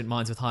intelligent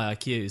minds with high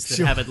IQs that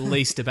Sure. have at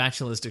least a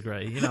bachelor's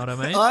degree. You know what I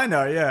mean? I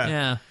know,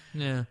 yeah.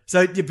 Yeah.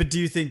 So, yeah, but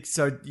do you think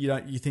so?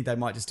 You think they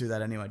might just do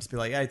that anyway? Just be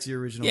like, "Hey, it's your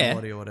original Yeah.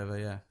 Morty or whatever."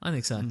 Yeah, I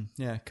think so.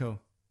 yeah, cool.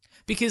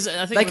 Because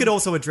I think They could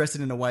also address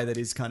it in a way that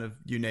is kind of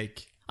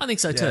unique. I think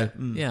so Yeah,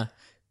 too. Yeah.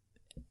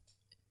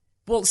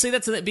 Well, see,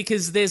 that's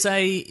because there's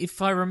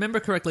if I remember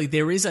correctly,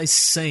 there is a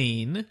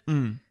scene.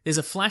 There's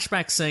a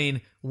flashback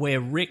scene where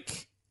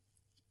Rick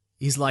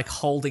is like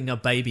holding a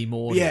baby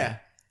Morty. Yeah,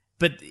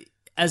 But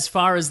as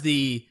far as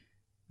the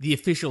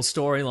official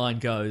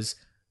storyline goes,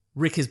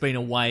 Rick has been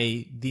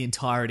away the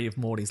entirety of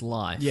Morty's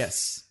life.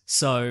 yes,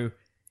 So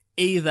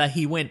either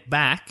he went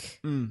back,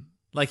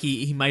 like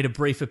he made a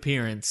brief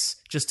appearance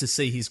just to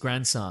see his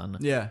grandson,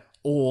 yeah,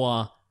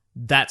 or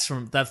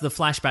the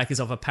flashback is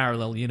of a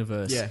parallel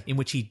universe Yeah. in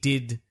which he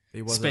did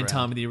He was spend around.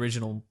 time with the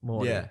original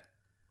Morty. yeah.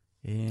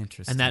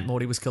 Interesting. And that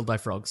Morty was killed by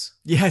frogs.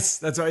 yes,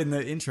 that's right in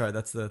the intro.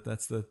 That's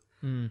the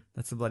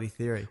bloody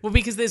theory. Well,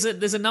 because there's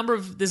a number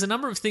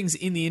of things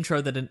in the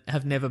intro that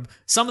have never.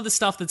 Some of the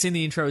stuff that's in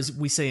the intro is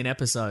we see in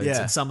episodes,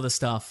 Yeah. and some of the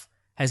stuff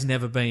has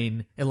never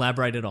been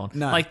elaborated on.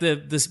 No. Like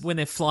this when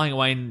they're flying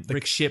away in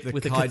Rick's ship the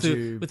with the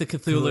kaiju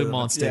Cthulhu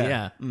monster.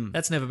 yeah. Yeah,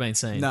 that's never been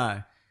seen.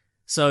 No,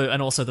 So,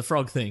 and also the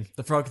frog thing.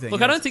 the frog thing.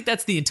 Look, yes. I don't think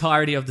that's the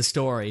entirety of the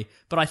story,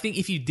 but I think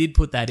if you did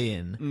put that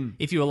in,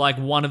 if you were like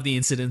one of the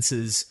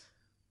incidences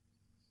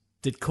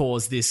that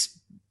caused this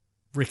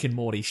Rick and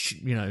Morty,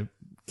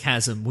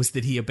 chasm was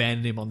that he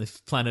abandoned him on the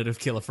planet of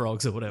killer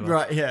frogs or whatever.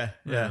 Right? Yeah.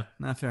 Yeah.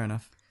 No, fair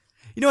enough.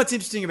 You know what's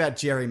interesting about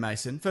Jerry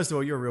Mason? First of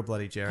all, you're a real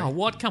bloody Jerry. Oh,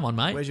 what? Come on,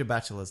 mate. Where's your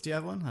bachelor's? Do you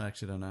have one? I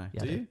actually don't know.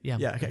 Yeah, Do I you? do. Yeah.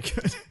 Yeah. Okay.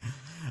 Good.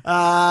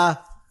 Oh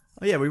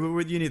yeah, we were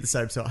with uni at the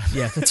same time.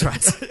 Yeah, that's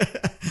right.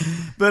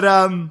 But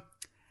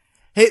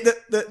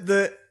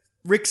the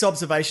Rick's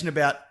observation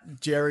about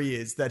Jerry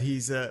is that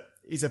he's a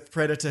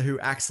predator who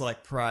acts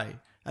like prey,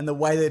 and the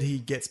way that he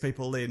gets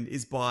people in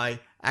is by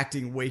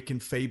acting weak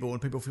and feeble,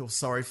 and people feel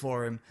sorry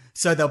for him,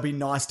 so they'll be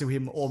nice to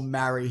him or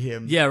marry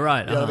him. Yeah,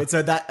 right. You know what I mean?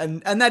 So that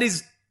and that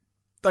is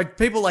like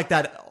people like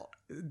that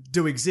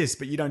do exist,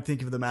 but you don't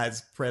think of them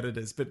as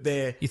predators. But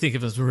they're You think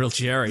of them as real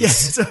Jerrys. yeah.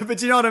 So,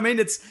 but you know what I mean?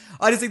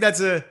 I just think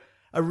that's a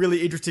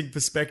really interesting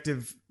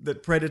perspective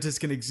that predators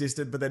can exist,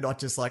 but they're not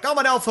just like I'm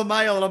an alpha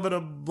male and I'm gonna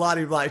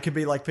bloody blah. It could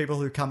be like people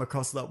who come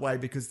across that way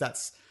because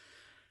that's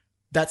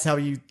how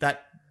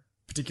that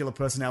particular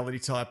personality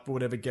type or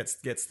whatever gets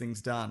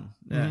things done.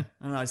 Yeah,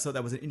 I don't know. I thought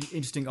that was an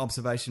interesting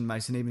observation,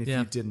 Mason. Even if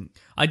you didn't.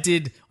 I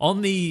did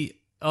on the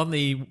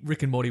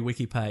Rick and Morty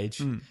wiki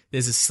page.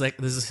 There's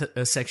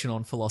a section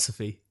on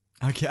philosophy.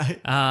 Okay.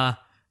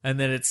 And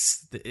then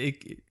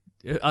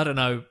I don't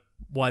know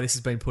why this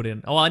has been put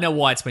in. Oh, I know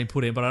why it's been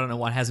put in, but I don't know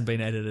why it hasn't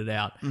been edited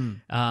out.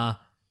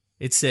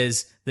 It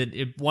says that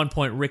at one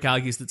point Rick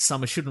argues that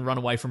Summer shouldn't run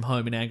away from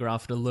home in anger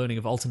after learning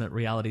of alternate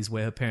realities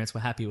where her parents were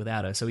happy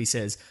without her. So he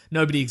says,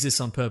 nobody exists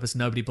on purpose,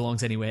 nobody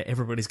belongs anywhere,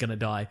 everybody's going to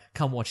die,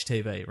 come watch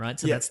TV, right?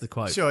 So that's the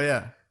quote. Sure,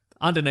 yeah.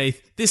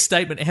 Underneath, this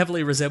statement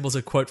heavily resembles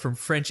a quote from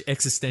French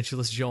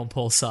existentialist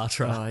Jean-Paul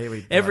Sartre. Oh, here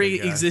we Every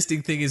bloody go.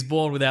 existing thing is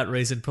born without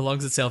reason,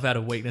 prolongs itself out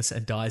of weakness,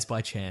 and dies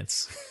by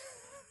chance.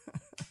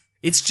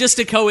 It's just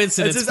a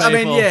coincidence, It's just, I mean,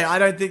 people. yeah, I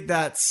don't think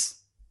that's...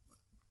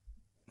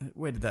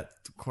 Where did that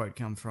quote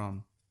come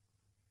from?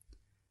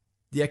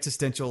 The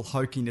existential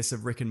hokiness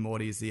of Rick and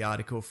Morty is the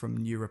article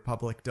from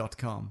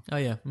newrepublic.com. Oh,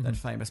 yeah. That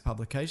famous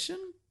publication?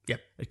 Yep.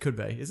 It could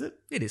be, is it?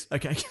 It is.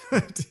 Okay,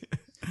 good.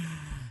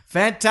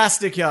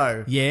 Fantastic,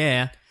 yo.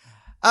 Yeah.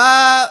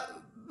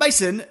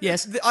 Mason.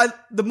 Yes.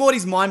 The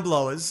Morty's Mind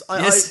Blowers.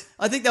 Yes.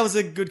 I think that was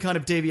a good kind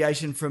of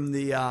deviation from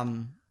the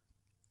Interdimensional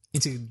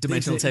TV.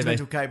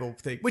 interdimensional cable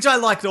thing, which I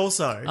liked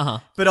also. Uh-huh.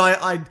 But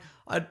I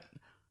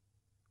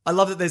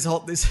love that there's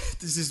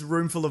this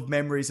room full of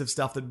memories of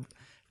stuff that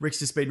Rick's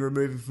just been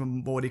removing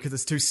from Morty because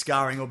it's too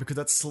scarring or because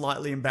that's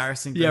slightly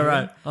embarrassing. Yeah, him.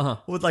 right. Uh-huh.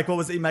 Or like, what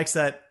was it? He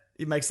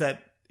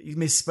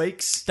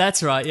misspeaks.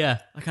 That's right, yeah.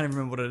 I can't even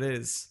remember what it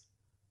is.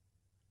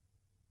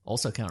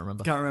 Also can't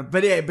remember. Can't remember.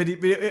 But yeah, but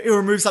it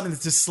removes something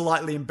that's just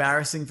slightly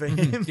embarrassing for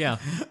him. Yeah.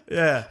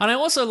 Yeah. And I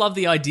also love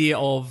the idea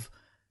of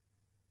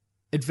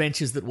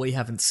adventures that we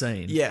haven't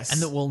seen. Yes.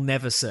 And that we'll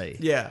never see.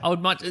 Yeah. I would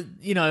much,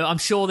 I'm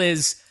sure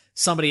there's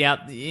somebody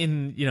out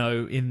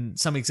in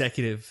some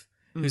executive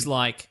who's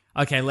like,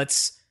 okay,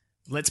 let's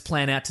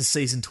plan out to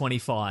season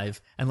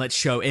 25 and let's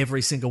show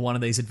every single one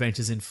of these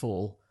adventures in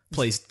full.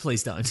 Please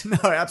don't. No,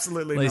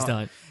 absolutely Please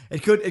not.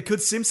 don't. It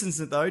could Simpsons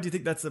it though. Do you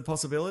think that's a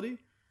possibility?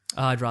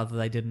 I'd rather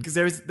they didn't. Because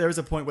there is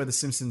a point where the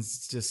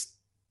Simpsons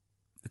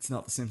it's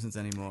not the Simpsons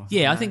anymore.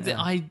 Yeah, I think that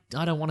I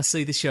don't want to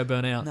see this show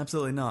burn out.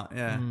 Absolutely not.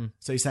 Yeah.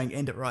 So you're saying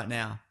end it right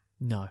now?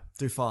 No.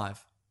 Do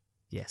 5.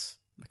 Yes.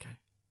 Okay.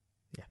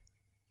 Yeah.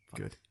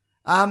 Good.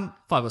 5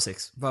 or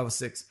 6. 5 or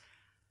 6.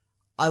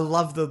 I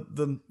love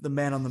the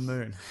man on the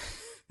moon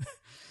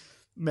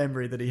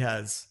memory that he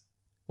has.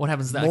 What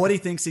happens to that? Morty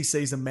thinks he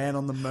sees a man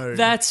on the moon.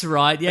 That's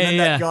right. Yeah, and then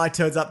yeah. that guy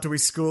turns up to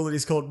his school and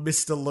he's called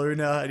Mr.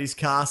 Luna, and his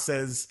car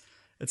says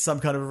it's some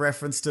kind of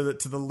reference to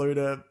the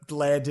lunar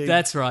landing.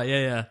 That's right. Yeah,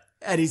 yeah.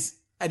 And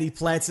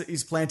he's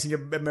planting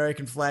an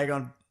American flag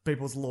on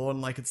people's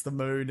lawn like it's the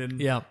moon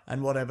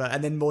and whatever.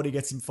 And then Morty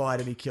gets him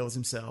fired and he kills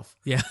himself.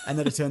 Yeah. And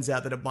then it turns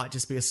out that it might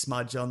just be a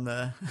smudge on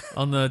the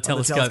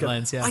telescope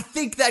lens. Yeah. I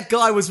think that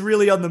guy was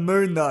really on the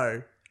moon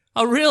though.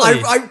 Oh,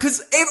 really?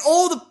 Because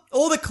all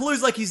the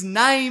clues, like his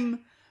name,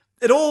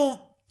 it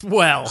all.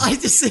 Well, I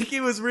just think he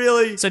was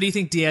really So do you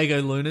think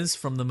Diego Luna's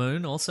from the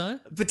moon also?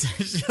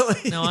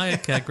 potentially. No,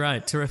 okay,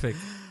 great, terrific.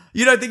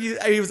 You don't think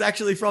he was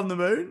actually from the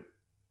moon?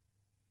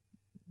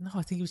 No,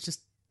 I think he was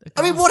just.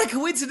 I mean, what a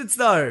coincidence,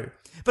 though.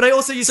 But I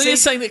also So you're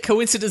saying that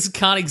coincidence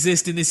can't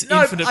exist in this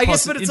infinite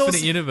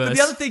universe? But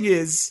the other thing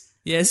is,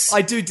 yes,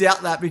 I do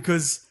doubt that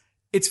because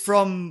it's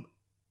from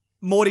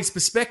Morty's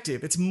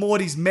perspective. It's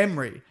Morty's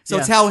memory, so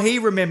it's how he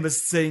remembers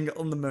seeing it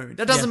on the moon.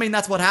 That doesn't mean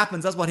that's what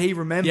happens. That's what he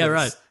remembers. Yeah,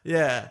 right.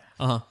 Yeah.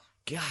 Uh-huh.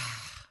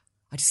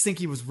 I just think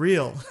he was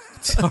real.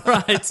 All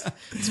right,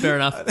 it's fair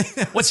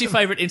enough. What's your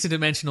favourite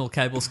interdimensional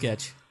cable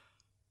sketch?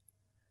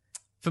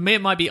 For me,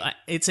 it might be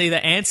it's either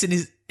Ants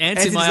in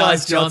My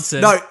Eyes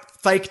Johnson. No,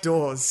 Fake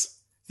Doors.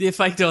 Yeah,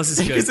 Fake Doors is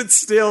good.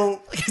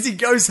 Because he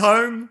goes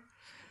home.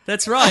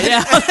 That's right,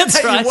 yeah,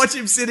 that's right. You watch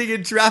him sitting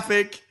in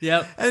traffic.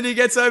 Yep. And he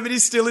gets home and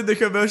he's still in the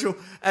commercial.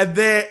 And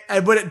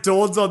when it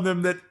dawns on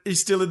them that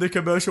he's still in the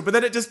commercial, but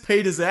then it just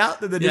peters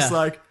out and they're just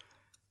like,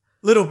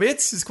 little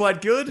bits is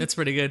quite good. It's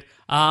pretty good.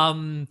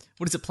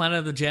 What is it, Planet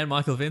of the Jan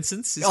Michael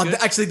Vincent's?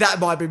 Actually, that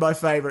might be my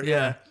favourite.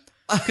 Yeah.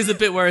 Because the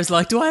bit where it's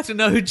like, do I have to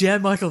know who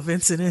Jan Michael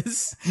Vincent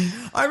is?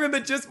 I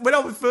remember just when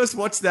I first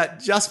watched that,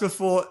 just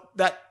before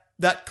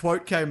that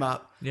quote came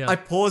up, I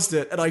paused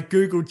it and I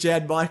Googled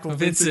Jan Michael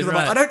Vincent.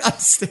 Right. I don't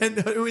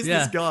understand who is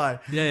this guy.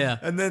 Yeah, yeah.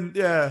 And then,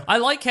 I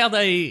like how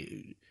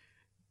they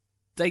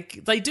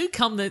do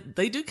come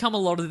a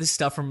lot of this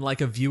stuff from like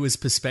a viewer's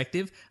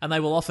perspective, and they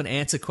will often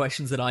answer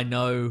questions that I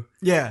know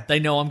they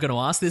know I'm going to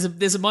ask.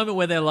 There's a moment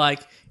where they're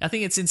like, I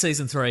think it's in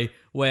season 3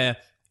 where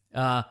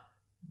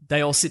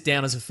they all sit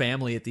down as a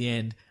family at the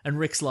end, and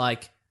Rick's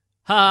like,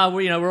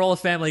 we're all a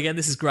family again,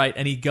 this is great.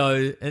 And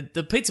and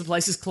the pizza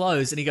place is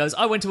closed, and he goes,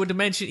 I went to a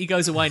dimension. He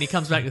goes away and he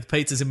comes back with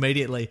pizzas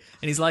immediately,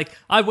 and he's like,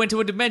 I went to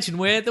a dimension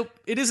where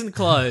it isn't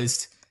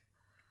closed.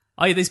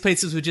 Oh yeah, these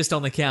pizzas were just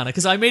on the counter.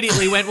 Because I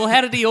immediately went, well,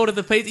 how did he order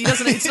the pizza?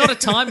 It's not a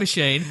time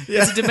machine.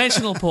 It's a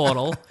dimensional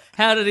portal.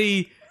 How would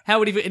he?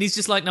 And he's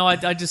just like, no,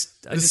 I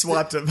just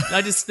swiped them.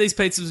 These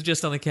pizzas were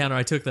just on the counter.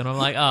 I took them. I'm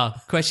like,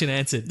 question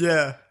answered.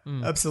 Yeah,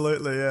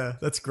 absolutely. Yeah,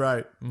 that's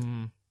great.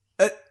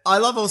 I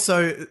love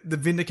also the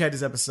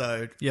Vindicators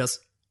episode. Yes,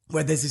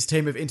 where there's this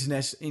team of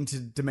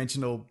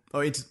interdimensional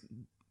or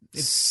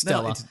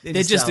Stellar.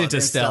 They're just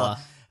interstellar,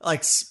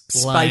 like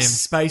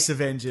space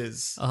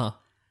Avengers.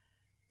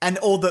 And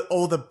all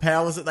the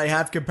powers that they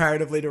have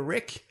comparatively to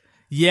Rick.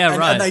 Yeah,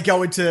 right. And they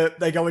go into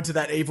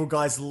that evil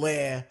guy's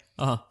lair.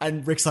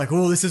 And Rick's like,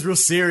 oh, this is real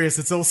serious.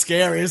 It's all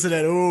scary, isn't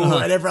it? Ooh.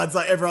 And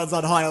everyone's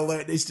on high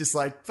alert. And he's just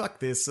like, fuck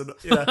this. And,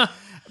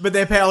 but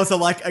their powers are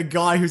like a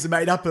guy who's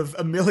made up of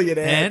a million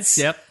ants.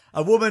 Yep.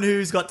 A woman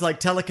who's got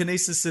like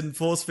telekinesis and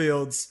force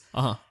fields.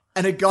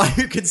 And a guy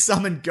who can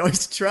summon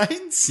ghost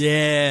trains.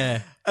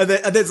 Yeah. And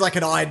there's like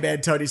an Iron Man,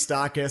 Tony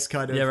Stark-esque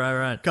kind of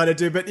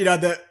dude.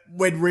 But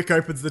when Rick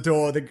opens the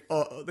door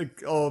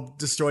or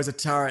destroys a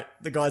turret,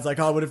 the guy's like,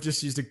 I would have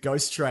just used a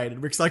ghost train.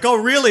 And Rick's like, oh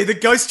really? The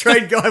ghost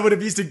train guy would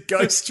have used a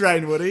ghost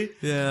train, would he?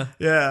 Yeah.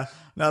 Yeah.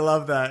 I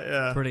love that.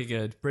 Yeah. Pretty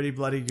good. Pretty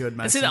bloody good,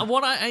 man.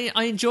 What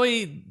I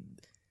enjoy,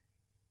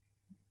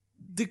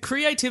 the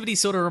creativity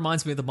sort of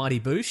reminds me of the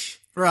Mighty Boosh.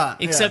 Right.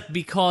 Except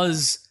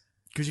because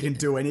you can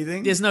do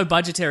anything. There's no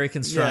budgetary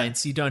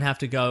constraints. You don't have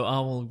to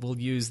go, we'll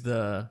use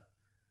the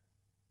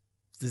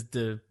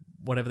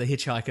whatever, the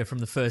hitchhiker from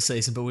the first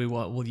season, but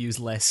we'll use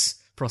less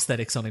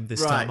prosthetics on him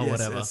this time or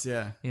whatever. Yes,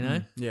 yeah. You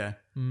know? Yeah.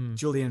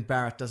 Julian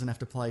Barrett doesn't have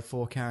to play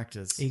 4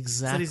 characters. Exactly.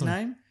 Is that his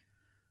name?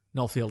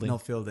 Noel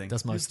Fielding.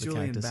 Does most of the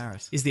Julian characters.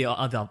 Barrett?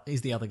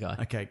 He's the other guy.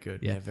 Okay,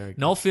 good. Yeah, very good.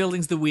 Noel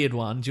Fielding's the weird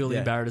one.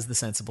 Julian Barrett is the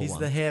sensible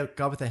one. He's the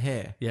guy with the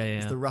hair. Yeah.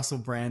 He's the Russell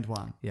Brand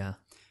one. Yeah.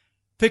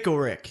 Pickle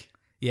Rick.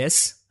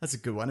 Yes. That's a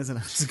good one, isn't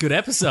it? It's a good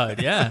episode,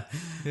 yeah.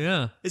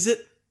 Yeah. Is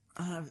it?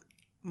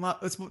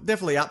 It's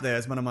definitely up there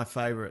as one of my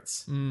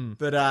favourites.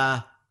 But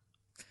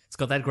It's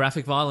got that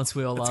graphic violence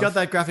we all love. it's got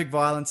that graphic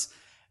violence.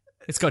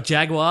 It's got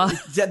Jaguar,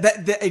 Yeah,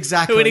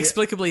 exactly. who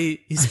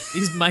inexplicably,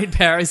 his main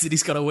power is that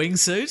he's got a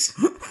wingsuit.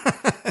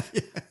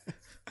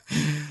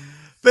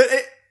 But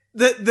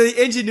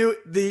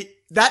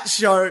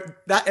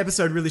that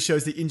episode really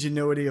shows the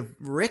ingenuity of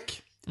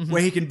Rick,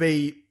 where he can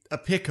be a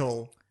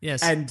pickle,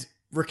 Yes. and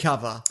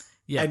recover,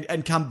 Yeah.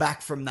 and come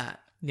back from that.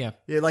 Yeah.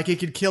 Yeah, like he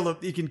can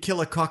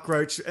kill a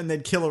cockroach and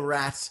then kill a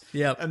rat,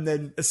 Yep. and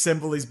then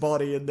assemble his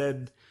body and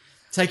then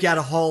take out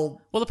a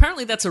whole. Well,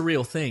 apparently that's a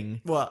real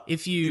thing. What?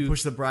 If you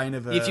push the brain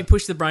of a. If you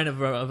push the brain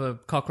of a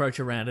cockroach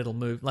around, it'll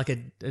move. Like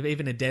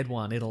even a dead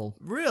one, it'll.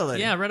 Really?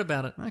 Yeah, I read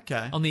about it.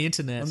 Okay. On the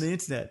internet. Yeah.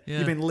 Yeah.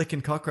 You've been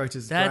licking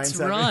cockroaches. That's brains,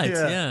 haven't right. you?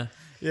 Yeah.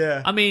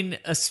 Yeah. I mean,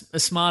 a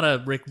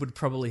smarter Rick would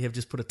probably have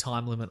just put a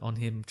time limit on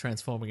him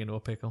transforming into a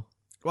pickle.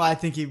 Well, I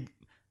think he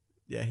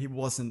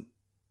wasn't.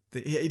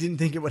 He didn't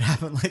think it would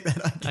happen like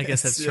that. I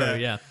guess that's true.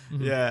 Yeah.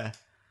 Mhm. Yeah.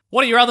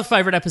 What are your other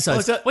favorite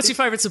episodes? Oh, so What's your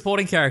favorite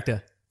supporting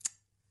character?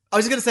 I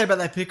was going to say about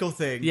that pickle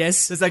thing.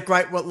 Yes. There's that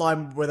great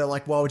line where they're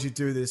like, "Why would you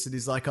do this?" And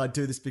he's like, "I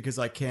do this because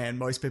I can.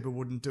 Most people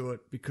wouldn't do it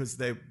because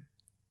they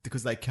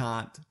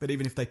can't. But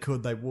even if they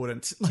could, they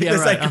wouldn't." Like, Yeah,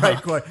 there's right, that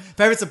great quote.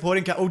 Favorite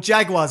supporting character? Well,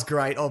 Jaguar's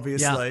great,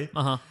 obviously.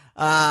 Yeah.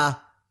 Uh-huh.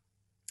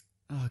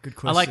 Good I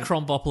question. like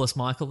Crombopoulos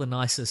Michael, the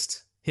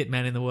nicest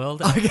hitman in the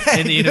world Okay,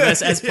 in the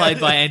universe, as good. played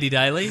by Andy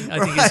Daly. I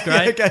think he's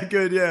great. Okay,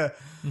 good. Yeah.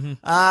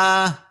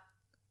 Mm-hmm.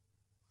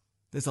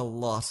 There's a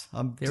lot.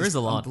 There is a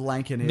lot. I'm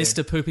blanking here.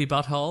 Mr. Poopy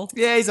Butthole.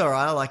 Yeah, he's all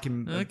right. I like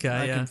him. Okay, I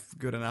like yeah. him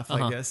good enough,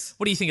 Uh-huh. I guess.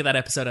 What do you think of that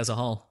episode as a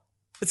whole?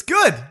 It's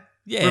good.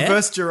 Yeah.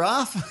 Reverse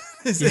giraffe.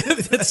 Is Yeah,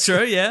 it? that's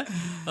true, yeah.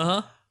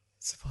 Uh-huh.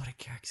 Supporting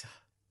character.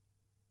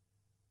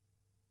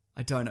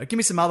 I don't know. Give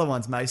me some other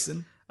ones,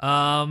 Mason.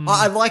 Um,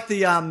 I like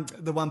the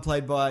one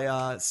played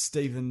by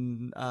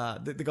Stephen,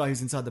 the guy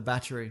who's inside the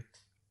battery.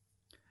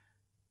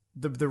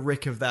 The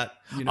Rick of that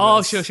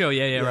universe. oh, sure.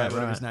 Yeah, right, whatever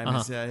right. his name Uh-huh,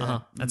 is. Yeah, yeah. uh-huh.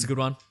 That's a good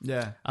one.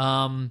 Yeah.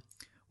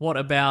 What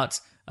about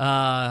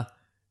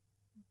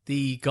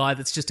the guy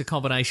that's just a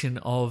combination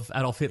of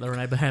Adolf Hitler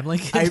and Abraham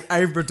Lincoln?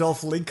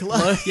 Adolf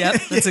Linkler. Yeah,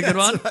 that's a good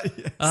one. Right,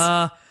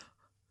 yes.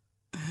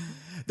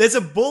 There's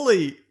a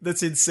bully that's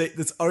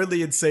that's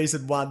only in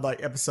season 1,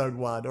 like episode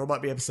 1, or it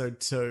might be episode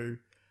 2,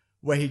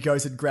 where he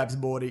goes and grabs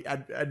Morty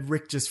and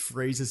Rick just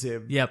freezes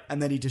him. Yep.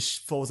 And then he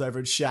just falls over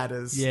and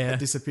shatters Yeah. and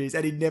disappears,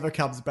 and he never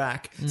comes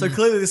back. So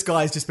clearly this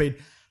guy's just been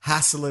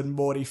hassling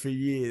Morty for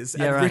years,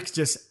 and Yeah, right. Rick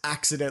just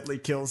accidentally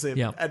kills him,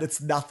 Yep. and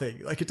it's nothing.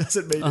 Like, it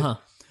doesn't mean Uh-huh.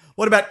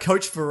 What about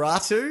Coach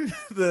Ferratu?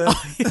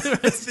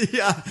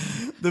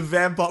 The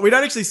vampire. We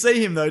don't actually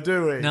see him though,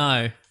 do we?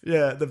 No.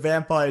 Yeah, the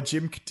vampire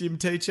gym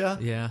teacher.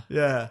 Yeah.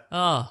 Yeah.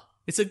 Oh,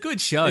 it's a good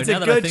show. It's now a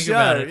that I good think show,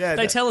 about it, yeah.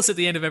 they tell us at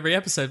the end of every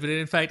episode, but it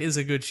in fact is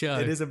a good show.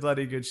 It is a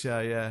bloody good show,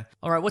 yeah.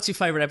 All right, what's your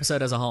favorite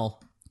episode as a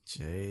whole?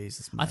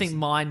 Jesus. I think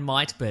mine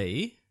might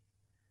be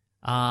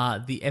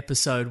the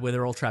episode where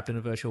they're all trapped in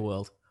a virtual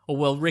world. Or,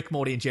 well, Rick,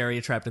 Morty, and Jerry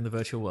are trapped in the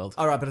virtual world.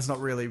 All right, but it's not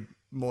really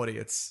Morty.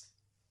 It's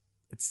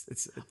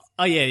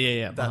Oh,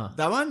 yeah. that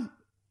that one.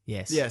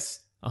 Yes. Yes,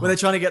 Uh-huh. where they're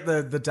trying to get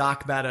the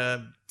dark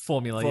matter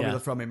Formula, formula yeah.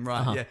 from him, right?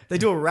 Uh-huh. Yeah, they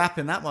do a rap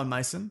in that one,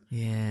 Mason,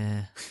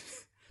 Yeah.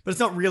 but it's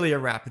not really a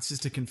rap. It's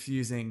just a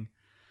confusing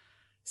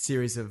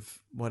series of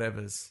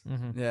whatevers.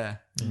 Mm-hmm. Yeah.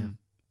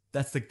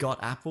 That's the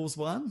got apples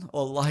one,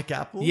 or like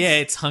apples. Yeah,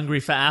 it's Hungry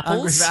for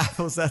Apples. Hungry for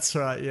apples. That's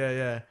right.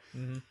 Yeah.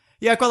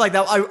 Yeah, I quite like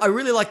that. I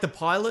really like the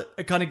pilot.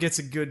 It kind of gets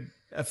a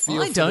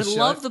feel. I for don't the show.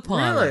 love the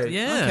pilot. Really?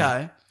 Yeah.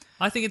 Okay.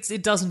 I think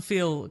it doesn't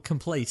feel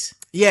complete.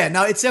 Yeah.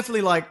 No, it's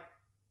definitely like,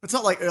 it's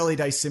not like early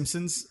day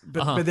Simpsons,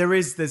 but Uh-huh.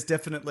 there's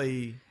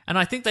definitely. And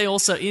I think they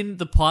also, in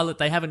the pilot,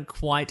 they haven't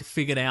quite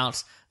figured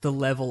out the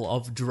level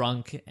of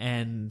drunk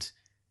and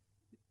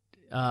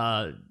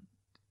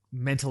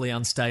mentally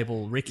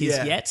unstable Rick is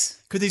yet.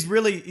 Because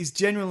he's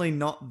genuinely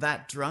not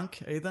that drunk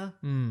either.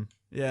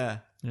 Yeah.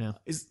 Yeah.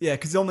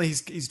 Because normally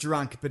he's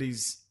drunk, but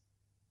he's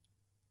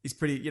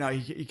pretty,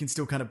 he can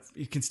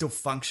still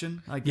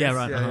function, I guess. Yeah,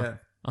 right. Yeah, Uh-huh. yeah.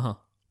 Uh-huh.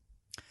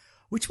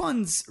 Which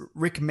one's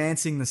Rick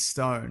Mancing the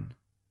Stone?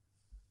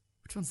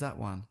 Which one's that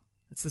one?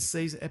 It's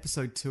the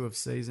episode 2 of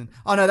season.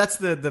 Oh no, that's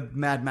the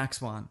Mad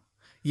Max one.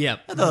 Yeah.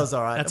 I thought it was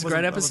all right. That's That a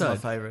great wasn't episode.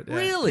 my favorite. Yeah.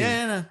 Really?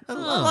 Yeah, no, I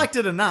Oh. liked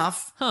it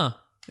enough. Huh.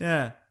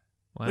 Yeah. Wow.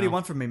 What do you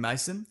want from me,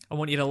 Mason? I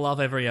want you to love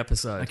every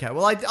episode. Okay,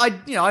 well,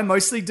 I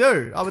mostly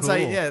do. I would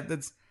say, Cool. yeah, there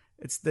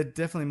are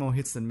definitely more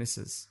hits than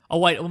misses. Oh,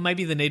 wait. Or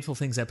maybe the Needful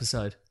Things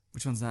episode.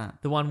 Which one's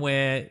that? The one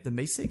where... The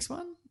Meeseeks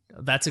one?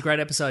 That's a great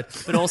episode.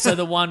 But also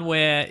the one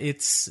where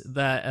it's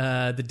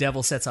the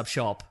devil sets up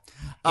shop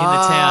in the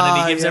town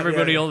and he gives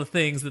everybody all the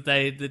things that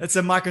they... It's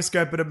a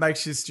microscope, but it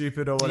makes you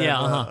stupid or whatever. Yeah,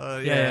 uh-huh.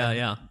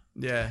 Yeah.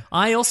 Yeah.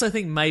 I also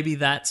think maybe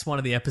that's one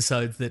of the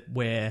episodes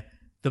where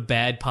the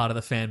bad part of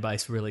the fan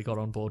base really got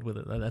on board with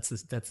it. That's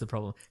the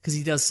problem. Because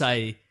he does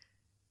say,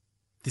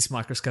 this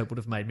microscope would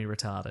have made me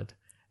retarded.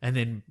 And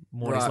then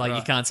Morty's Right, you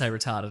right. can't say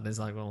retarded. And he's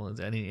like, well,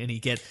 and he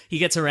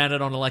gets around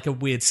it on like a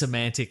weird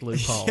semantic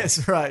loophole.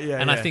 Yes, right, yeah.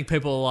 And yeah. I think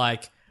people are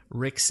like,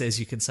 Rick says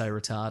you can say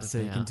retarded So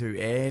you now. can do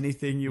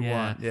anything you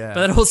want. Yeah.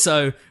 But then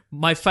also,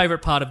 my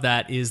favorite part of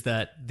that is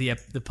that the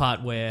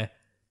part where,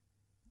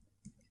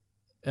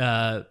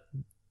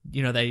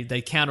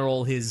 they counter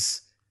all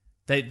his.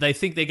 They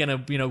think they're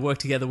gonna work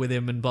together with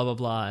him and blah blah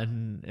blah,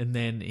 and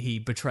then he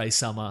betrays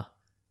Summer,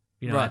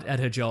 Right.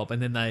 at her job,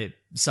 and then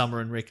Summer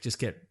and Rick just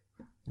get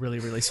really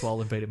really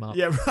swollen, beat him up.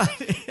 yeah,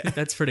 right.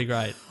 That's pretty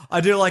great.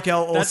 I do like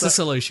how also... That's the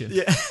solution.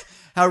 Yeah.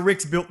 How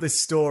Rick's built this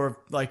store of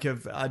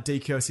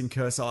decursing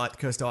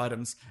cursed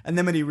items, and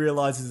then when he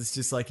realizes it's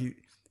just like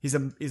he's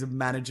a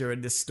manager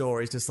in this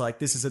store, he's just like,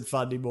 this isn't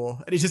fun anymore,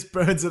 and he just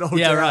burns it all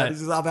down. right. He's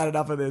just, I've had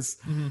enough of this.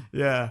 Mm-hmm.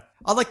 Yeah,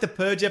 I like the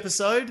Purge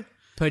episode.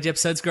 Purge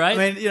episode's great.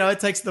 I mean, it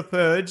takes the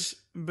Purge,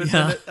 but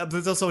then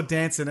there's also a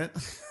dance in it.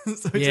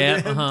 So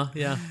it's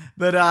yeah.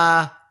 But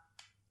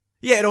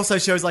it also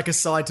shows like a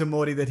side to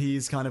Morty that he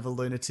is kind of a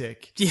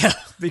lunatic. Yeah.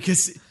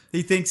 Because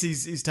he thinks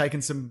he's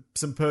taken some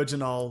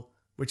Purginol,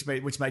 which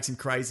makes him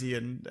crazy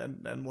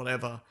and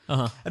whatever.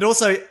 Uh-huh. And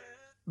also,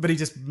 but he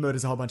just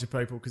murders a whole bunch of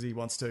people because he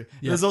wants to.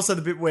 Yeah. There's also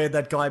the bit where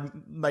that guy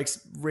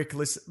makes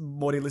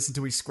Morty listen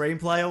to his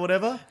screenplay or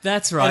whatever.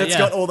 That's right. And it's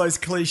got all those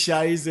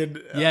cliches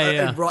and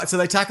Yeah. and so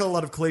they tackle a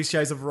lot of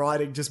cliches of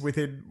writing just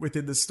within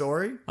the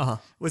story. Uh-huh.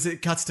 Was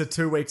it cuts to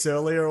 2 weeks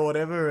earlier or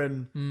whatever,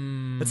 and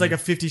it's like a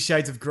 50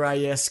 Shades of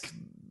Grey-esque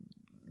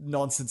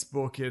nonsense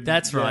book. And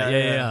That's right.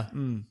 Yeah.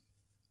 So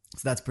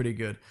that's pretty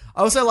good.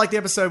 I also like the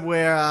episode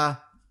where,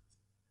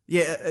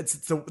 it's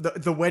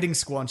the wedding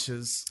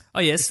squanches. Oh,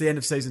 yes. It's the end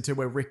of season 2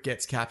 where Rick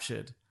gets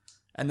captured.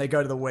 And they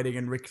go to the wedding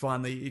and Rick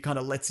he kind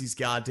of lets his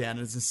guard down.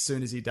 And as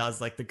soon as he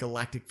does, like the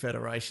Galactic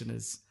Federation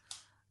is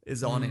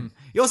on him.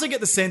 You also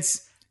get the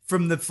sense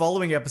from the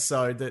following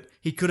episode that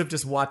he could have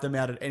just wiped them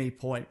out at any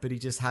point, but he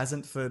just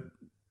hasn't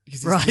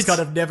because he's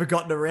kind of never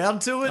gotten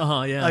around to it.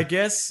 Yeah. I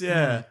guess.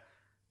 Yeah.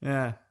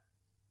 Yeah.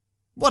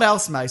 What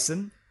else,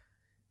 Mason?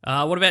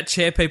 What about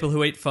chair people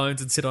who eat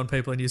phones and sit on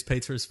people and use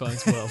pizza as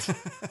phones? Well,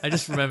 I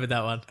just remembered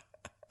that one.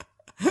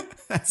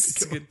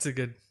 It's a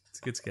good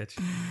sketch.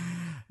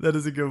 That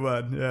is a good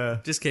one. Yeah.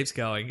 Just keeps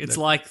going. It's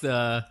like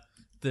the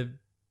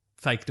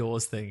fake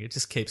doors thing. It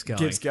just keeps going.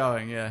 Keeps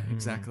going. Yeah.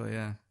 Exactly.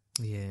 Yeah.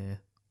 Yeah.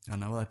 I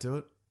know. Will that do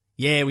it?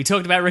 Yeah, we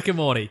talked about Rick and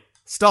Morty.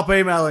 Stop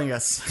emailing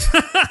us.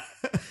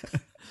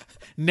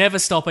 Never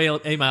stop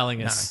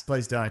emailing us. No,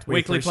 please don't.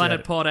 We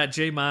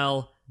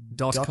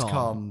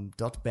weeklyplanetpod@gmail.com.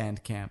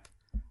 .bandcamp.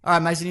 All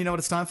right, Mason, you know what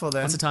it's time for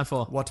then? What's it time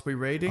for? What we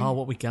reading? Oh,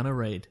 what we gonna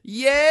read?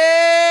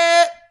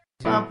 Yeah!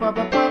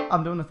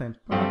 I'm doing the thing.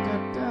 What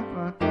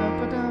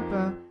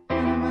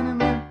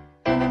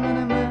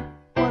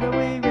are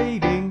we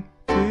reading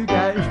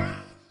today?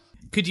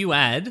 Could you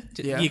add?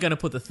 Yeah. You're going to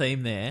put the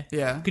theme there.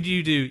 Yeah. Could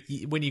you do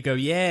when you go?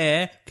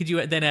 Yeah. Could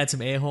you then add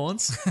some air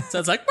horns? So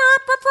it's like.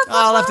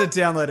 I'll have to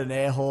download an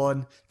air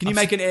horn. Can you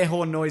make an air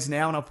horn noise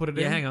now and I'll put it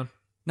in? Yeah, hang on.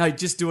 No,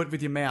 just do it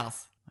with your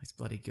mouth. He's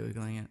bloody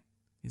Googling it.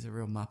 He's a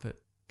real muppet.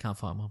 Can't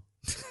find one.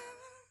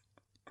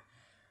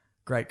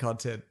 Great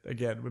content.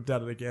 Again, we've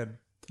done it again.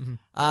 Mm-hmm.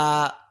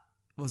 What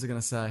was I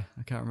going to say?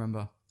 I can't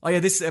remember. Oh yeah,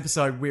 this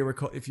episode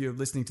if you're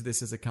listening to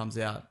this as it comes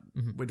out,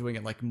 we're doing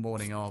it like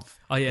morning of.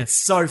 Oh yeah. It's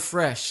so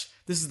fresh.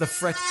 This is the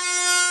fresh...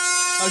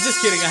 I was just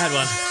kidding, I had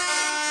one.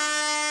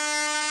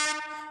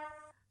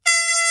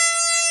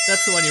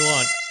 That's the one you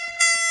want.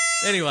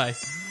 Anyway.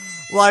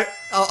 Like,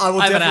 I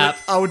will I have an definitely... app.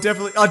 I will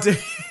definitely... I do.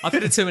 I've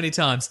hit it too many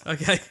times.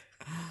 Okay.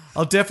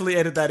 I'll definitely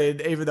edit that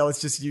in, even though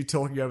it's just you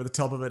talking over the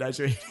top of it as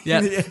you're eating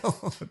Yep. the air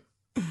horn.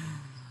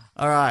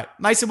 All right.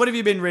 Mason, what have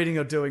you been reading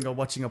or doing or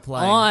watching or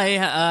playing?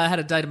 I had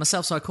a day to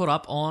myself, so I caught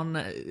up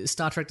on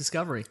Star Trek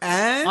Discovery.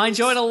 And? I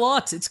enjoyed it a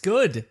lot. It's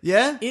good.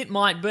 Yeah? It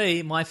might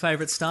be my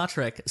favourite Star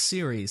Trek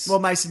series. Well,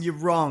 Mason, you're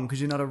wrong because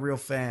you're not a real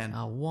fan.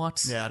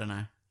 What? Yeah, I don't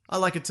know. I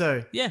like it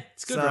too. Yeah,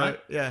 it's good, So, right?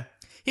 Yeah.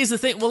 Here's the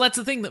thing. Well, that's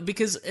the thing, that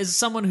because as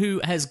someone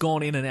who has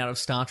gone in and out of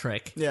Star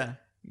Trek Yeah.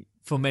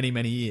 for many,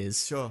 many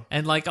years. Sure.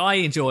 And like I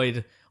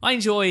enjoy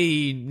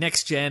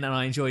Next Gen, and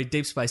I enjoy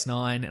Deep Space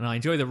Nine, and I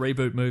enjoy the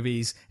reboot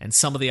movies and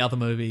some of the other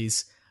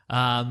movies.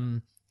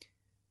 What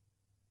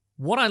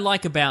I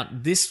like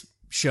about this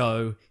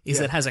show is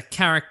it has a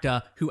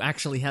character who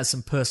actually has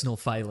some personal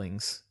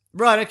failings.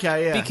 Right,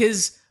 okay, yeah.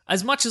 Because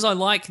as much as I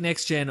like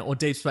Next Gen or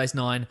Deep Space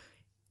Nine,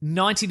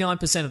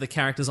 99% of the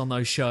characters on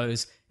those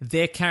shows,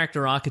 their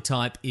character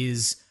archetype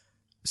is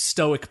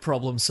stoic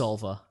problem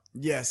solver.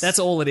 Yes. That's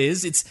all it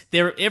is.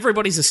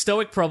 Everybody's a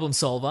stoic problem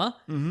solver.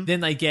 Mm-hmm.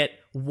 Then they get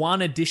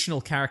one additional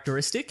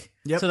characteristic.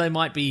 Yep. So they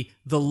might be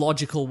the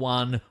logical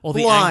one, or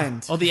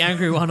Blind. or the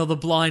angry one, or the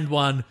blind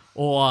one,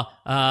 or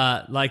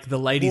like the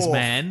ladies' Dwarf.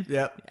 man.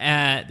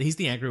 Yep. He's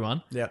the angry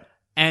one. Yep.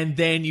 And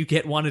then you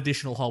get one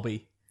additional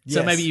hobby.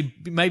 So Yes.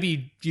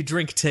 maybe you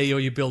drink tea or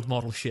you build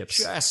model ships.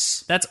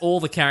 Yes. That's all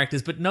the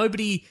characters, but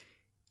nobody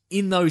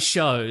in those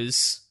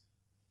shows.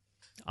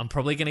 I'm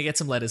probably going to get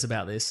some letters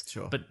about this.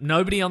 Sure. But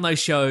nobody on those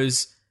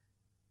shows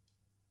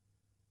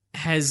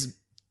has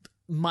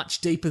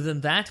much deeper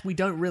than that. We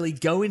don't really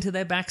go into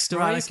their backstories.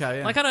 Right, okay,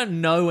 yeah. Like, I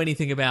don't know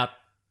anything about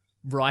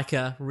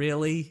Riker,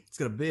 really. It's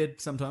got a beard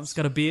sometimes. He's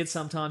got a beard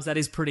sometimes. That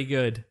is pretty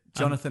good.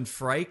 Jonathan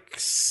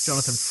Frakes.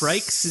 Jonathan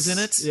Frakes is in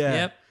it. Yeah.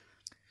 Yep.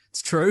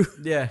 It's true.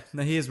 Yeah.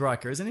 No, he is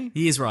Riker, isn't he?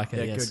 He is Riker,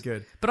 Yeah, yes.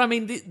 good. But I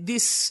mean,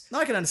 this... No,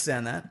 I can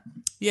understand that.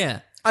 Yeah.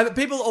 But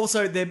people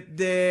also,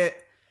 they're...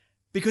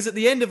 Because at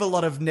the end of a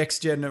lot of Next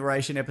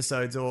Generation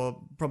episodes,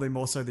 or probably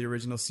more so the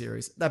original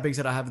series, that being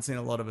said, I haven't seen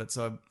a lot of it,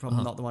 so I'm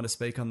probably not the one to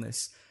speak on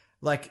this.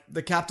 Like,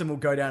 the captain will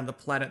go down to the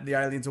planet, and the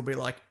aliens will be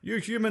like, you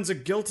humans are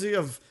guilty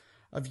of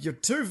you're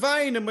too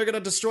vain, and we're going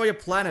to destroy your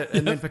planet.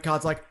 And then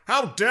Picard's like,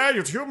 how dare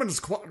you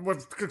humans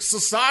with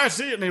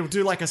society? And he'll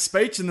do like a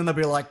speech, and then they'll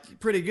be like,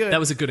 pretty good. That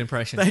was a good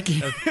impression. Thank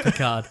you. Of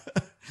Picard.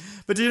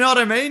 But do you know what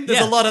I mean? There's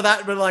Yeah. a lot of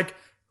that, but like,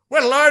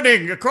 we're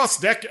learning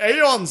across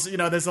aeons. You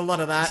know, there's a lot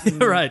of that.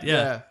 And, Right,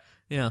 yeah.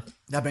 Yeah.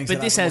 That being said,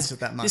 But this I haven't has watched it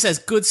that much. this has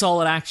good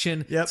solid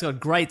action. Yep. It's got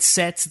great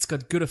sets. It's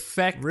got good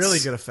effects. Really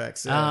good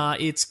effects, yeah.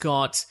 It's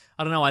got,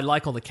 I don't know, I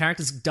like all the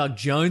characters. Doug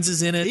Jones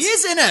is in it. He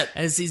is in it!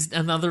 As is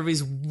another of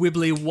his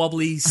wibbly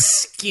wobbly,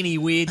 skinny,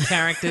 weird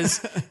characters.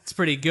 It's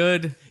pretty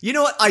good. You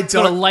know what? I It's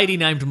got a don't... lady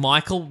named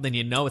Michael, then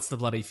you know it's the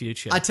bloody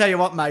future. I tell you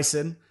what,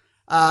 Mason.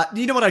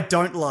 You know what I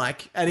don't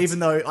like? And even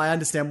though I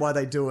understand why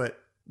they do it,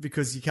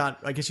 because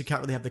I guess you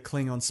can't really have the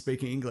Klingon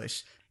speaking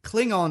English.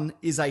 Klingon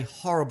is a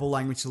horrible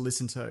language to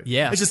listen to.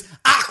 Yeah. It's just,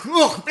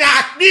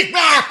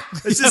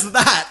 it's just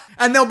that.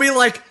 And there'll be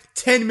like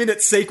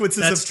 10-minute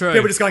sequences That's of true.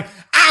 people just going,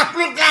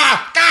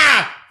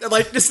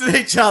 like just at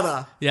each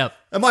other. Yep.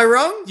 Am I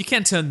wrong? You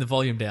can turn the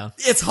volume down.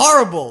 It's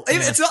horrible.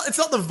 It's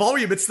not the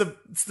volume, it's the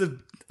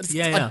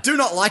Yeah. I do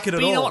not like it at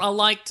But all. you know what?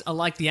 I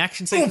liked the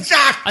action sequence.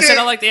 yeah, I said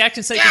yeah. I like the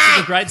action sequences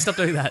are great. Stop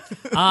doing that.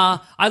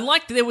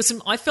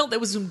 I felt there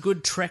was some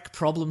good Trek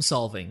problem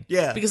solving.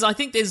 Yeah. Because I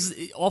think there's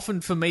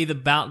often for me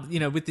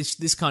with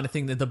this kind of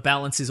thing that the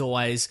balance is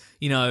always,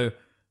 do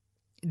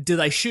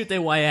they shoot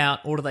their way out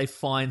or do they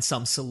find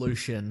some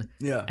solution?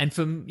 Yeah. And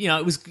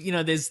it was,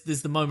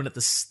 there's the moment at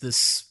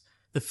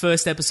the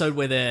first episode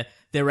where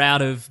they're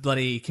out of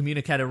bloody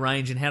communicator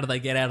range, and how do they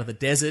get out of the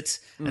desert?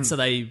 And so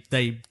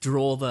they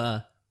draw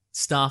the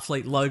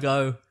Starfleet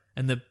logo,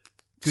 and the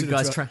good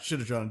guys try. Should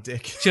have drawn a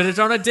dick. Should have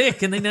drawn a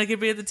dick, and then they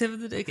could be at the tip of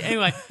the dick.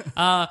 Anyway,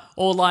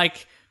 or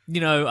like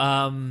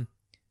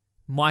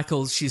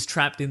Michael, she's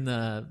trapped in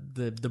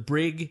the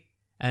brig,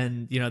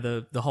 and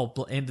the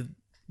whole end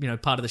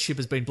of, part of the ship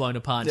has been blown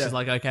apart. Yeah. She's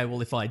like, okay,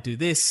 well, if I do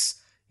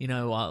this, I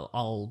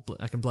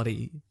can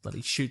bloody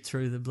shoot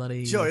through the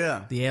bloody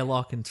the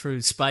airlock and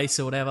through space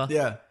or whatever.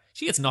 Yeah.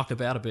 She gets knocked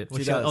about a bit,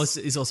 which She does.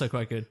 is also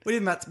quite good. What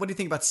do you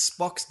think about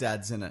Spock's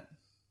dad's in it?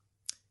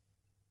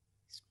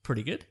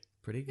 Pretty good.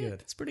 Pretty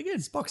good. It's pretty good.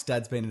 Spock's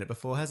dad's been in it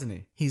before, hasn't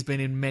he? He's been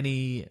in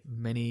many,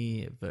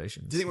 many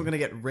versions. Do you think we're going to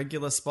get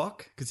regular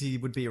Spock? Because he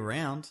would be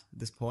around at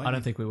this point. I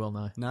don't think we will,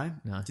 no. No?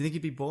 No. Do you think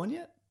he'd be born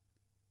yet?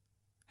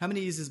 How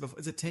many years is before?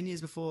 Is it 10 years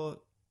before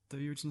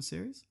the original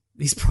series?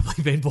 He's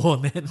probably been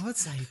born then. I would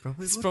say he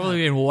probably He's would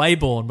probably have. been way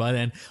born by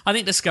then. I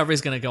think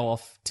Discovery's going to go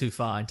off too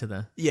far into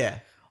the... Yeah.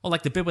 Or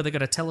like the bit where they got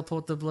to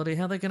teleport the bloody...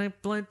 How they going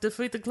to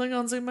defeat the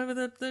Klingons? And maybe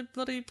they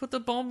bloody put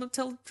the bomb and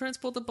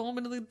transport the bomb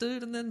into the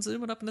dude and then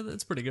zoom it up into the...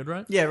 It's pretty good,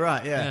 right? Yeah,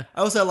 right, yeah. Yeah. I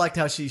also liked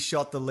how she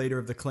shot the leader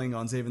of the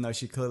Klingons, even though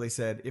she clearly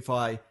said, if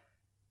I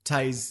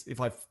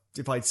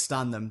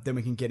stun them, then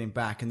we can get him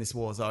back and this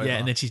war's over. Yeah,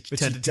 and then she But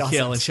turned it to doesn't.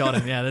 kill and shot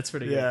him. Yeah, that's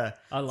pretty good. Yeah.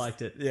 I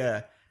liked it.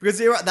 Yeah. Because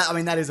you're right,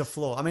 that is a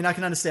flaw. I mean, I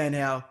can understand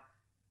how...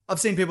 I've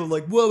seen people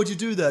like, why would you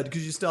do that?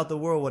 Because you start the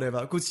war or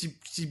whatever. Because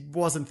she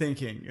wasn't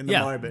thinking in the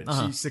Yeah. moment.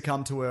 Uh-huh. She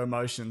succumbed to her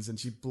emotions and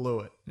she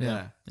blew it.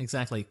 Yeah.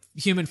 Exactly.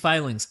 Human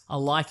failings. I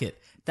like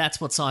it. That's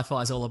what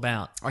sci-fi is all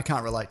about. I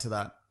can't relate to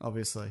that,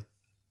 obviously.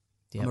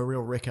 Yep. I'm a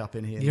real Rick up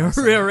in here. You're a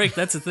Mason. real Rick.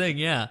 That's the thing.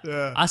 Yeah.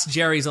 Yeah. Us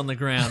Jerry's on the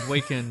ground.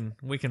 We can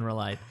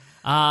relate.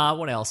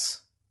 What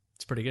else?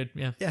 It's pretty good.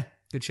 Yeah. Yeah.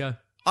 Good show.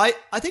 I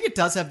think it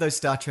does have those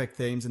Star Trek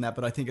themes in that,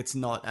 but I think it's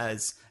not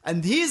as...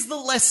 And here's the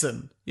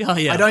lesson. Yeah.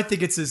 I don't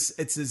think it's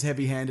as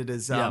heavy-handed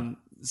as Yeah.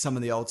 some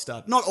of the old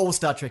Star... Not all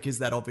Star Trek is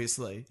that,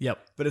 obviously. Yep.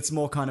 But it's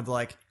more kind of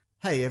like,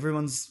 hey,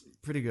 everyone's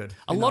pretty good.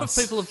 A Be lot nice.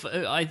 of people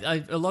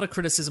have... a lot of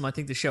criticism I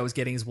think the show is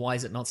getting is why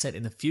is it not set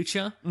in the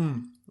future?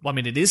 Well, I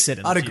mean, it is set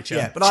in the future.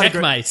 Yeah, but I'd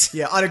agree, Checkmate.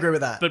 yeah, I'd agree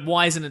with that. But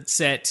why isn't it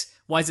set...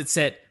 Why is it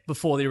set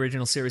before the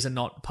original series and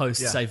not post,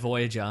 Yeah. say,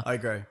 Voyager? I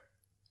agree.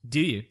 Do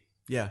you?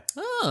 Yeah.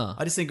 Oh.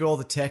 I just think all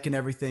the tech and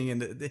everything,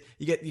 and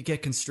you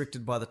get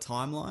constricted by the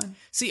timeline.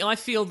 See, I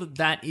feel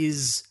that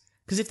is...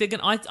 Because if they're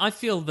going I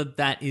feel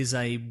that is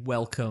a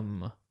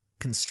welcome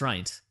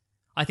constraint.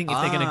 I think if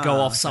they're going to go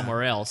off okay.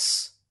 somewhere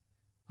else,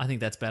 I think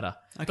that's better.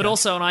 Okay. But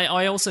also, and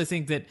I also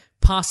think that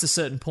past a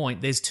certain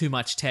point, there's too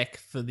much tech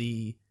for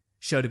the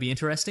show to be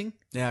interesting.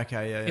 Yeah,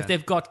 okay, yeah. If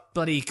they've got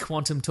bloody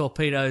quantum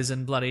torpedoes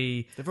and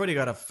bloody... They've already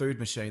got a food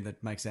machine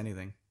that makes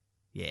anything.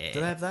 Yeah. Do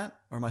they have that?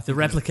 Or am I The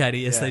thinking of-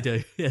 replicator, yes, Yeah. they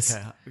do. Yes.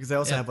 Okay, because they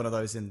also Yeah. have one of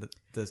those in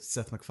the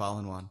Seth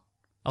MacFarlane one.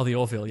 Oh, the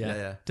Orville, yeah.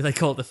 Yeah. Do they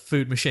call it the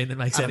food machine that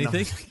makes I don't know.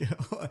 anything?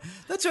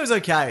 That show's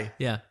okay.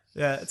 Yeah.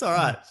 Yeah, it's all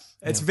right.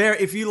 It's very...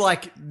 If you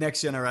like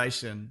Next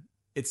Generation,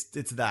 it's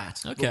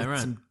that. Okay, with right.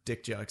 Some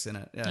dick jokes in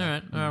it. Yeah. All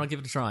right, I'll give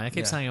it a try. I keep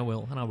Yeah. saying I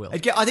will, and I will. I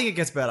think it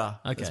gets better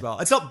Okay. as well.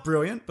 It's not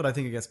brilliant, but I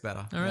think it gets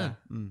better. All right.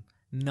 Yeah.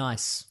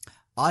 Nice.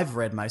 I've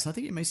read, Mason, I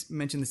think you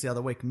mentioned this the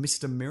other week,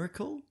 Mr.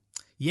 Miracle.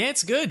 Yeah,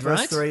 it's good,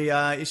 First right?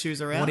 3 issues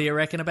are out. What do you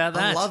reckon about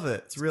that? I love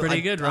it. It's really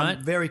pretty good, right?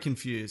 I'm very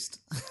confused.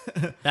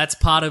 That's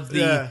part of the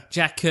Yeah.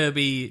 Jack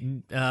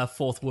Kirby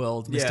Fourth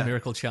World Mr. Yeah.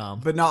 Miracle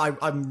charm. But no,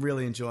 I'm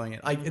really enjoying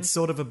it. It's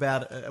sort of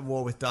about a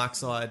war with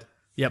Darkseid.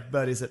 Yep.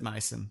 But is it,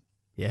 Mason?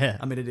 Yeah.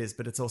 I mean, it is,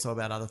 but it's also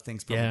about other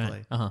things, Yeah,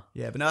 probably.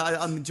 yeah. But no,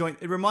 I'm enjoying.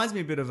 It reminds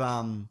me a bit of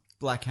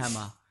Black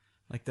Hammer,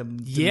 like the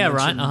Yeah,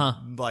 right,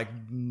 dimension,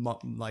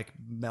 like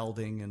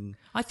melding and.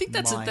 I think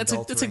that's a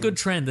mind-altering. good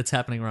trend that's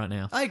happening right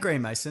now. I agree,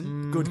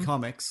 Mason. Good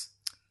comics.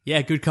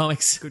 Yeah, good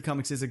comics. Good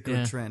comics is a good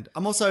Yeah. trend.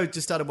 I'm also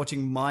just started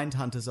watching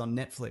Mindhunters on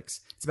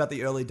Netflix. It's about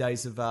the early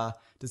days of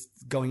just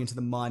going into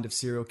the mind of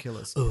serial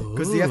killers.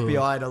 Because the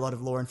FBI and a lot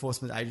of law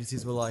enforcement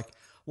agencies were like,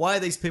 why are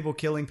these people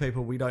killing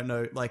people? We don't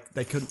know. Like,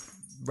 they couldn't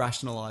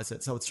rationalize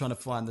it. So it's trying to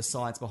find the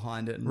science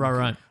behind it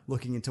and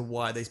looking into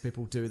why these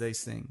people do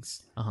these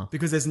things.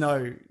 Because there's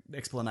no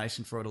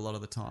explanation for it a lot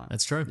of the time.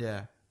 That's true.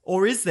 Yeah.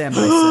 Or is there,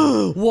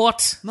 Mason?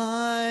 What?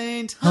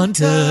 Mind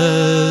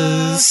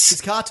Hunters.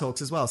 His car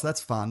talks as well, so that's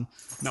fun.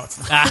 No, it's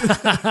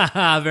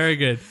not. Very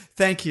good.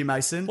 Thank you,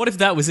 Mason. What if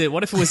that was it?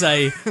 What if it was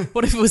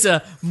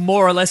a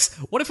more or less?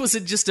 What if it was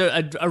just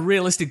a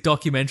realistic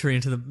documentary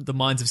into the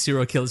minds of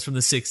serial killers from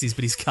the 60s,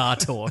 but his car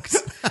talks?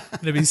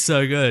 It'd be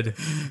so good.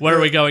 Where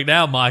are we going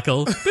now,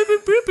 Michael? Boop,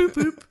 boop, boop, boop,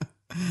 boop.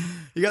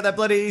 You got that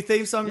bloody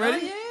theme song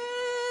ready? Yeah.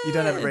 You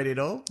don't have it ready at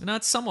all? No,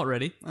 it's somewhat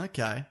ready.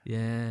 Okay.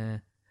 Yeah.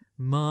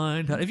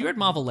 Mind. Have you read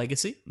Marvel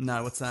Legacy?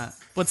 No, what's that?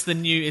 It's the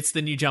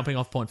new jumping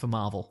off point for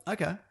Marvel.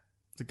 Okay.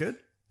 Is it good?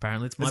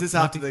 Apparently, it's Is this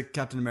after the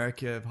Captain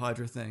America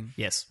Hydra thing?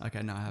 Yes.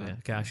 Okay, no, I haven't. Yeah,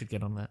 okay, I should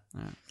get on that.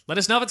 Alright. Let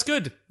us know if it's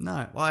good.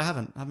 No, well, I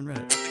haven't read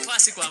it. The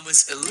classic one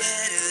was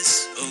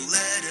letters, oh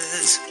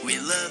letters, we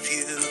love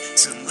you.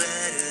 Some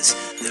letters,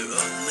 they're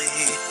only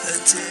a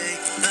day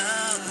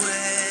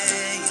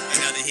away.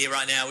 Hang on, they're here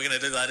right now. We're going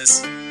to do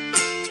letters.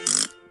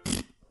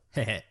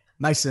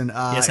 Mason,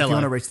 Yes, if you hello.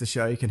 want to reach the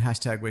show, you can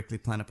hashtag Weekly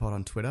Planet Pod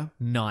on Twitter.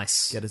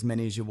 Nice. Get as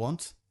many as you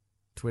want.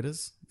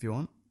 Twitters, if you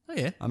want. Oh,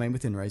 yeah. I mean,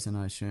 within reason,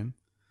 I assume.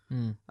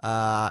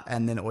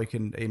 And then, or you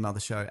can email the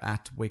show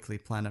at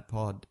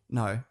weeklyplanetpod.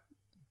 No.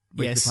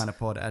 Yes.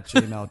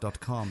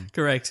 weeklyplanetpod@gmail.com.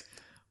 Correct.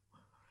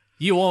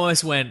 You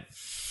almost went,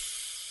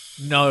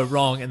 no,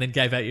 wrong, and then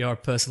gave out your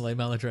personal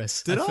email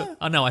address. Did I?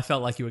 Oh, no, I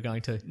felt like you were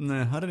going to.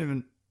 No, I don't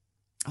even...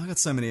 I got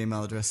so many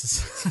email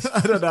addresses.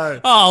 I don't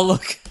know. Oh,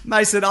 look.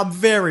 Mason, I'm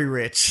very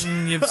rich.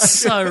 You're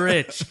so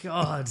rich.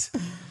 God. Do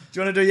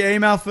you want to do your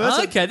email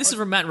first? Okay, this is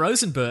from Matt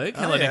Rosenberg.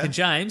 Hello, yeah. Nick and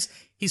James.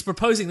 He's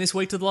proposing this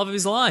week to the love of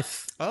his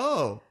life.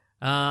 Oh.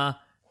 Uh,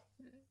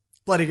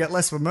 Bloody get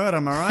less for murder,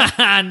 am I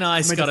right?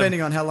 nice. I mean, got him.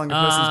 depending on how long the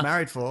person's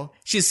married for.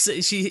 He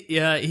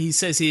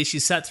says here she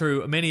sat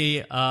through many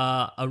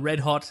a red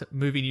hot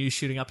movie news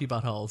shooting up your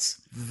buttholes.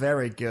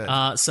 Very good.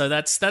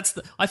 So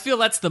I feel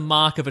that's the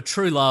mark of a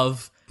true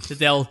love, that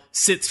they'll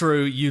sit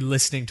through you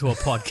listening to a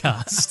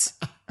podcast.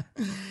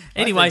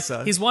 Anyway,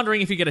 so. he's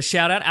wondering if you get a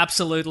shout out.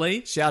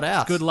 Absolutely. Shout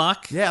out. Good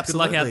luck. Yeah,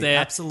 absolutely. Good luck out there.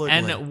 Absolutely.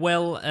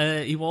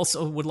 And he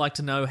also would like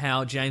to know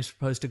how James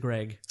proposed to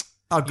Greg.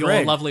 Oh, Your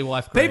Greg. lovely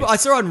wife, Greg. People, I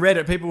saw on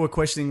Reddit, people were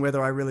questioning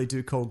whether I really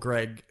do call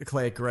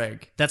Claire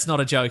Greg. That's not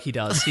a joke. He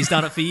does. He's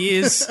done it for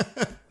years.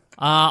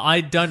 I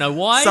don't know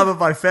why. Some of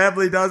my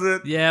family does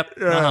it. Yep.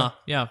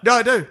 Yeah. No,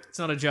 I do. It's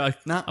not a joke.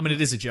 No. I mean,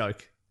 it is a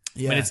joke.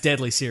 Yeah. I mean, it's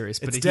deadly serious.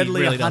 But It's he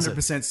deadly really does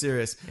 100% it.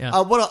 serious.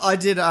 Yeah. What I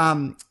did,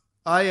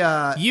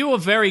 You were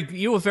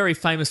very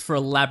famous for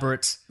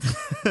elaborate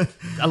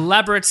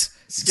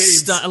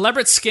Schemes.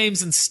 elaborate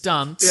schemes and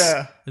stunts.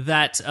 Yeah.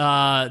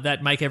 That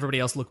make everybody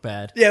else look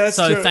bad. Yeah, that's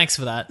so true. thanks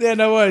for that. Yeah,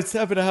 no worries.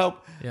 Happy to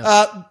help.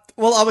 Yeah.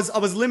 Well, I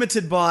was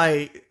limited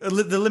by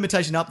the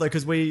limitation up though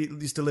because we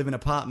used to live in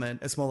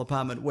a small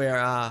apartment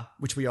where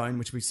which we own,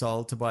 which we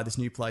sold to buy this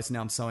new place.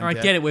 Now I'm so in All right,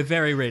 debt. get it. We're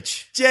very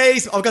rich.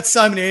 Jeez, I've got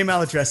so many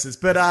email addresses,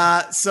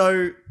 but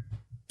so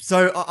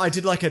I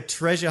did like a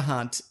treasure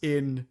hunt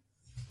in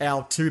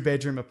our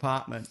 2-bedroom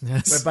apartment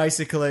Yes. where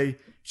basically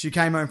she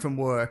came home from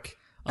work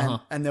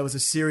and there was a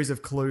series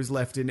of clues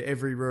left in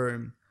every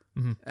room.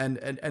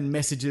 Mm-hmm. And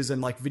messages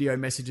and like video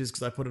messages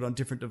because I put it on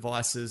different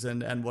devices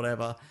and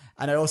whatever.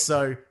 And I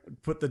also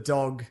put the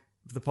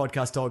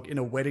podcast dog in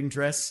a wedding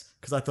dress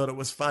because I thought it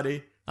was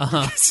funny.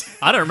 I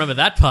don't remember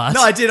that part.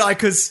 No, I did.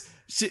 Because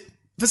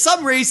for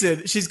some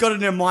reason she's got it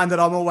in her mind that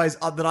I'm always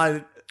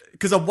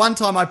because one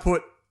time I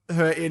put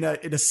her in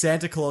a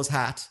Santa Claus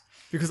hat.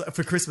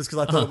 For Christmas,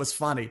 because I thought it was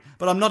funny.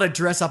 But I'm not a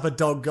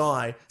dress-up-a-dog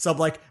guy. So I'm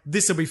like,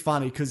 this will be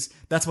funny, because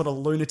that's what a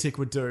lunatic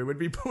would do.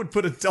 Would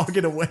put a dog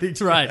in a wedding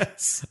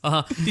dress.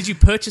 Right. Did you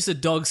purchase a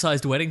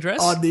dog-sized wedding dress?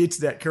 On the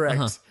internet,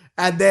 correct.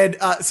 And then,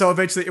 so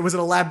eventually, it was an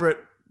elaborate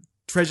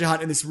treasure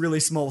hunt in this really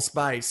small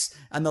space.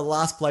 And the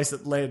last place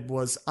it led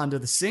was under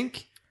the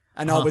sink.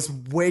 And I was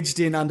wedged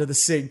in under the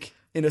sink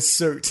in a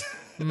suit.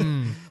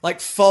 like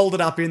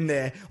folded up in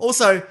there.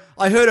 Also,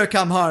 I heard her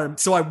come home,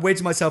 so I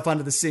wedged myself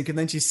under the sink, and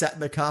then she sat in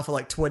the car for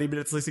like 20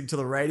 minutes listening to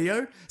the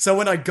radio. So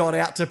when I got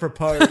out to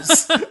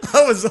propose,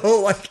 I was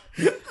all like...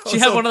 She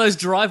had one of those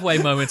driveway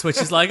moments where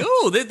she's like,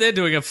 "Oh, they're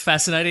doing a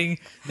fascinating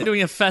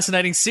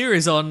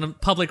series on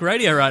public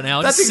radio right now.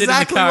 I'll That's just sit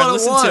exactly in the car and what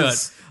listen it to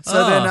was. it."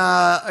 So then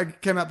I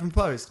came out and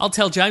proposed. I'll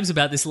tell James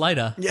about this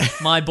later. Yeah.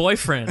 My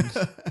boyfriend.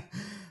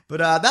 But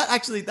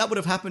that would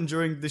have happened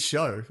during the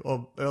show,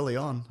 or early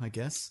on, I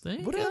guess. There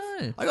you Would go.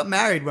 have. I got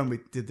married when we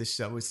did this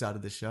show. We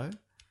started this show.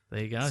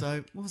 There you go.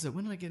 So what was it?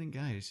 When did I get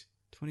engaged?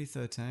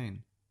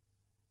 2013.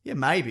 Yeah,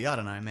 maybe. I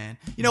don't know, man.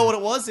 You know what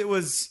it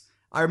was?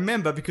 I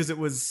remember because it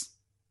was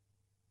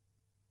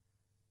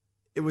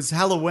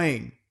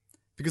Halloween,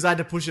 because I had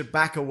to push it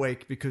back a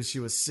week because she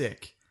was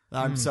sick.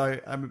 So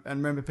I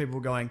remember people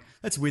going,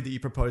 "That's weird that you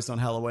proposed on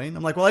Halloween."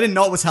 I'm like, "Well, I didn't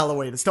know it was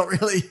Halloween. It's not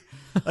really.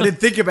 I didn't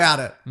think about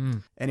it."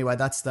 Anyway,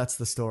 that's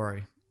the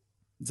story.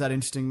 Is that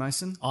interesting,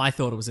 Mason? I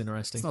thought it was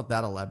interesting. It's not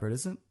that elaborate,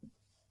 is it?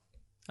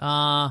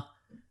 I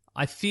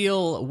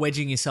feel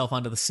wedging yourself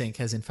under the sink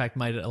has in fact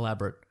made it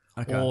elaborate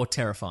or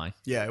terrifying.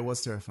 Yeah, it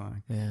was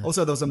terrifying. Yeah.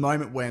 Also, there was a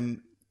moment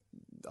when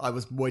I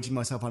was wedging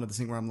myself under the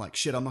sink where I'm like,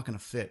 "Shit, I'm not going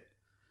to fit."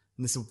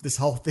 And this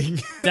whole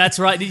thing. That's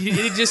right. Did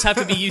it just have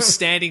to be you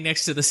standing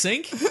next to the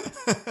sink?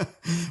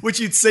 Which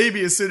you'd see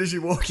me as soon as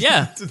you walked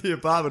into the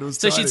apartment. It was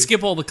So tiny. she'd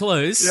skip all the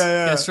clues.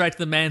 Yeah. Go straight to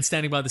the man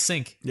standing by the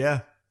sink.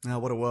 Yeah. Oh,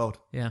 what a world.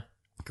 Yeah.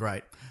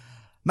 Great.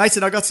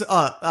 Mason, I got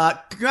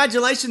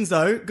congratulations,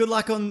 though. Good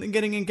luck on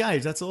getting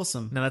engaged. That's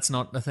awesome. No, that's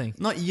not a thing.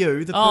 Not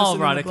you. The Oh,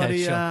 person right, in the okay,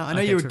 bloody, sure. I know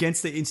Okay, you're true.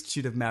 against the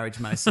Institute of Marriage,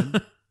 Mason.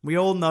 We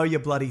all know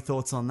your bloody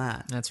thoughts on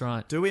that. That's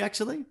right. Do we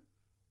actually?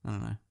 I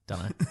don't know.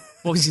 Don't know.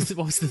 What were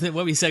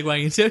you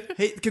segueing into?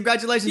 Hey,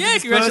 congratulations. Yeah, to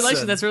this congratulations.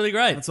 person. That's really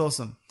great. That's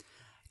awesome.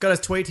 Got a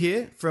tweet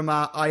here from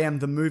I am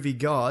the movie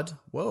god.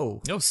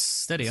 Whoa. Oh,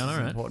 steady on, all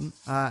right. Important.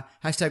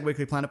 Hashtag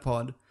Weekly Planet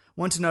Pod.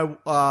 Want to know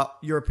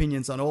your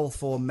opinions on all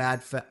 4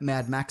 Mad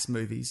Max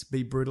movies.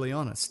 Be brutally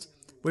honest.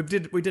 We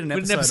did an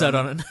episode,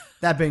 on it.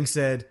 That being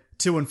said,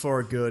 2 and 4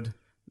 are good.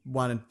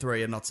 1 and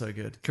 3 are not so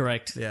good.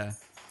 Correct. Yeah.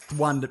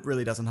 1 that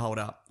really doesn't hold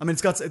up. I mean,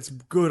 it's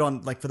good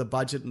on like for the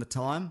budget and the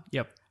time.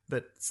 Yep.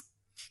 But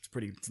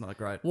it's not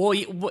great. Well,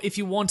 if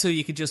you want to,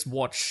 you could just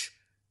watch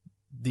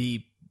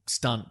the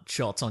stunt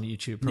shots on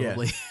YouTube.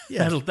 Probably.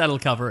 Yeah. that'll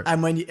cover it.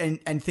 And when you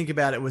and think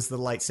about it, was the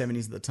late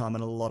 70s at the time,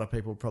 and a lot of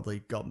people probably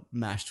got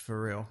mashed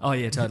for real. Oh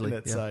yeah, totally.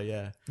 Yeah. So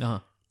yeah.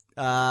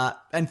 Uh-huh.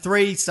 And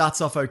 3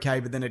 starts off okay,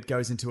 but then it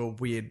goes into a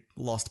weird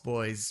Lost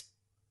Boys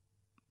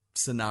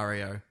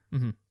scenario.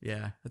 Mm-hmm.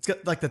 Yeah, it's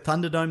got like the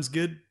Thunderdome's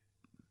good,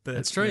 but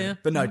That's true, yeah.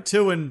 But no,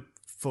 2 and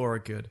 4 are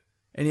good.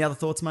 Any other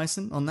thoughts,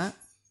 Mason, on that?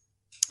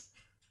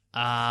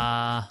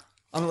 I'm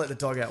gonna let the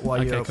dog out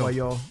while you're.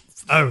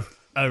 Oh.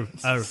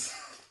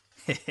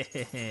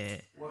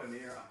 What an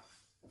era!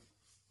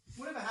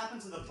 Whatever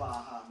happened to the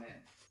Baja men?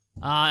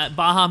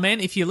 Baha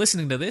Men, if you're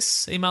listening to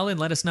this, email in,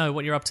 let us know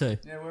what you're up to.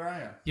 Yeah, where are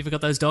you? You ever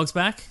got those dogs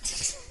back?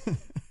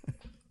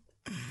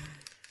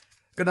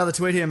 Got another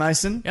tweet here,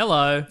 Mason.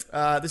 Hello.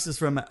 This is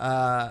from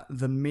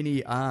the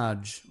Mini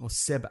Arge, or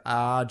Seb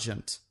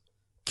Argent.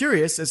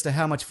 Curious as to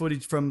how much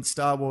footage from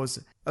Star Wars...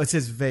 Oh, it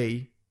says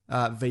VII,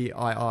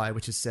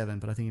 which is 7,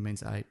 but I think he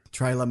means 8.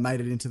 Trailer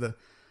made it into the...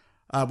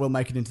 will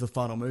make it into the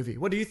final movie.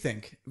 What do you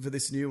think for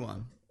this new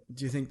one?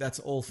 Do you think that's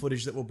all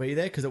footage that will be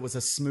there? Because it was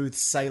a smooth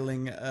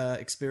sailing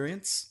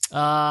experience?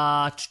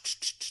 I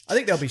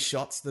think there'll be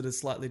shots that are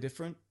slightly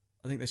different.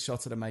 I think there's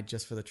shots that are made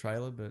just for the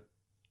trailer, but...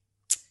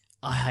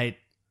 I hate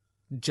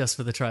just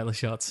for the trailer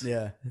shots.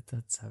 Yeah.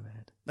 That's so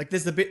bad. Like,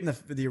 there's the bit in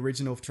the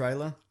original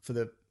trailer for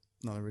the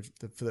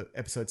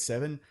episode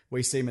 7 where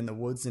you see him in the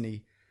woods and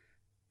he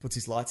puts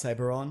his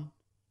lightsaber on.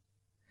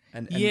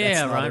 And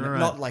yeah, that's right.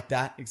 Not like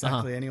that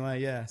exactly.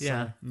 Anyway, yeah.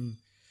 Yeah.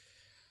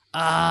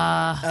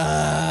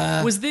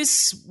 So, was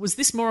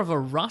this more of a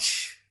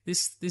rush?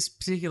 This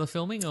particular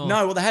filming, or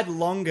no? Well, they had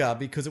longer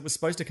because it was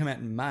supposed to come out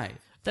in May.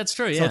 That's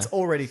true. So Yeah. it's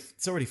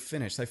already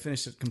finished. They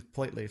finished it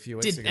completely a few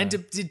weeks ago.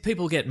 Did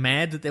people get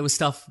mad that there was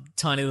stuff,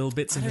 tiny little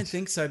bits? I don't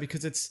think so,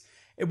 because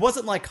it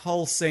wasn't like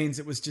whole scenes.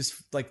 It was just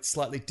like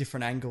slightly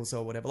different angles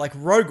or whatever. Like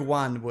Rogue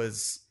One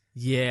was.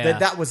 Yeah,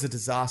 that was a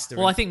disaster.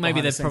 Well, I think maybe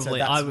behind they'd the scenes,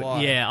 probably. so that's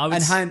why.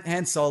 And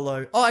Han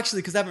Solo. Oh,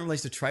 actually, because they haven't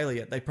released a trailer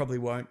yet, they probably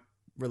won't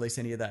release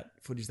any of that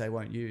footage. They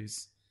won't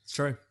use. It's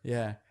true.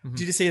 Yeah.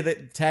 Did you see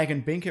that Tag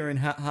and Bink are in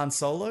Han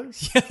Solo?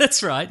 Yeah,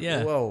 that's right.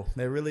 Yeah. Whoa,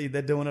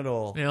 they're doing it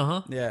all.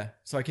 Uh-huh. Yeah.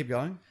 So I keep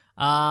going.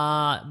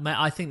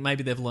 I think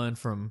maybe they've learned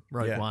from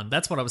Rogue One.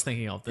 That's what I was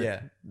thinking of.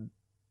 Yeah.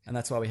 And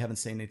that's why we haven't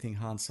seen anything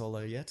Han Solo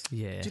yet.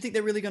 Yeah. Do you think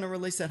they're really going to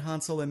release that Han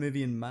Solo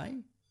movie in May?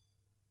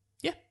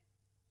 Yeah.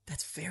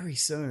 That's very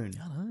soon.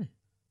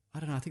 I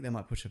don't know. I think they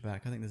might push it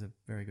back. I think there's a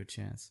very good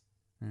chance.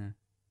 Yeah.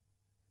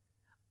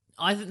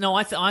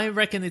 I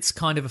reckon it's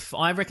kind of.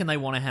 I reckon they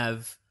want to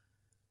have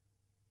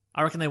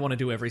I reckon they want to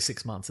do every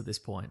 6 months at this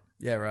point.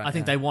 Yeah, right. I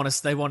think they want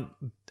Star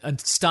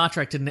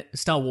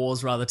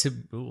Wars rather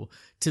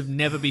to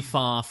never be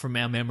far from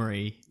our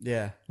memory.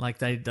 Yeah. Like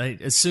they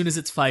as soon as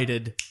it's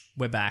faded,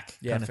 we're back.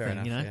 Yeah, kind of fair thing,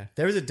 enough. you know? Yeah.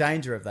 There is a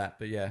danger of that,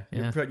 but yeah.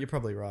 Yeah. You're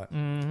probably right.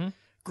 Mm-hmm.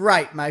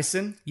 Great,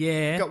 Mason.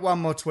 Yeah. Got one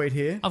more tweet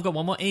here. I've got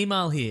one more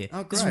email here.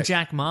 Oh, This is from great.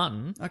 Jack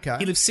Martin. Okay.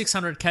 He lives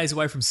 600 k's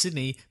away from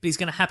Sydney, but he's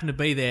going to happen to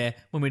be there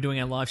when we're doing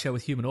our live show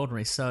with Human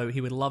Ordinary, so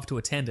he would love to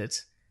attend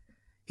it.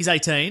 He's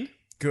 18.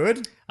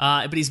 Good.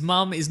 But his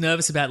mum is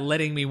nervous about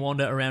letting me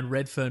wander around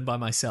Redfern by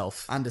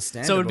myself.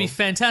 Understandable. So it would be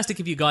fantastic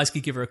if you guys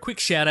could give her a quick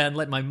shout out and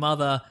let my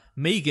mother,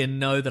 Megan,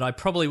 know that I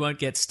probably won't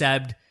get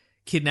stabbed,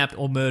 kidnapped,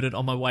 or murdered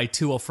on my way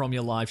to or from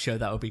your live show.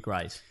 That would be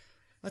great.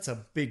 That's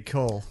a big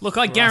call. Look,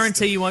 I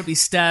guarantee you won't be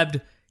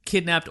stabbed,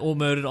 kidnapped, or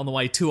murdered on the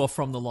way to or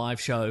from the live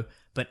show.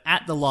 But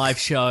at the live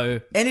show,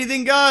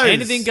 Anything goes.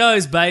 anything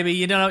goes, baby.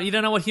 You don't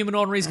know what Human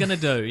Ordinary is going to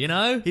do. You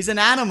know, He's an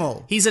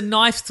animal. he's a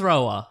knife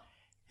thrower.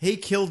 He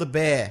killed a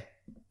bear.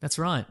 That's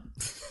right.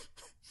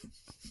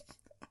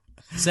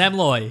 Sam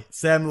Loy.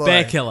 Sam Loy.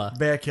 Bear killer.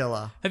 Bear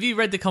killer. Have you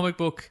read the comic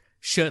book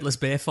Shirtless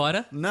Bear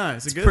Fighter? No,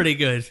 is it good? Pretty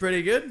good. It's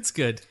pretty good. It's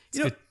good. It's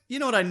You know, good. you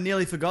know what I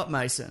nearly forgot,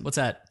 Mason? What's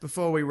that?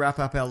 Before we wrap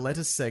up our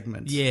letters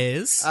segment.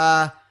 Yes.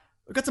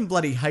 We've got some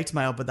bloody hate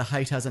mail, but the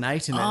hate has an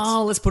 8 in it.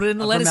 Oh, let's put it in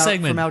the letter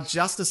segment. From our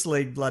Justice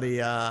League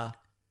bloody...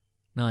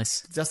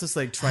 Nice. Justice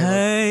League trailer.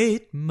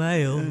 Hate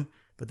mail.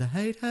 But the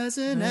hate has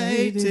an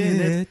Hate 8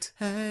 in it. it.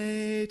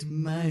 Hate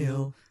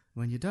mail.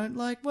 When you don't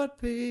like what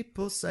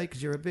people say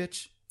because you're a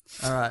bitch.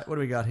 All right, what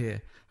do we got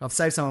here? I've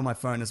saved some on my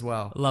phone as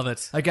well. Love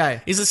it.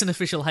 Okay. Is this an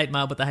official hate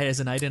mail, but the hate has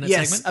an 8 in it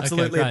Yes, segment?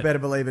 absolutely. Okay, I better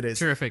believe it is.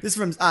 Terrific. This is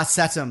from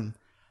Satum.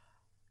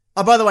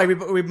 Oh, by the way,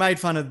 we made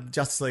fun of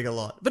Justice League a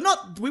lot, but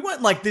we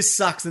weren't like this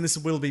sucks and this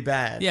will be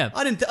bad. Yeah.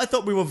 I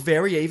thought we were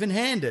very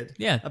even-handed.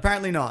 Yeah.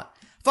 Apparently not.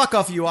 Fuck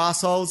off, you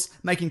assholes,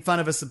 making fun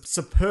of a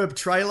superb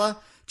trailer.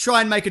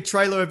 Try and make a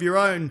trailer of your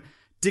own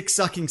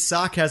dick-sucking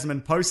sarcasm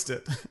and post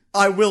it.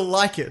 I will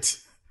like it.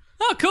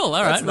 Oh, cool.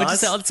 All right. That's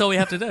nice. That's all we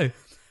have to do.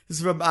 This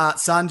is from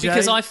Sanjay.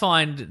 Because I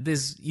find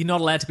you're not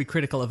allowed to be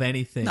critical of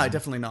anything. No,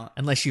 definitely not.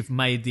 Unless you've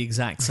made the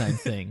exact same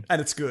thing. And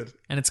it's good.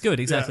 And it's good.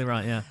 Exactly Yeah.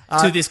 right, yeah.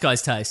 To this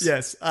guy's taste.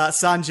 Yes.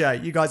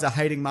 Sanjay, you guys are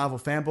hating Marvel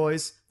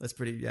fanboys. That's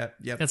pretty, yep.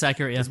 That's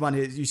accurate, yeah. There's one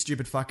here, you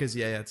stupid fuckers.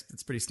 Yeah,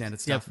 it's pretty standard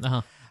stuff. Yep,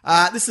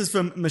 uh-huh. This is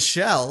from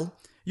Michelle.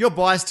 Your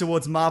bias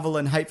towards Marvel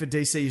and hate for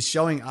DC is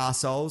showing,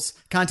 arseholes.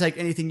 Can't take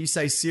anything you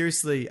say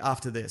seriously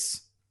after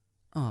this.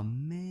 Oh,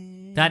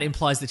 man. That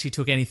implies that she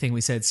took anything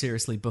we said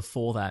seriously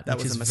before that. That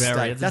which was is a mistake.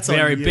 Very, That's a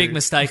very on you. big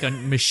mistake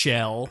on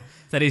Michelle.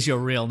 That is your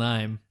real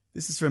name.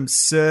 This is from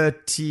Sir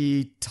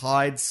T.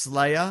 Tide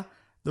Slayer.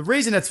 The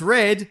reason it's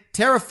red,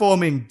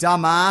 terraforming,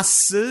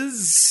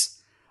 dumbasses.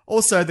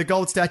 Also, the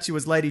gold statue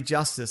was Lady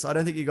Justice. I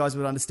don't think you guys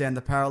would understand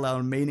the parallel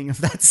and meaning of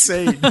that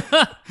scene.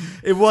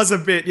 It was a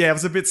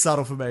bit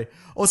subtle for me.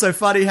 Also,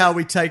 funny how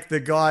we take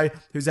the guy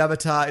whose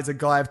avatar is a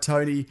guy of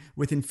Tony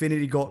with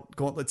Infinity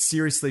Gauntlet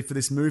seriously for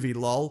this movie,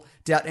 lol.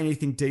 Doubt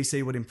anything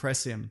DC would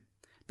impress him.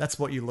 That's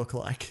what you look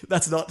like.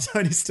 That's not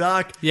Tony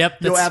Stark.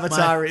 Yep. Your that's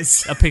avatar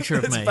is a picture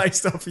of it's me.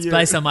 based off you. It's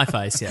based on my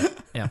face, yeah.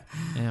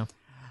 Yeah.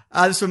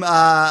 This is from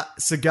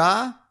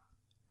Cigar.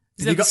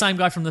 Is that the same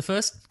guy from the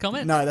first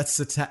comment? No, that's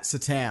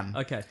Satam.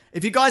 Okay.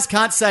 If you guys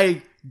can't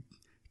say,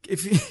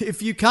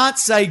 if you can't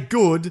say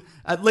good,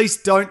 at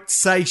least don't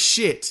say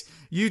shit.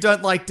 You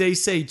don't like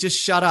DC, just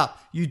shut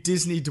up, you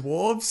Disney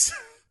dwarves.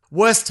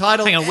 Worst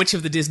title. Hang on, which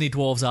of the Disney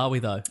dwarves are we,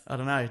 though? I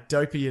don't know.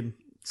 Dopey and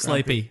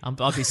Sleepy. I'll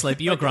be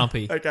Sleepy. You're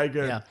Grumpy. Okay,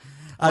 good. Yeah. Wait,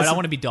 I so-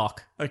 want to be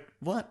Doc.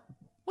 What?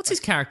 What's his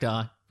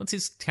character? What's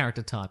his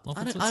character type?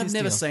 What's I've his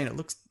never deal? seen it.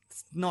 Looks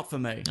not for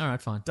me. All right,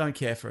 fine. Don't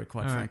care for it,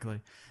 quite All right. frankly.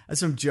 That's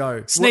from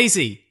Joe.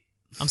 Sneezy.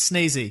 I'm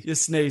Sneezy. You're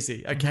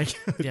sneezy. Okay,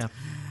 good. Yeah.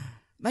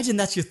 Imagine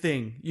that's your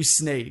thing. You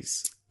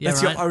sneeze. Yeah,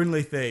 That's right. your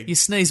only thing. You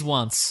sneeze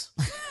once.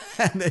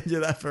 And then you're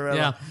that forever.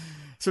 Yeah.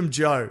 It's from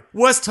Joe.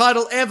 Worst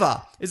title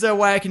ever. Is there a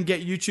way I can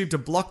get YouTube to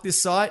block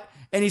this site?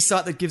 Any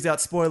site that gives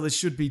out spoilers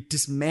should be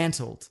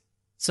dismantled.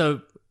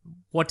 So,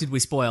 what did we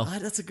spoil?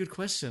 That's a good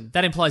question.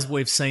 That implies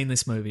we've seen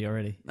this movie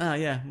already. Oh,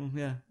 yeah. Well,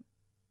 yeah.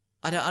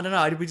 I don't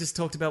know. We just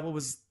talked about what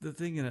was the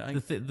thing in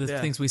it. The Yeah.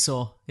 things we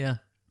saw. Yeah.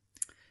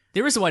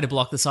 There is a way to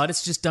block the site.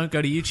 It's just don't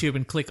go to YouTube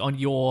and click on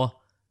your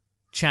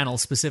channel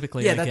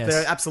specifically, Yeah, I that, guess.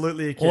 there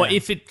absolutely can. Or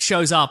if it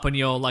shows up on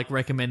your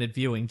recommended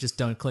viewing, just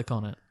don't click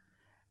on it.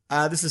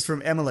 This is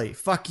from Emily.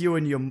 Fuck you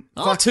and your...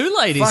 Oh, fuck, two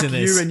ladies fuck in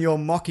this. you and your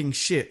mocking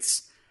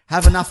shits.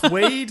 Have enough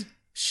weed?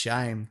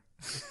 Shame.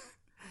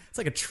 It's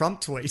like a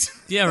Trump tweet.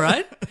 Yeah,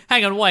 right?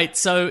 Hang on, wait.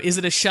 So is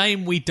it a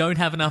shame we don't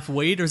have enough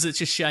weed, or is it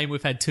just shame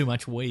we've had too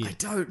much I weed?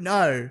 don't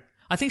know.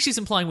 I think she's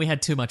implying we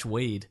had too much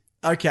weed.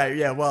 Okay,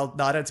 yeah, well,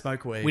 no, I don't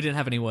smoke weed. We didn't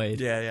have any weed.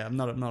 Yeah, I'm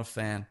not a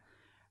fan.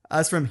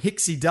 It's from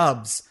Hixie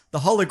Dubs. The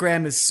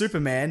hologram is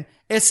Superman.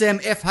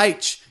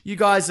 SMFH. You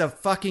guys are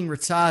fucking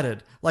retarded.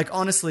 Like,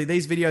 honestly,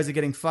 these videos are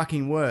getting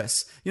fucking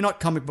worse. You're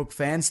not comic book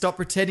fans. Stop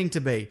pretending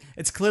to be.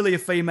 It's clearly a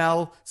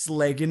female's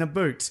leg in a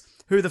boot.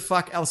 Who the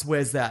fuck else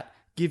wears that?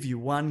 Give you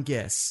one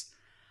guess.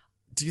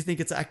 Do you think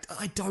it's I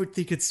don't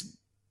think it's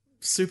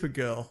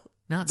Supergirl.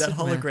 No, it's that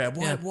Superman. hologram.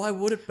 Why? Yeah. Why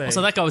would it be?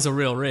 So that guy was a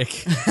real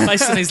Rick,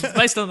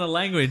 based on the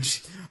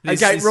language.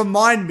 Okay,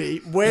 remind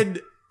me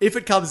if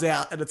it comes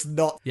out and it's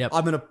not. Yep.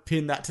 I'm going to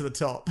pin that to the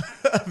top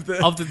of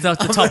the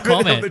top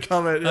comment. Of the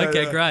comment. Yeah,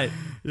 Okay, yeah. great.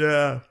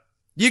 Yeah.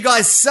 You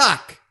guys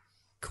suck.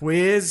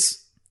 Quiz.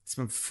 It's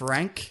from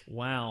Frank.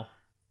 Wow.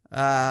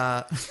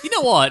 Uh, You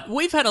know what?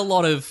 We do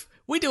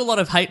a lot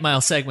of hate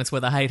mail segments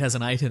where the hate has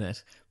an 8 in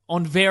it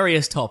on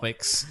various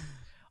topics.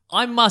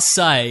 I must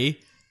say,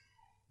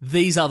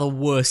 these are the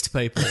worst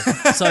people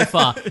so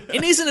far.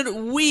 And isn't it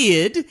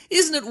weird?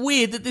 Isn't it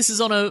weird that this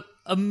is on a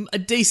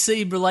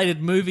DC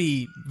related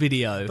movie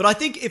video? but I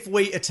think if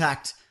we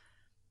attacked,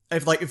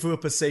 if we were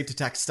perceived to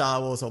attack Star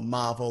Wars or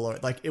Marvel, or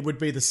it would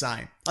be the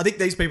same. I think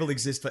these people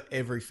exist for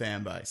every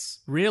fan base.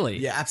 Really?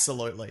 Yeah,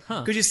 absolutely.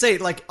 Because you see,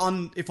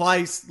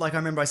 I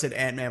remember I said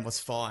Ant-Man was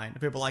fine.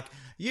 People were like,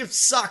 you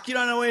suck, you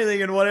don't know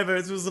anything, and whatever.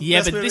 It was the Yeah,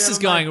 best but movie this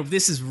ever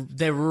is made.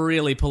 they're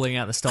really pulling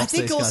out the stops. I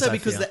think these also guys,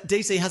 because feel.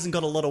 DC hasn't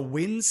got a lot of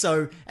wins,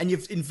 and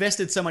you've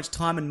invested so much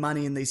time and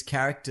money in these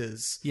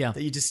characters, Yeah.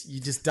 that you just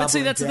double But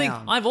see, that's it the down.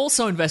 thing. I've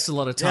also invested a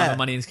lot of time Yeah. and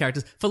money in these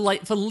characters for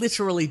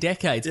literally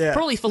decades. Yeah.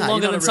 Probably for No, you're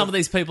longer not than a some real- of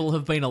these people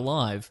have been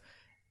alive.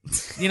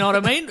 You know what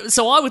I mean?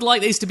 So I would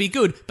like these to be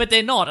good, but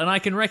they're not, and I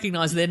can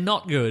recognize they're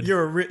not good.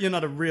 You're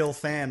not a real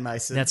fan,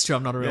 Mason. That's true.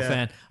 I'm not a real Yeah.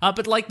 fan.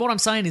 But what I'm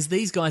saying is,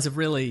 these guys have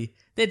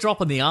they're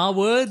dropping the R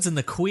words and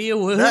the queer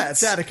words. Yeah,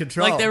 it's out of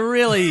control. Like they're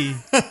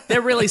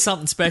really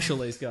something special.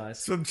 These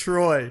guys. From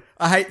Troy.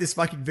 I hate this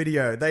fucking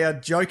video. They are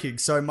joking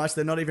so much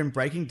they're not even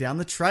breaking down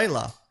the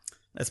trailer.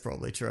 That's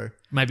probably true.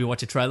 Maybe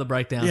watch a trailer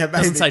breakdown. Yeah,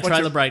 Doesn't maybe. say Watch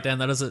trailer a- breakdown,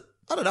 though, does it?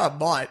 I don't know, it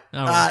might.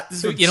 Oh, right. This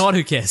is from You know what?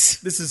 Who cares?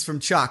 This is from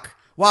Chuck.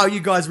 Wow, you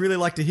guys really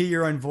like to hear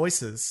your own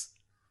voices.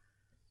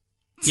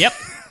 Yep.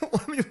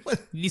 I mean, what-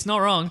 He's not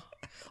wrong.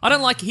 I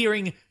don't like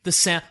hearing the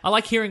sound. I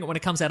like hearing it when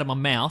it comes out of my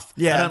mouth.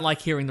 Yeah. I don't like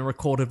hearing the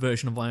recorded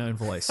version of my own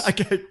voice.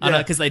 Okay, yeah.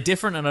 Because they're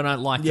different, and I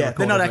don't like the Yeah, recorded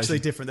they're not version. actually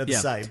different, they're the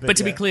same, But, but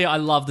to be yeah. clear, I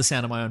love the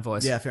sound of my own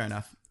voice. Yeah, fair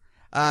enough.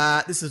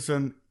 This is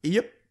from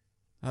Yep.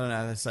 I don't know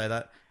how to say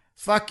that.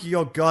 Fuck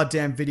your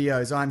goddamn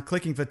videos. I'm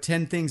clicking for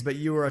 10 things, but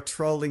you are a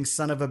trolling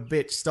son of a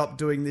bitch. Stop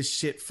doing this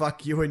shit.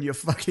 Fuck you and your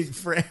fucking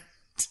friend.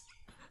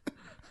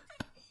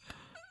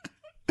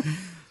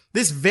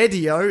 This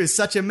video is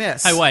such a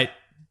mess. Hey, wait.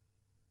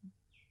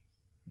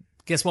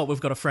 Guess what? We've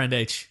got a friend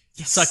each.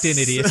 Sucked in,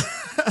 idiot.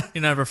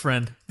 You don't have a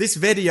friend. This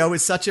video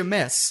is such a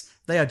mess.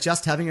 They are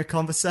just having a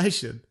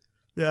conversation.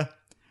 Yeah.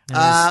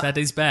 That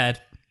is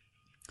bad.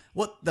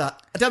 What the?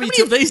 How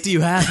many of these do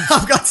you have?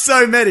 I've got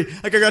so many.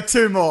 Okay, I got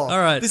 2 more. All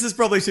right. This is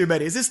probably too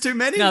many. Is this too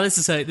many? No, this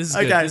is good. This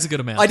is a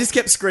good amount. I just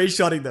kept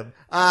screenshotting them.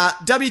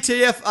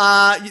 WTF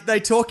are they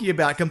talking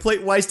about?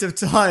 Complete waste of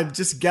time.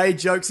 Just gay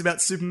jokes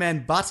about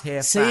Superman butt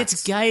hair. See, facts.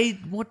 it's gay.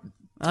 What?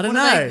 I don't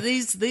what are know.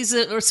 these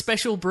are a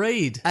special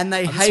breed. And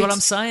they That's hate. what I'm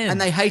saying. And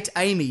they hate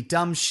Amy.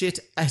 Dumb shit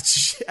as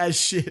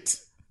shit.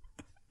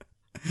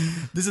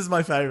 This is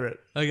my favorite.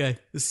 Okay.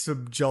 This is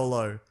from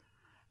Jolo.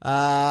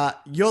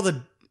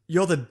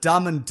 You're the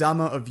dumb and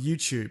dumber of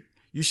YouTube.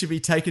 You should be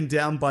taken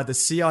down by the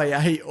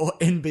CIA or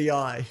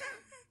NBI.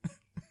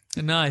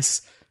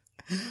 Nice.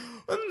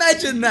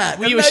 Imagine that.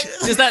 Well,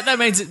 does that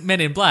means Men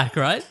in Black,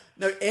 right?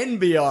 No,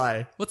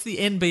 NBI. What's the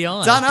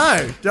NBI?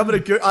 Dunno. Do you want me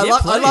to go? I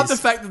love please. the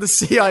fact that the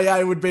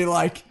CIA would be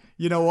like,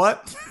 you know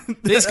what?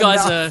 These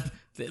guys Enough.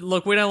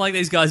 look, we don't like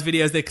these guys'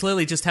 videos. They're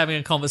clearly just having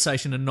a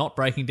conversation and not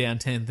breaking down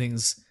 10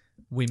 things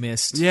we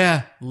missed.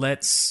 Yeah.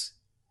 Let's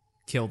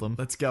kill them.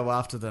 Let's go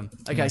after them.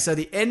 Okay, so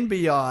the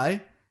NBI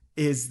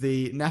is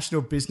the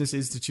National Business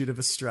Institute of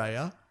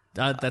Australia.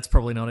 That's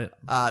probably not it.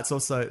 It's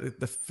also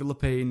the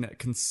Philippine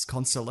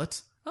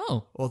Consulate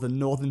Oh. or the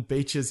Northern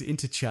Beaches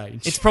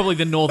Interchange. It's probably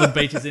the Northern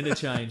Beaches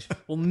Interchange.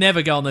 We'll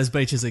never go on those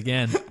beaches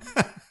again.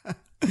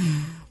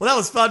 Well, that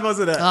was fun,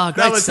 wasn't it? Oh,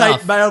 great that was stuff.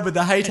 hate mail, but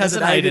the hate There's has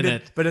an an 8 8 in in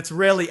it. it. But it's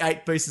rarely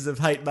 8 pieces of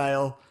hate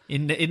mail.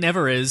 It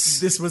never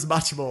is. This was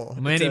much more.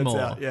 it Many turns more.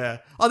 out, yeah.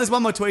 Oh, there's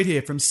one more tweet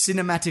here from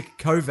Cinematic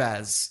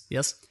Kovaz.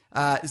 Yes?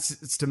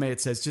 It's to me,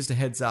 it says, just a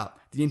heads up.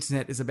 The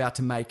internet is about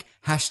to make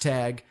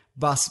hashtag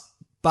buff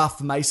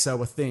Meso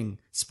a thing.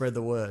 Spread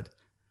the word.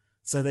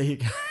 So there you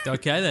go.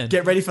 Okay, then.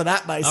 Get ready for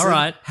that, Mason. All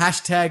right.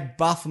 Hashtag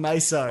buff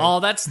Meso. Oh,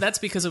 that's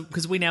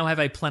because we now have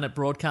a Planet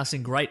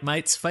Broadcasting Great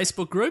Mates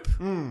Facebook group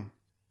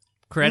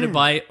created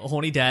by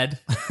horny dad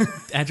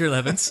Andrew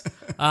Levins.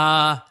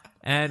 I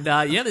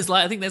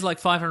think there's like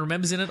 500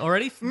 members in it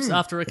already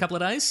after a couple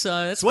of days,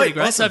 so that's Sweet, pretty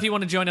great. awesome. So if you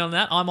want to join in on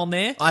that, I'm on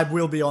there, I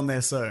will be on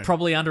there soon.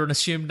 probably under an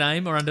assumed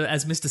name or under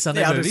as Mr.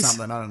 Sunday Yeah, I'll Movies. do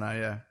something. I don't know,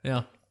 yeah.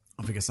 Yeah.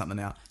 I'll figure something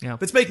out. Yeah.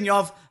 But speaking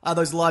of,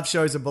 those live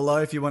shows are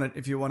below. If you want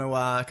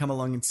to come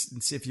along and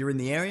see if you're in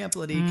the area,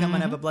 come and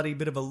have a bloody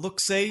bit of a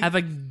look-see. Have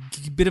a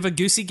bit of a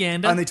goosey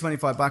gander. Only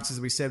 $25, as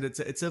we said.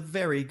 It's a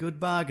very good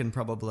bargain,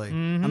 probably. I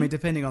mean,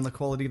 depending on the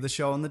quality of the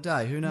show on the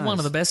day. Who knows? One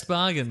of the best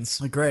bargains.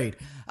 Agreed.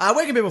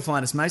 Where can people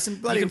find us, Mason?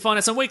 You can find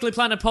us on Weekly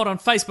Planet Pod on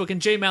Facebook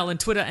and Gmail and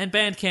Twitter and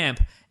Bandcamp.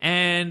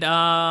 And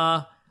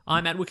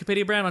I'm at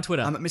Wikipedia Brown on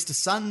Twitter. I'm at Mr.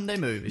 Sunday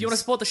Movies. If you want to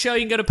support the show,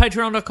 you can go to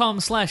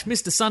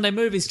patreon.com/Mr. Sunday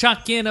Movies.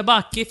 Chuck in a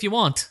buck if you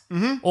want.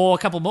 Or a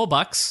couple more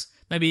bucks.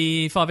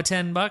 maybe $5 or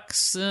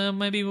 $10,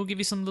 maybe we'll give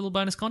you some little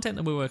bonus content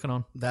that we're working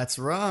on. That's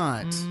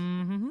right.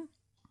 Mm-hmm.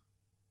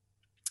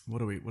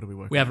 What are we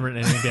working We haven't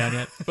written anything down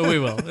yet, but we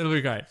will. It'll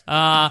be great.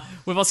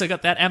 We've also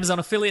got that Amazon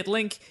affiliate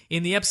link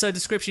in the episode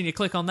description. You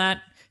click on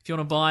that if you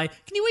want to buy.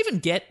 Can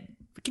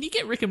you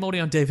get Rick and Morty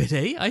on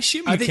DVD? I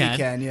assume you think you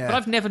can, yeah. But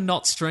I've never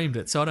not streamed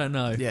it, so I don't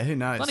know. Yeah, who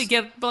knows?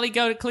 Bloody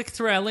go click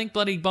through our link,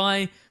 bloody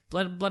buy it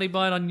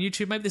on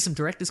YouTube. Maybe there's some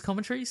director's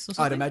commentaries or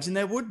something. I'd imagine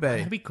there would be.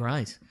 That'd be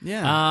great.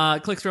 Yeah.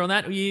 Click through on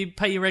that. You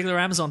pay your regular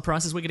Amazon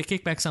prices, we get a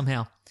kickback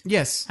somehow.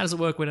 Yes. How does it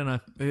work? We don't know.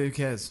 Who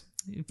cares?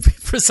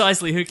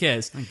 Precisely, who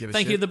cares?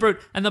 Thank you, The Brute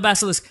and the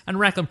Basilisk and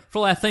Rackham for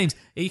all our themes.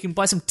 You can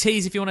buy some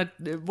tees if you want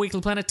a Weekly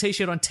Planet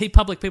t-shirt on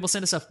TeePublic. People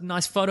send us a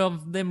nice photo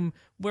of them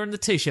wearing the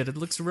t-shirt. It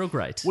looks real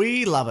great.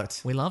 We love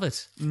it. We love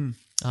it.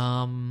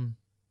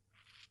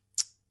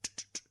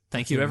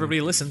 Thank you, everybody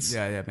who listens.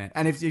 Yeah, man.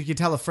 And if you could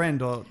tell a friend,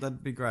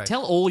 that'd be great.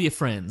 Tell all your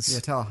friends. Yeah,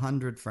 tell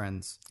 100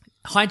 friends.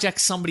 Hijack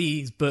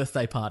somebody's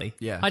birthday party.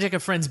 Yeah. Hijack a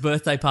friend's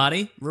birthday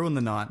party. Ruin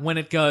the night. When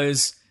it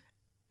goes,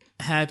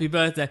 happy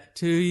birthday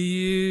to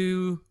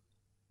you,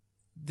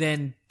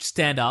 then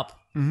stand up.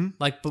 Mm-hmm.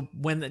 Like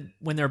when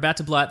they're about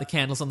to blow out the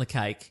candles on the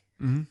cake,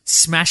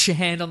 smash your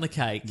hand on the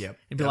cake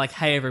and be like,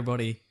 hey,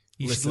 everybody,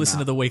 you should listen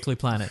to the Weekly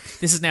Planet.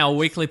 This is now a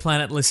Weekly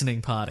Planet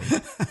listening party.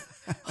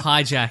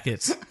 Hijack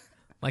it.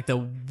 Like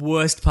the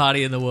worst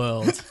party in the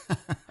world.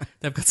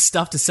 They've got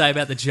stuff to say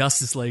about the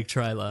Justice League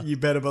trailer. You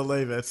better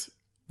believe it.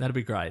 That'd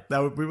be great.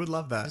 We would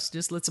love that.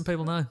 Just let some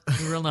people know. It'd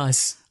be real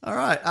nice. All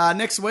right.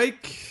 Next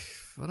week,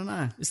 I don't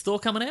know. Is Thor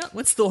coming out?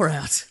 When's Thor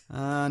out?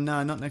 No,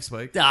 not next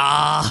week.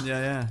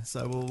 Yeah.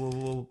 So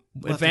we'll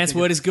Advanced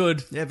Word is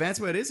good. Yeah, Advanced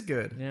Word is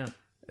good. Yeah.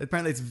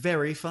 Apparently it's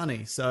very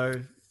funny.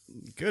 So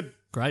good.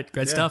 Great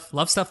stuff.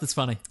 Love stuff that's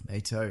funny. Me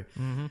too.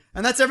 Mm-hmm.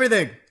 And that's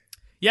everything.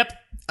 Yep.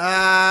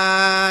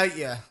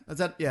 Yeah.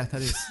 That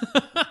is.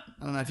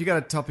 I don't know. If you got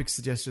a topic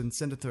suggestion,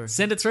 send it through.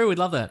 Send it through. We'd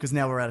love that. Because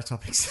now we're out of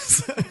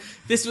topics.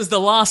 This was the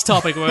last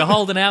topic. We're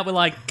holding out. We're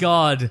like,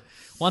 God,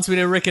 once we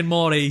do Rick and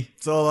Morty,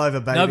 it's all over,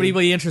 baby. Nobody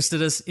will be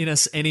interested in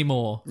us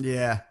anymore.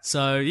 Yeah.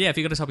 So, yeah, if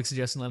you got a topic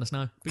suggestion, let us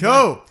know.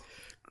 Cool.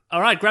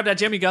 All right. Grab that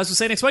gem, you guys. We'll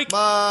see you next week.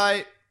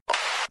 Bye.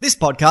 This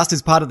podcast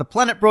is part of the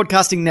Planet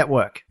Broadcasting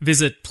Network.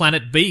 Visit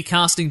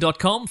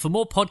planetbcasting.com for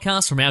more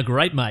podcasts from our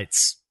great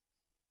mates.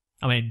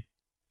 I mean,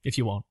 if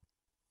you want.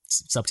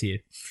 It's up to you.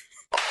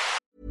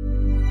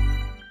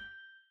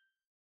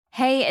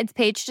 Hey, it's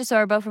Paige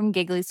DeSorbo from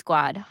Giggly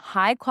Squad.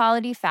 High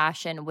quality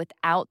fashion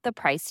without the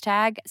price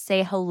tag.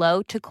 Say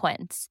hello to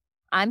Quince.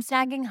 I'm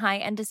snagging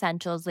high-end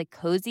essentials like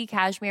cozy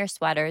cashmere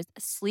sweaters,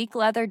 sleek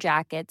leather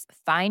jackets,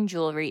 fine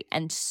jewelry,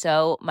 and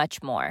so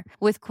much more.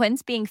 With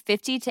Quince being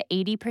 50 to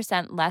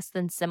 80% less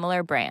than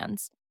similar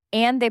brands.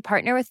 And they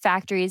partner with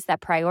factories that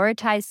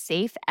prioritize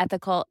safe,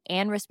 ethical,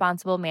 and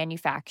responsible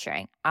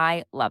manufacturing.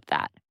 I love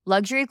that.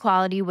 Luxury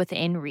quality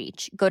within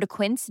reach. Go to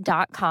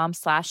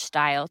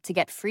quince.com/style to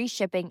get free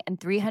shipping and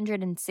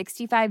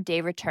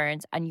 365-day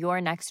returns on your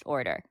next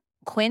order.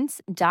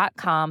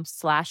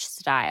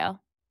 Quince.com/style.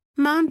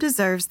 Mom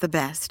deserves the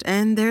best,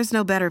 and there's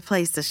no better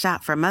place to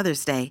shop for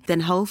Mother's Day than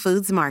Whole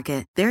Foods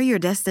Market. They're your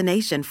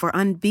destination for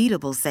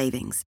unbeatable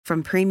savings,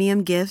 from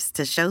premium gifts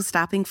to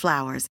show-stopping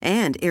flowers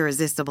and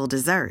irresistible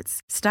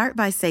desserts. Start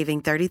by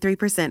saving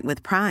 33%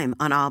 with Prime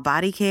on all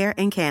body care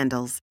and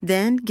candles.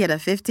 Then get a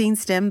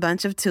 15-stem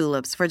bunch of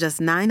tulips for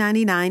just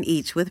 $9.99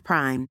 each with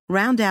Prime.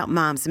 Round out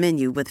Mom's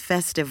menu with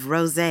festive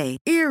rosé,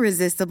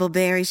 irresistible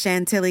berry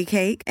chantilly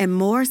cake, and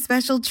more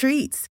special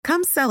treats.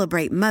 Come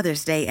celebrate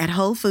Mother's Day at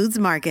Whole Foods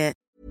Market.